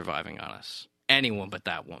woman surviving on us. Anyone but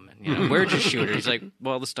that woman. Where'd you shoot her? He's like,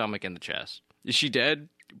 well, the stomach and the chest. Is she dead?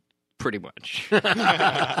 Pretty much. The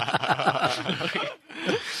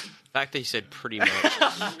fact that he said pretty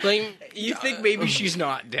much. Like, you think maybe she's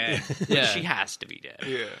not dead. Yeah. She has to be dead.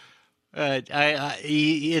 Yeah.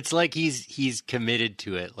 It's like he's committed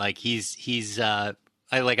to it. Like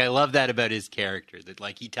I love that about his character, that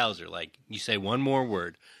like he tells her, like, you say one more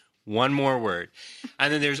word,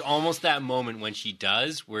 and then there's almost that moment when she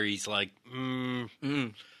does where he's like,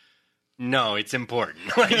 no, it's important.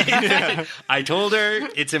 I told her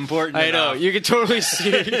it's important. I know. enough. You can totally see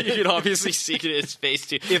it. You can obviously see it in his face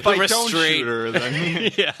too. If I don't shoot her,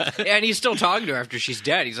 then And he's still talking to her after she's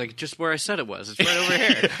dead. He's like, just where I said it was. It's right over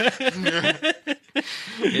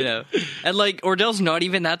here. And like Ordell's not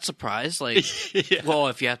even that surprised. Like, well,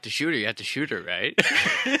 if you have to shoot her, you have to shoot her, right?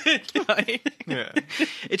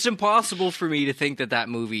 It's impossible for me to think that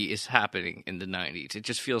movie is happening in the 90s. It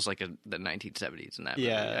just feels like the 1970s in that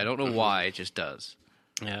movie. I don't know why. It just does.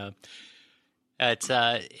 Yeah. It's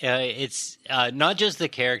not just the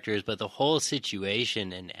characters, but the whole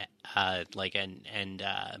situation and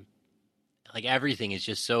everything is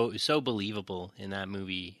just so believable in that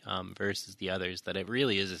movie versus the others that it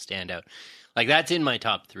really is a standout. Like that's in my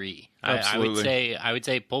top 3. Absolutely. I would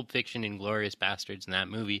say Pulp Fiction and Inglourious Basterds in that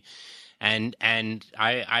movie. And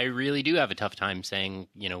I really do have a tough time saying,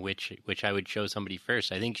 which I would show somebody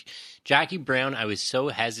first. I think Jackie Brown, I was so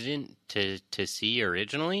hesitant to see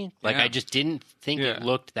originally. Like, I just didn't think it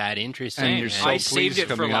looked that interesting. And you're so I saved it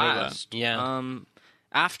for coming out of that. last. Yeah.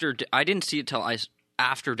 I didn't see it till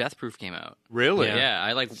after Death Proof came out. Really? Yeah,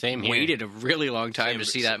 I waited a really long time to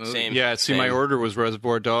see that movie. My order was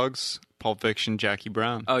Reservoir Dogs, Pulp Fiction, Jackie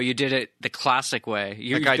Brown. Oh, you did it the classic way.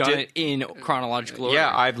 You've done it in chronological order.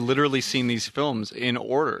 Yeah, I've literally seen these films in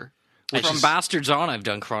order. From Bastards on, I've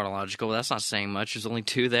done chronological, but that's not saying much. There's only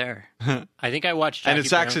 2 there. I think I watched And Jackie it's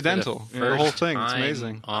Brown accidental. for The whole first thing. It's time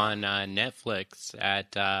amazing. On Netflix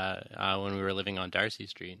at when we were living on Darcy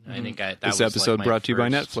Street. I think that This was episode my brought to you by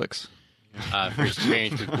first, Netflix. First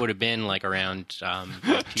experience would have been like around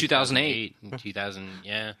 2008. 2000,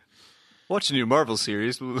 yeah. Watch the new Marvel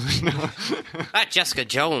series. That Jessica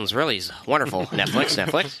Jones really is wonderful.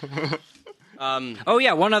 Netflix. Oh,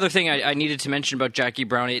 yeah, one other thing I needed to mention about Jackie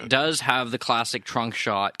Brown. It does have the classic trunk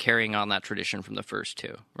shot carrying on that tradition from the first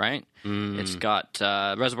 2, right? It's got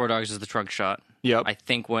Reservoir Dogs as the trunk shot. Yep. I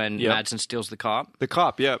think when Madsen steals the cop. The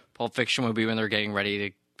cop, yep. Pulp Fiction would be when they're getting ready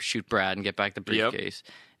to shoot Brad and get back the briefcase.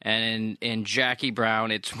 And in Jackie Brown,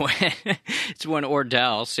 it's when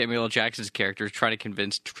Ordell, Samuel L. Jackson's character, is trying to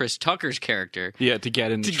convince Chris Tucker's character to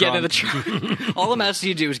get in the get in the trunk. All him has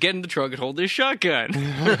to do is get in the trunk and hold his shotgun.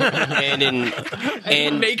 and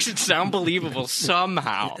It makes it sound believable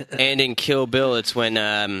somehow. And in Kill Bill, it's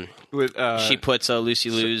when with she puts Lucy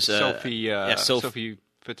Liu's Sophie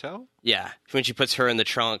Patel. Yeah, when she puts her in the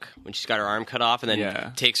trunk, when she's got her arm cut off, and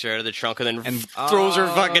then takes her out of the trunk, and then throws her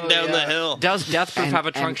fucking down the hill. Does Death Proof have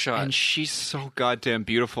a trunk shot? And she's so goddamn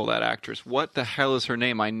beautiful, that actress. What the hell is her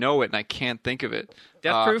name? I know it, and I can't think of it.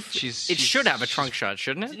 Death Proof? It should have a trunk shot,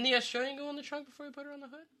 shouldn't it? Didn't the Australian go in the trunk before he put her on the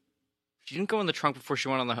hood? She didn't go in the trunk before she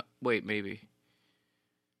went on the hood. Wait, maybe.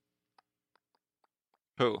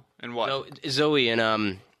 Who? And what? No, Zoe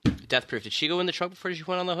in Death Proof. Did she go in the trunk before she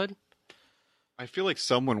went on the hood? I feel like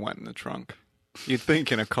someone went in the trunk. You'd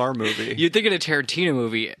think in a car movie. You'd think in a Tarantino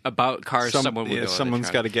movie about cars, someone would go someone's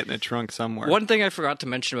in the got trunk. to get in a trunk somewhere. One thing I forgot to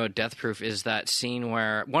mention about Death Proof is that scene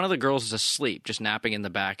where one of the girls is asleep, just napping in the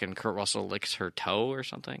back, and Kurt Russell licks her toe or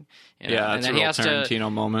something. You know? Yeah, and that's then a real he has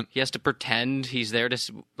Tarantino moment. He has to pretend he's there to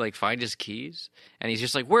find his keys, and he's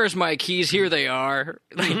just like, "Where's my keys? Here they are!"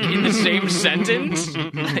 Like in the same sentence.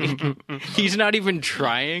 Like, he's not even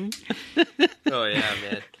trying. Oh yeah,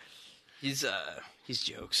 man. He's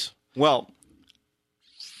jokes. Well,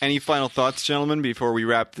 any final thoughts, gentlemen, before we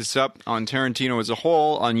wrap this up on Tarantino as a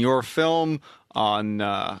whole, on your film, on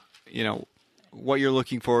what you're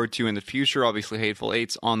looking forward to in the future? Obviously, Hateful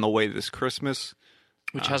Eight's on the way this Christmas,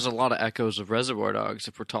 which has a lot of echoes of Reservoir Dogs.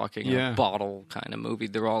 If we're talking a bottle kind of movie,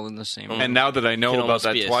 they're all in the same. And now that I know about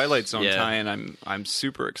that Twilight Zone yeah. tie-in, I'm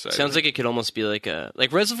super excited. Sounds like it could almost be like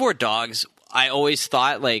Reservoir Dogs. I always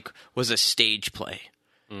thought was a stage play.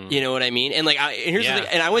 You know what I mean? And here's the thing.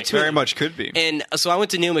 And I went to very much could be. And so I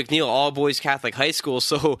went to Neil McNeil, all boys Catholic high school.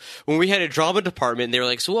 So when we had a drama department, they were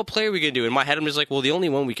like, "So what play are we gonna do?" In my head, I'm just like, "Well, the only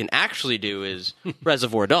one we can actually do is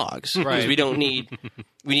Reservoir Dogs, because we need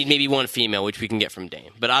maybe one female, which we can get from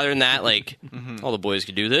Dame. But other than that, all the boys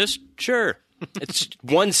could do this. Sure, it's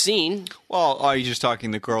one scene. Well, are you just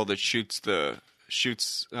talking the girl that shoots Tim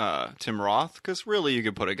Roth? Because really, you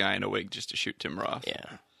could put a guy in a wig just to shoot Tim Roth.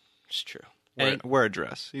 Yeah, it's true. Wear a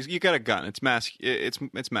dress. You got a gun. It's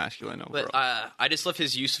masculine overall. But I just love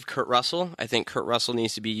his use of Kurt Russell. I think Kurt Russell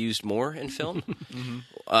needs to be used more in film.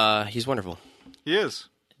 He's wonderful. He is.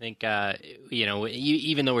 I think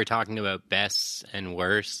even though we're talking about bests and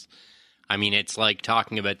worst, I mean, it's like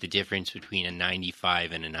talking about the difference between a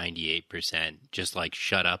 95 and a 98%. Just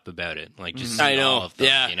shut up about it. Just I know. All of them,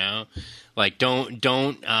 Yeah.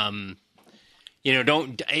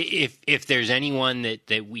 Don't if there's anyone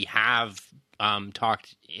that we have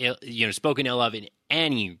spoken ill of in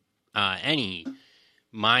any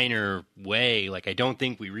minor way, I don't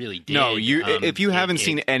think we really did. No, if you haven't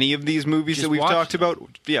seen any of these movies that we've talked about,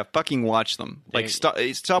 fucking watch them. Stop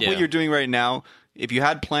what you're doing right now. If you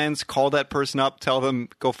had plans, call that person up, tell them,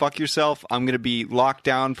 go fuck yourself. I'm going to be locked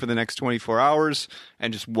down for the next 24 hours,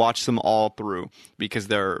 and just watch them all through, because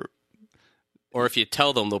they're... Or if you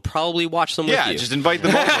tell them, they'll probably watch them with you. Yeah, just invite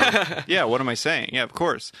them over. Yeah, what am I saying? Yeah, of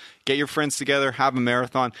course. Get your friends together, have a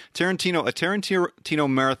marathon. A Tarantino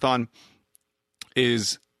marathon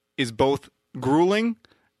is both grueling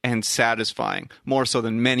and satisfying, more so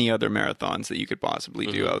than many other marathons that you could possibly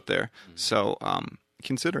do out there. So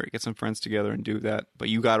consider it. Get some friends together and do that. But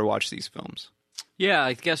you got to watch these films. Yeah,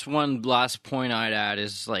 I guess one last point I'd add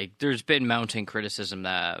is there's been mounting criticism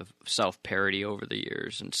of self-parody over the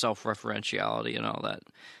years and self-referentiality and all that,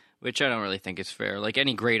 which I don't really think is fair.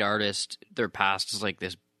 Any great artist, their past is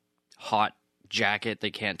this hot jacket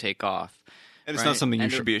they can't take off. And it's not something you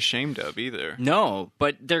should be ashamed of either. No,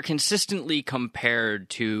 but they're consistently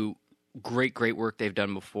compared to great work they've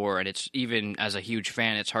done before, and it's even as a huge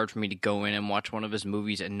fan, it's hard for me to go in and watch one of his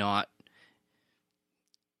movies and not...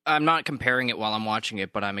 I'm not comparing it while I'm watching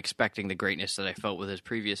it, but I'm expecting the greatness that I felt with his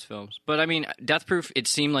previous films. But I mean, Death Proof, it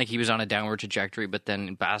seemed like he was on a downward trajectory, but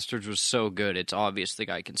then Bastards was so good, it's obvious the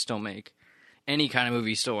guy can still make any kind of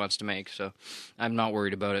movie he still wants to make. So I'm not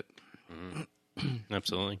worried about it.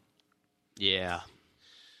 Absolutely. Yeah.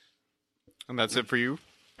 And that's it for you,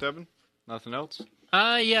 Devin? Nothing else?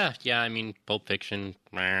 Yeah. I mean, Pulp Fiction,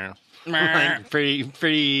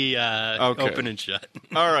 pretty open and shut.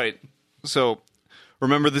 All right. So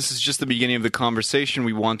remember, this is just the beginning of the conversation.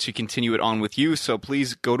 We want to continue it on with you. So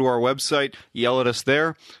please go to our website, yell at us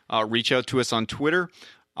there, reach out to us on Twitter.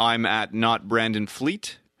 I'm at Not Brandon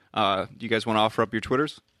Fleet. Do you guys want to offer up your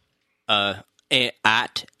Twitters? At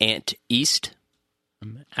Ant East.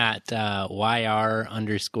 I'm at YR_homeboy.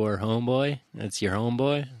 That's your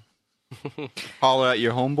homeboy. Holla at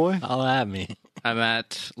your homeboy. Holla at me. I'm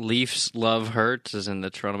at Leafs Love Hurts, as in the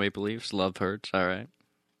Toronto Maple Leafs. Love Hurts. All right.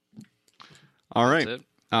 All right.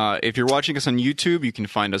 If you're watching us on YouTube, you can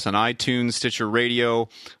find us on iTunes, Stitcher Radio,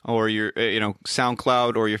 or your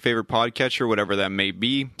SoundCloud, or your favorite podcatcher, whatever that may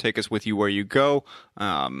be. Take us with you where you go,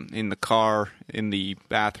 in the car, in the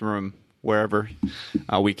bathroom, wherever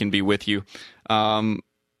we can be with you, and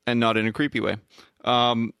not in a creepy way.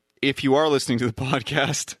 If you are listening to the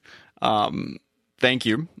podcast, thank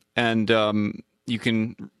you, and you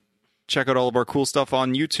can check out all of our cool stuff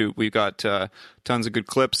on YouTube. We've got tons of good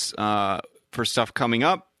clips for stuff coming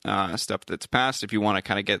up, stuff that's past. If you want to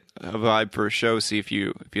kind of get a vibe for a show, see if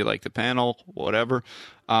you like the panel, whatever.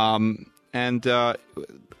 And I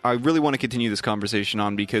really want to continue this conversation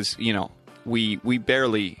on because we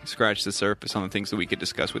barely scratched the surface on the things that we could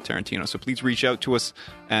discuss with Tarantino. So please reach out to us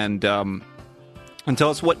and tell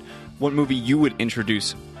us what movie you would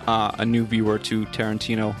introduce a new viewer to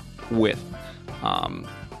Tarantino with.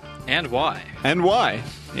 And why? And why.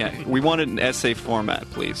 Yeah, we want it in essay format,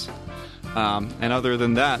 please. And other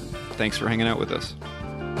than that, thanks for hanging out with us.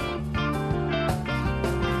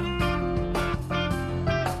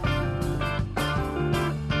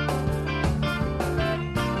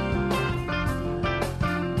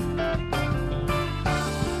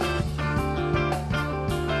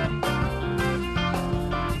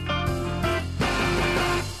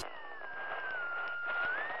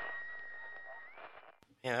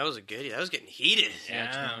 Man, that was a goodie. That was getting heated.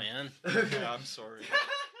 Yeah, man. Yeah, I'm sorry.